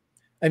 Kai?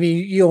 I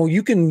mean, you know,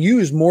 you can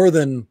use more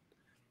than,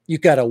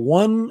 you've got a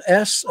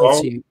 1S.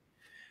 Let's see.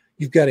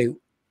 You've got a.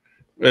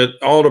 It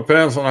all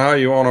depends on how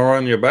you want to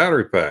run your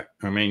battery pack.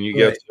 I mean, you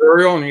Right. get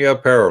serial and you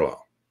get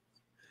parallel.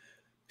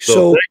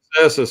 So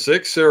 6S is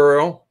 6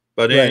 serial,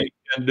 but then Right.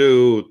 you can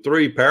do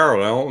 3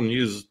 parallel and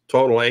use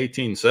total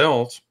 18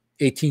 cells.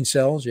 18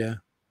 cells, yeah.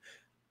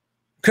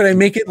 Could I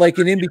make it like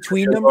an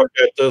in-between You number? look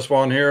at this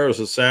one here is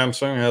a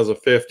Samsung, has a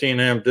 15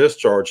 amp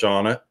discharge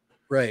on it.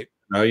 Right.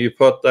 Now you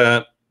put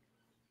that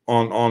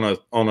on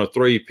a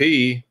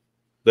 3P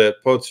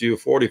that puts you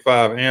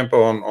 45 amp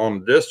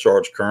on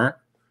discharge current.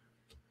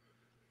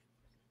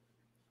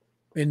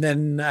 And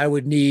then I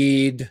would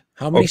need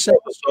how many cells?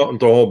 The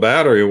whole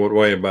battery would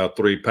weigh about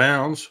 3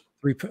 pounds.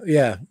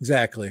 Yeah,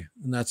 exactly.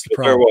 And that's the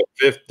They're problem.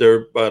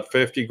 they're about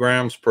 50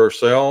 grams per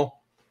cell.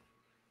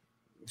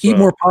 Eat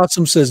More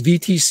Possum says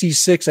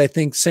VTC6, I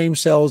think same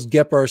cells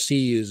Gep RC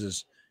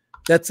uses.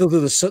 Those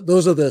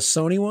are the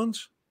Sony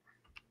ones?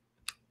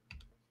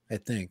 I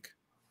think.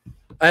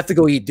 I have to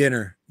go eat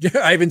dinner.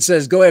 Ivan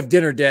says, go have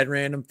dinner, Dad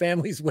Random.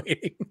 Family's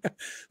waiting.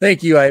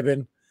 Thank you,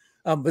 Ivan.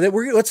 But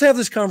let's have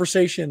this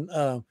conversation.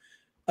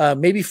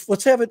 Maybe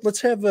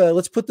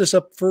let's put this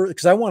up for,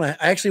 because I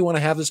actually want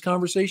to have this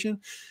conversation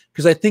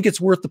because I think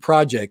it's worth the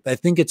project. I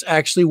think it's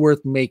actually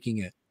worth making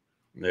it.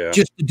 Yeah.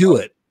 Just to do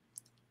it.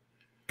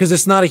 Because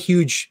it's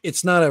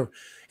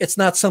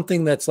not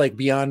something that's like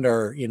beyond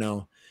our, you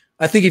know,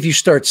 I think if you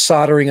start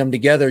soldering them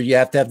together, you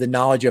have to have the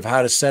knowledge of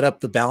how to set up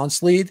the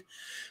balance lead.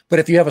 But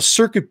if you have a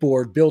circuit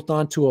board built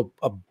onto a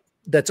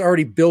that's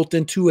already built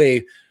into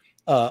a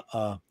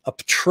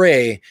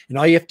tray, and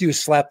all you have to do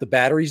is slap the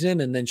batteries in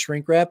and then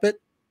shrink wrap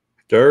it.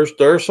 There's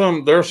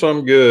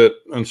some good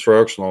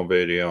instructional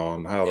video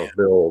on how to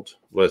build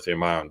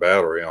lithium ion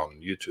battery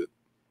on YouTube.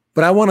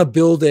 But I want to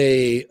build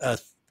a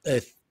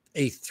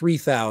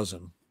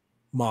 3000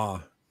 mAh,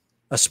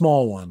 a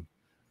small one,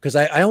 because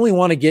I only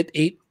want to get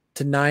 8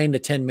 to 9 to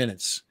 10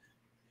 minutes.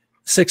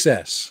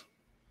 6S.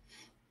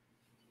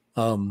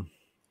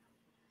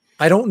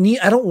 I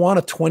don't want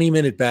a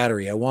 20-minute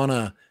battery. I want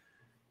to.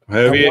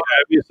 Have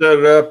you set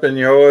it up in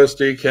your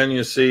OSD? Can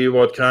you see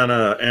what kind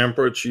of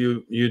amperage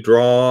you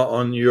draw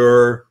on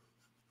your?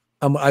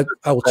 I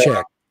will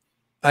check.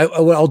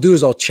 What I'll do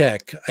is I'll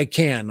check. I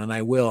can and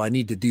I will. I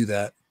need to do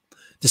that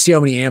to see how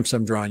many amps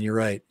I'm drawing. You're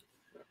right.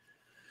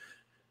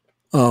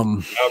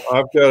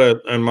 I've got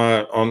it in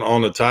my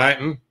on the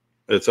Titan.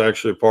 It's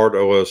actually part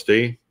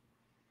OSD,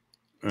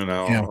 you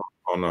know,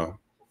 on the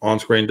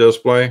on-screen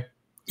display.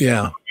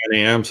 Yeah, how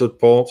many amps it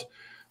pulls,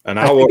 and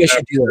I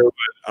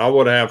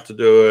would have to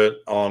do it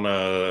on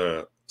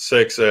a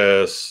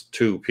 6S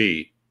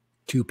 2P.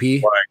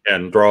 2P.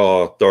 And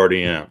draw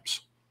 30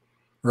 amps.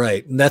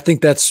 Right, and I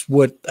think that's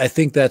what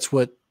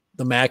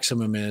the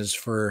maximum is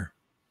for.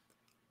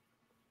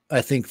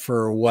 I think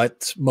for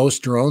what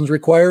most drones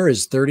require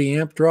is 30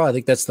 amp draw. I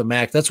think that's the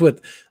max. That's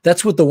what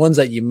the ones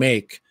that you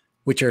make,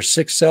 which are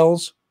 6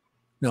 cells.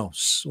 No,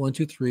 1,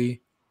 2,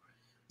 3,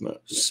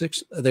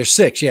 6. There's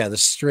 6. Yeah, the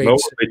straight. No,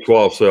 would be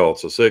 12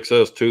 cells. The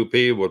 6S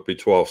 2P would be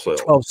 12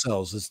 cells. 12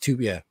 cells. It's 2.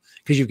 Yeah,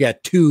 because you've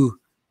got 2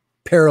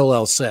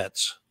 parallel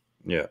sets.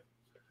 Yeah.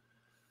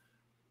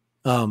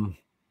 Then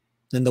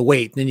the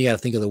weight. Then you got to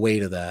think of the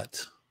weight of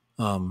that.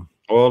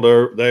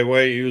 Well, they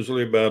weigh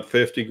usually about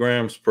 50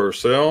 grams per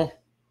cell.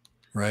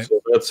 Right.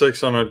 So that's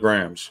 600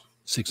 grams.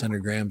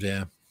 600 grams,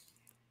 yeah.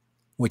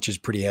 Which is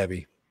pretty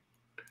heavy.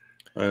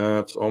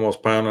 It's almost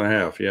a pound and a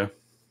half, yeah.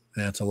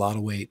 That's a lot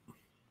of weight.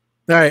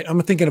 All right,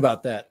 I'm thinking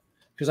about that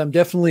because I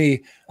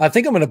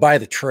think I'm going to buy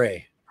the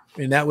tray,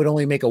 and that would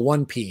only make a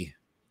 1P,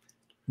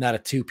 not a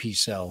 2P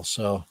cell.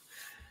 So,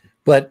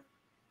 but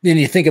then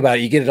you think about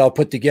it, you get it all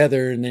put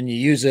together, and then you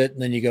use it,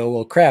 and then you go,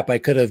 well, crap, I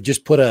could have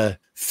just put a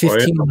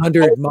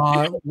 1500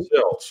 mAh.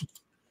 Cells.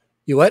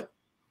 You what?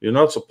 You're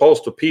not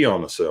supposed to pee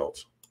on the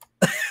cells.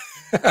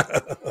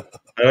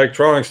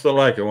 Electronics don't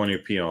like it when you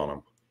pee on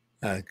them.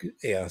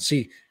 Yeah.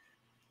 See,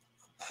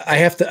 I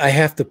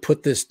have to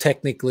put this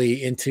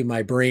technically into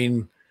my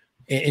brain.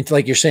 Into,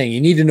 like you're saying,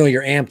 you need to know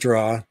your amp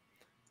draw,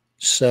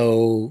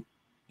 so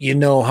you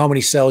know how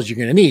many cells you're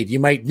going to need. You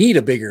might need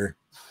a bigger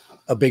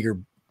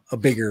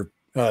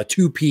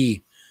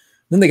 2P.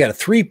 Then they got a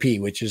 3P,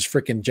 which is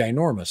freaking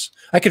ginormous.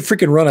 I could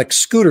freaking run a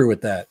scooter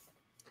with that.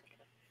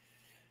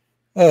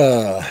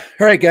 All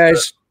right,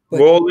 guys.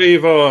 We'll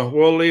leave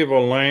a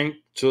link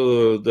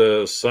to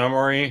the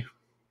summary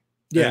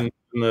in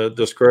the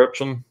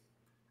description.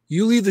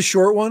 You leave the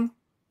short one,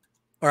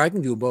 or I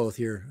can do both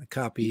here. A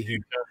copy.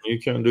 You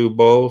can do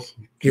both.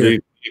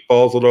 Keep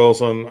both of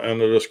those in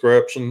the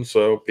description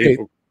so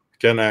people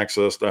can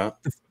access that.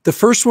 The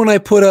first one I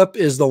put up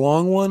is the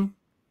long one.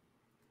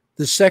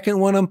 The second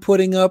one I'm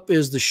putting up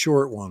is the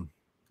short one.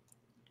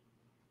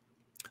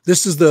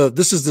 This is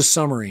the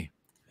summary.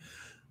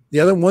 The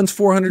other one's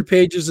 400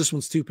 pages. This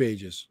one's 2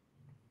 pages.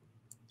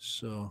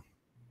 So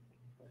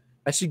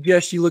I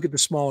suggest you look at the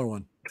smaller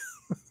one.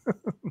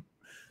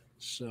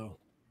 So,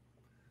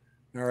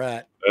 all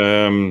right.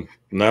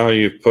 Now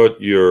you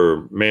put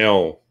your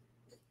mail.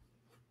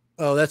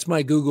 Oh, that's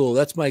my Google.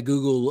 That's my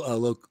Google.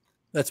 Look,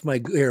 that's my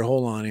here.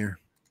 Hold on here.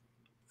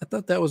 I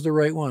thought that was the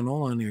right one.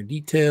 Hold on here.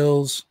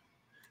 Details.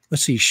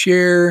 Let's see.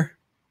 Share.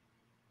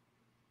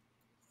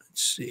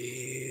 Let's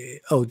see.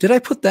 Oh, did I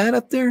put that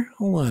up there?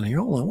 Hold on here.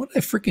 Hold on. What did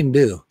I freaking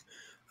do?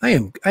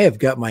 I have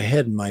got my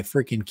head in my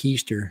freaking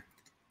keister.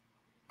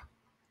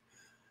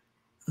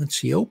 Let's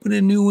see. Open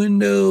a new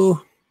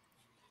window.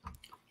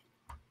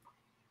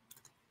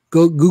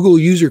 Go Google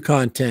user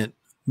content.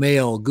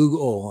 Mail. Google.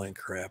 Oh, holy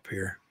crap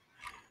here.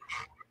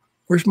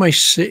 Where's my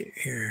sit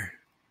here?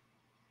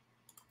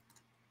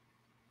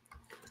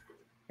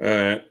 All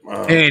right.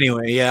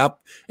 Anyway, yeah.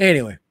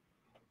 Anyway,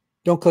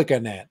 don't click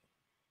on that.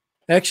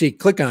 Actually,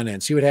 click on it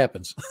and see what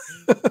happens.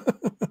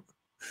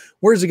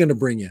 Where's it going to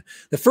bring you?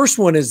 The first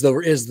one is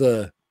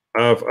the.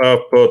 I've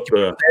put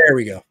the. There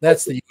we go.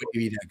 That's the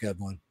UAV.gov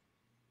one.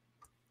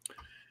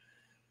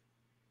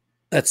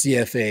 That's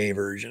the FAA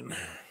version.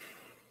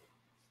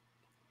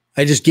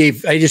 I just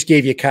gave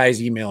you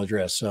Kai's email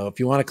address. So if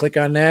you want to click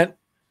on that,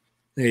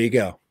 there you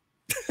go.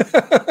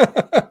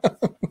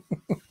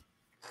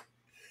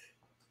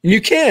 And you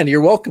can.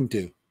 You're welcome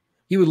to.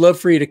 He would love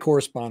for you to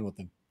correspond with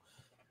him.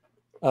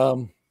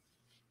 All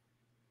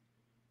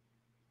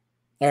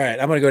right,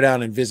 I'm going to go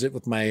down and visit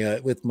with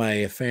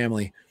my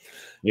family.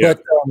 Yeah.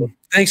 But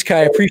thanks,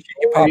 Kai. I appreciate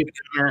you popping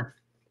in.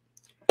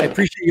 I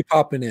appreciate you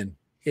popping in.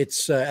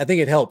 It's I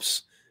think it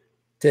helps.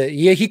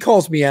 He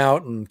calls me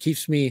out and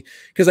keeps me,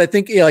 because I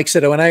think, like I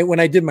said, when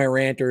I did my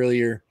rant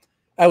earlier,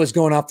 I was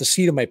going off the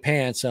seat of my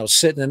pants. I was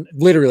sitting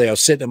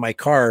in my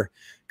car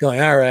going,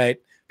 all right,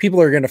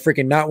 people are going to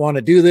freaking not want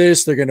to do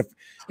this. They're going to,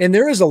 and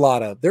there is a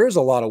lot of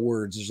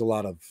words. There's a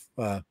lot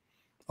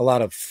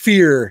of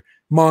fear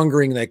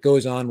mongering that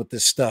goes on with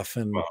this stuff.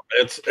 And well,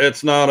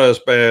 it's not as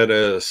bad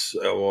as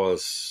it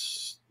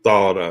was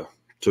thought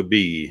to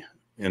be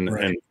in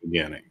the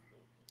beginning.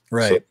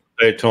 Right. So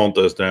they toned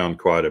this down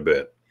quite a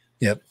bit.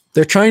 Yep.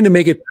 They're trying to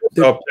make it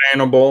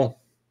obtainable.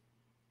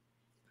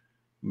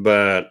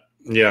 But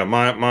yeah,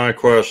 my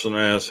question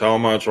is, how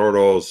much are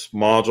those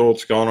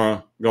modules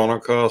gonna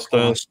cost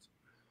us?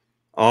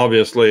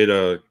 Obviously,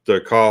 the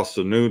cost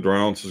of new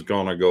drones is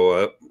gonna go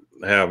up,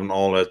 having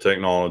all that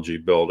technology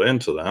built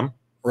into them.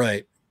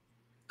 Right.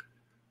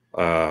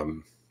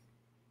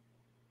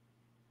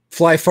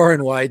 Fly far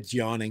and wide's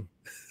yawning.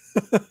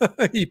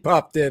 He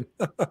popped in.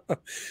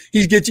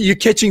 You're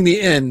catching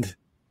the end.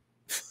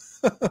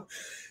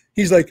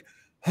 He's like,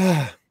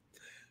 I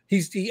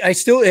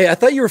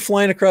thought you were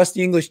flying across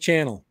the English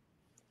Channel.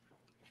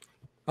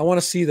 I want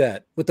to see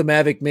that with the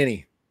Mavic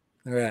Mini.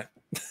 All right.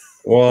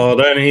 Well,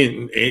 then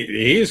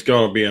he's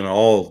going to be in an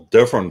all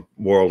different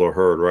world of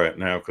herd right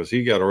now, because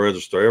he got to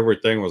register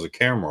everything with a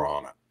camera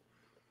on it.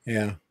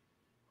 Yeah.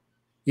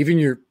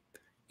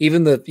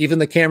 Even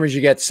the cameras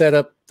you got set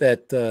up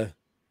that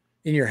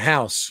in your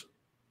house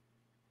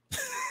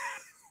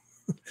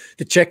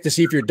to check to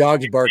see if your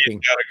dog's barking. You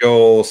got to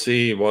go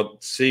see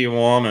what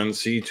C1 and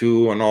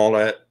C2 and all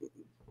that.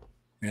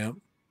 Yeah.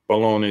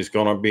 Baloney's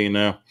going to be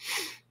now.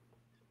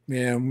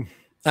 Yeah.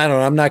 I don't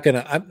know. I'm not going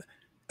to.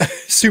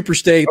 Super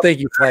stay. Thank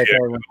you, Fly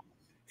Far.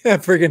 Yeah,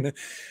 friggin'.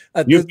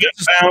 You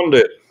found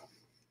it.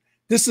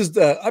 This is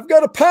I've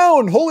got a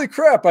pound. Holy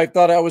crap. I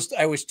thought I was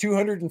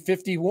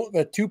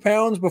 252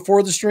 pounds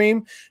before the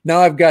stream. Now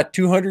I've got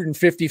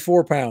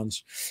 254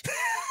 pounds.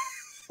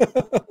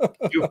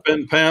 You've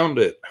been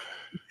pounded.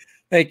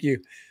 Thank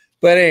you.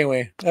 But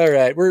anyway, all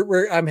right.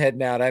 I'm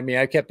heading out. I mean,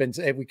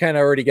 we kind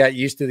of already got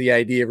used to the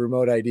idea of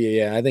remote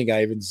idea. Yeah, I think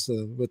Ivan's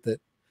with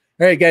it.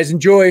 All right, guys,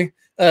 enjoy.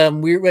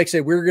 Like I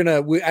said,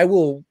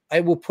 I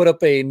will put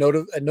up a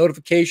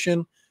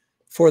notification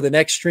for the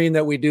next stream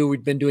that we do.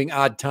 We've been doing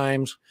odd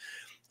times,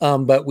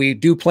 but we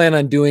do plan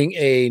on doing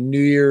a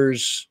New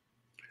Year's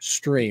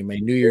stream.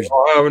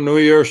 We'll have a New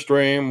Year's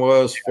stream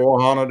was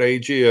 400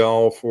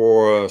 AGL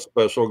for a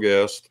special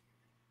guest.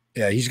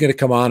 Yeah, he's going to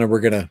come on and we're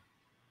going to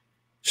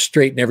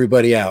straighten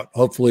everybody out.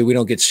 Hopefully, we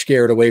don't get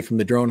scared away from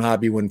the drone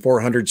hobby when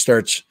 400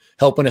 starts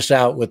helping us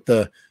out with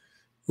the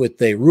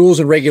rules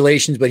and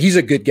regulations. But he's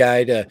a good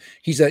guy.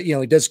 He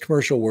does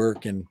commercial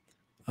work, and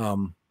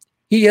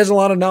he has a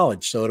lot of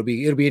knowledge. So it'll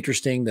be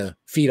interesting to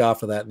feed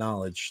off of that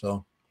knowledge.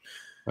 So,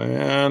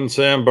 and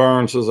Sam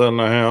Burns is in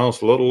the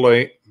house, a little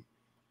late.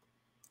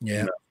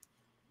 Yeah.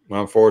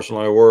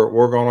 Unfortunately,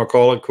 we're gonna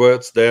call it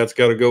quits. Dad's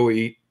got to go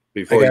eat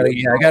before. I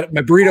got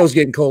my burrito's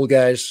getting cold,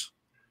 guys.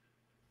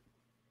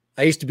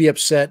 I used to be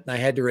upset, and I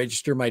had to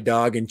register my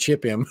dog and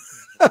chip him.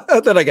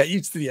 Then I got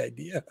used to the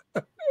idea.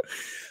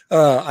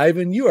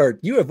 Ivan, you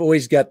have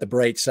always got the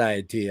bright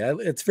side to you.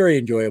 It's very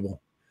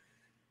enjoyable.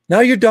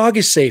 Now your dog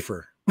is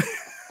safer.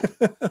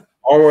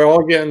 Are we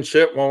all getting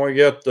chipped when we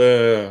get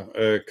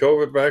the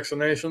COVID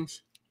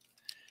vaccinations?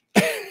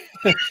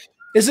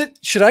 Is it?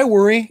 Should I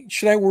worry?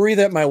 Should I worry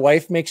that my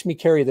wife makes me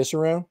carry this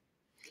around?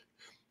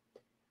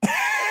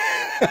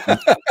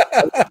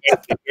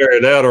 Carry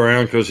that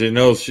around because he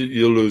knows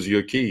you'll lose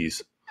your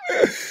keys.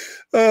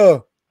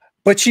 Oh,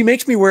 but she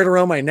makes me wear it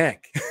around my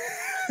neck.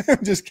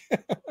 I'm just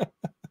kidding.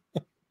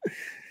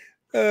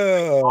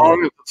 As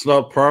long as it's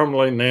not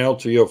permanently nailed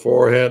to your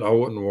forehead, I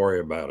wouldn't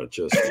worry about it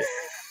just yet.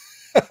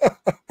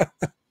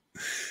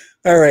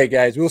 All right,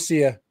 guys, we'll see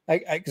you.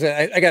 I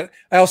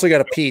also got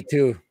to pee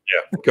too.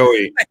 Yeah, go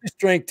eat. I just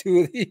drank 2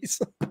 of these.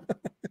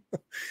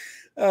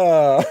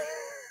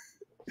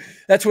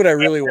 That's what I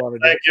really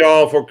wanted. Thank you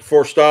all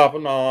for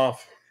stopping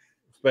off,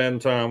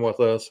 spend time with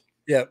us.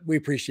 Yeah, we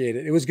appreciate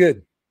it. It was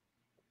good.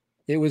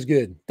 It was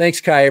good. Thanks,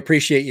 Kai. I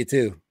appreciate you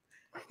too.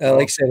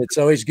 Like I said, it's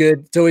always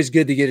good. It's always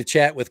good to get a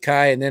chat with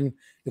Kai, and then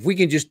if we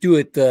can just do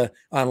it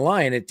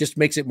online, it just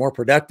makes it more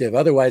productive.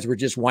 Otherwise, we're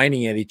just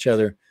whining at each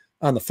other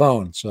on the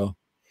phone. So, all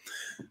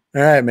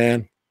right,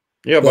 man.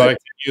 Yeah, but I can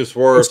use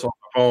words on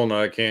the phone that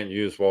I can't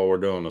use while we're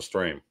doing the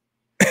stream.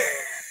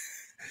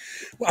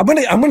 I'm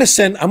gonna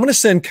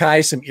send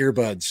Kai some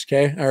earbuds.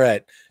 Okay, all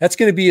right. That's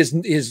gonna be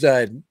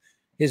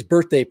his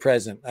birthday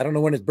present. I don't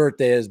know when his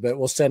birthday is, but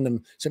we'll send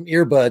him some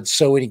earbuds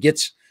so when he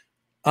gets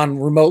on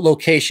remote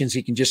locations,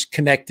 he can just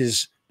connect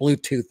his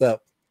Bluetooth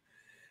up.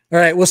 All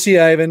right, we'll see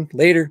you, Ivan.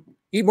 Later.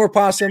 Eat more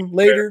possum.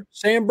 Later.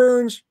 Sam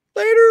Burns.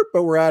 Later.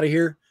 But we're out of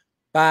here.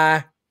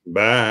 Bye.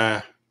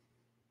 Bye.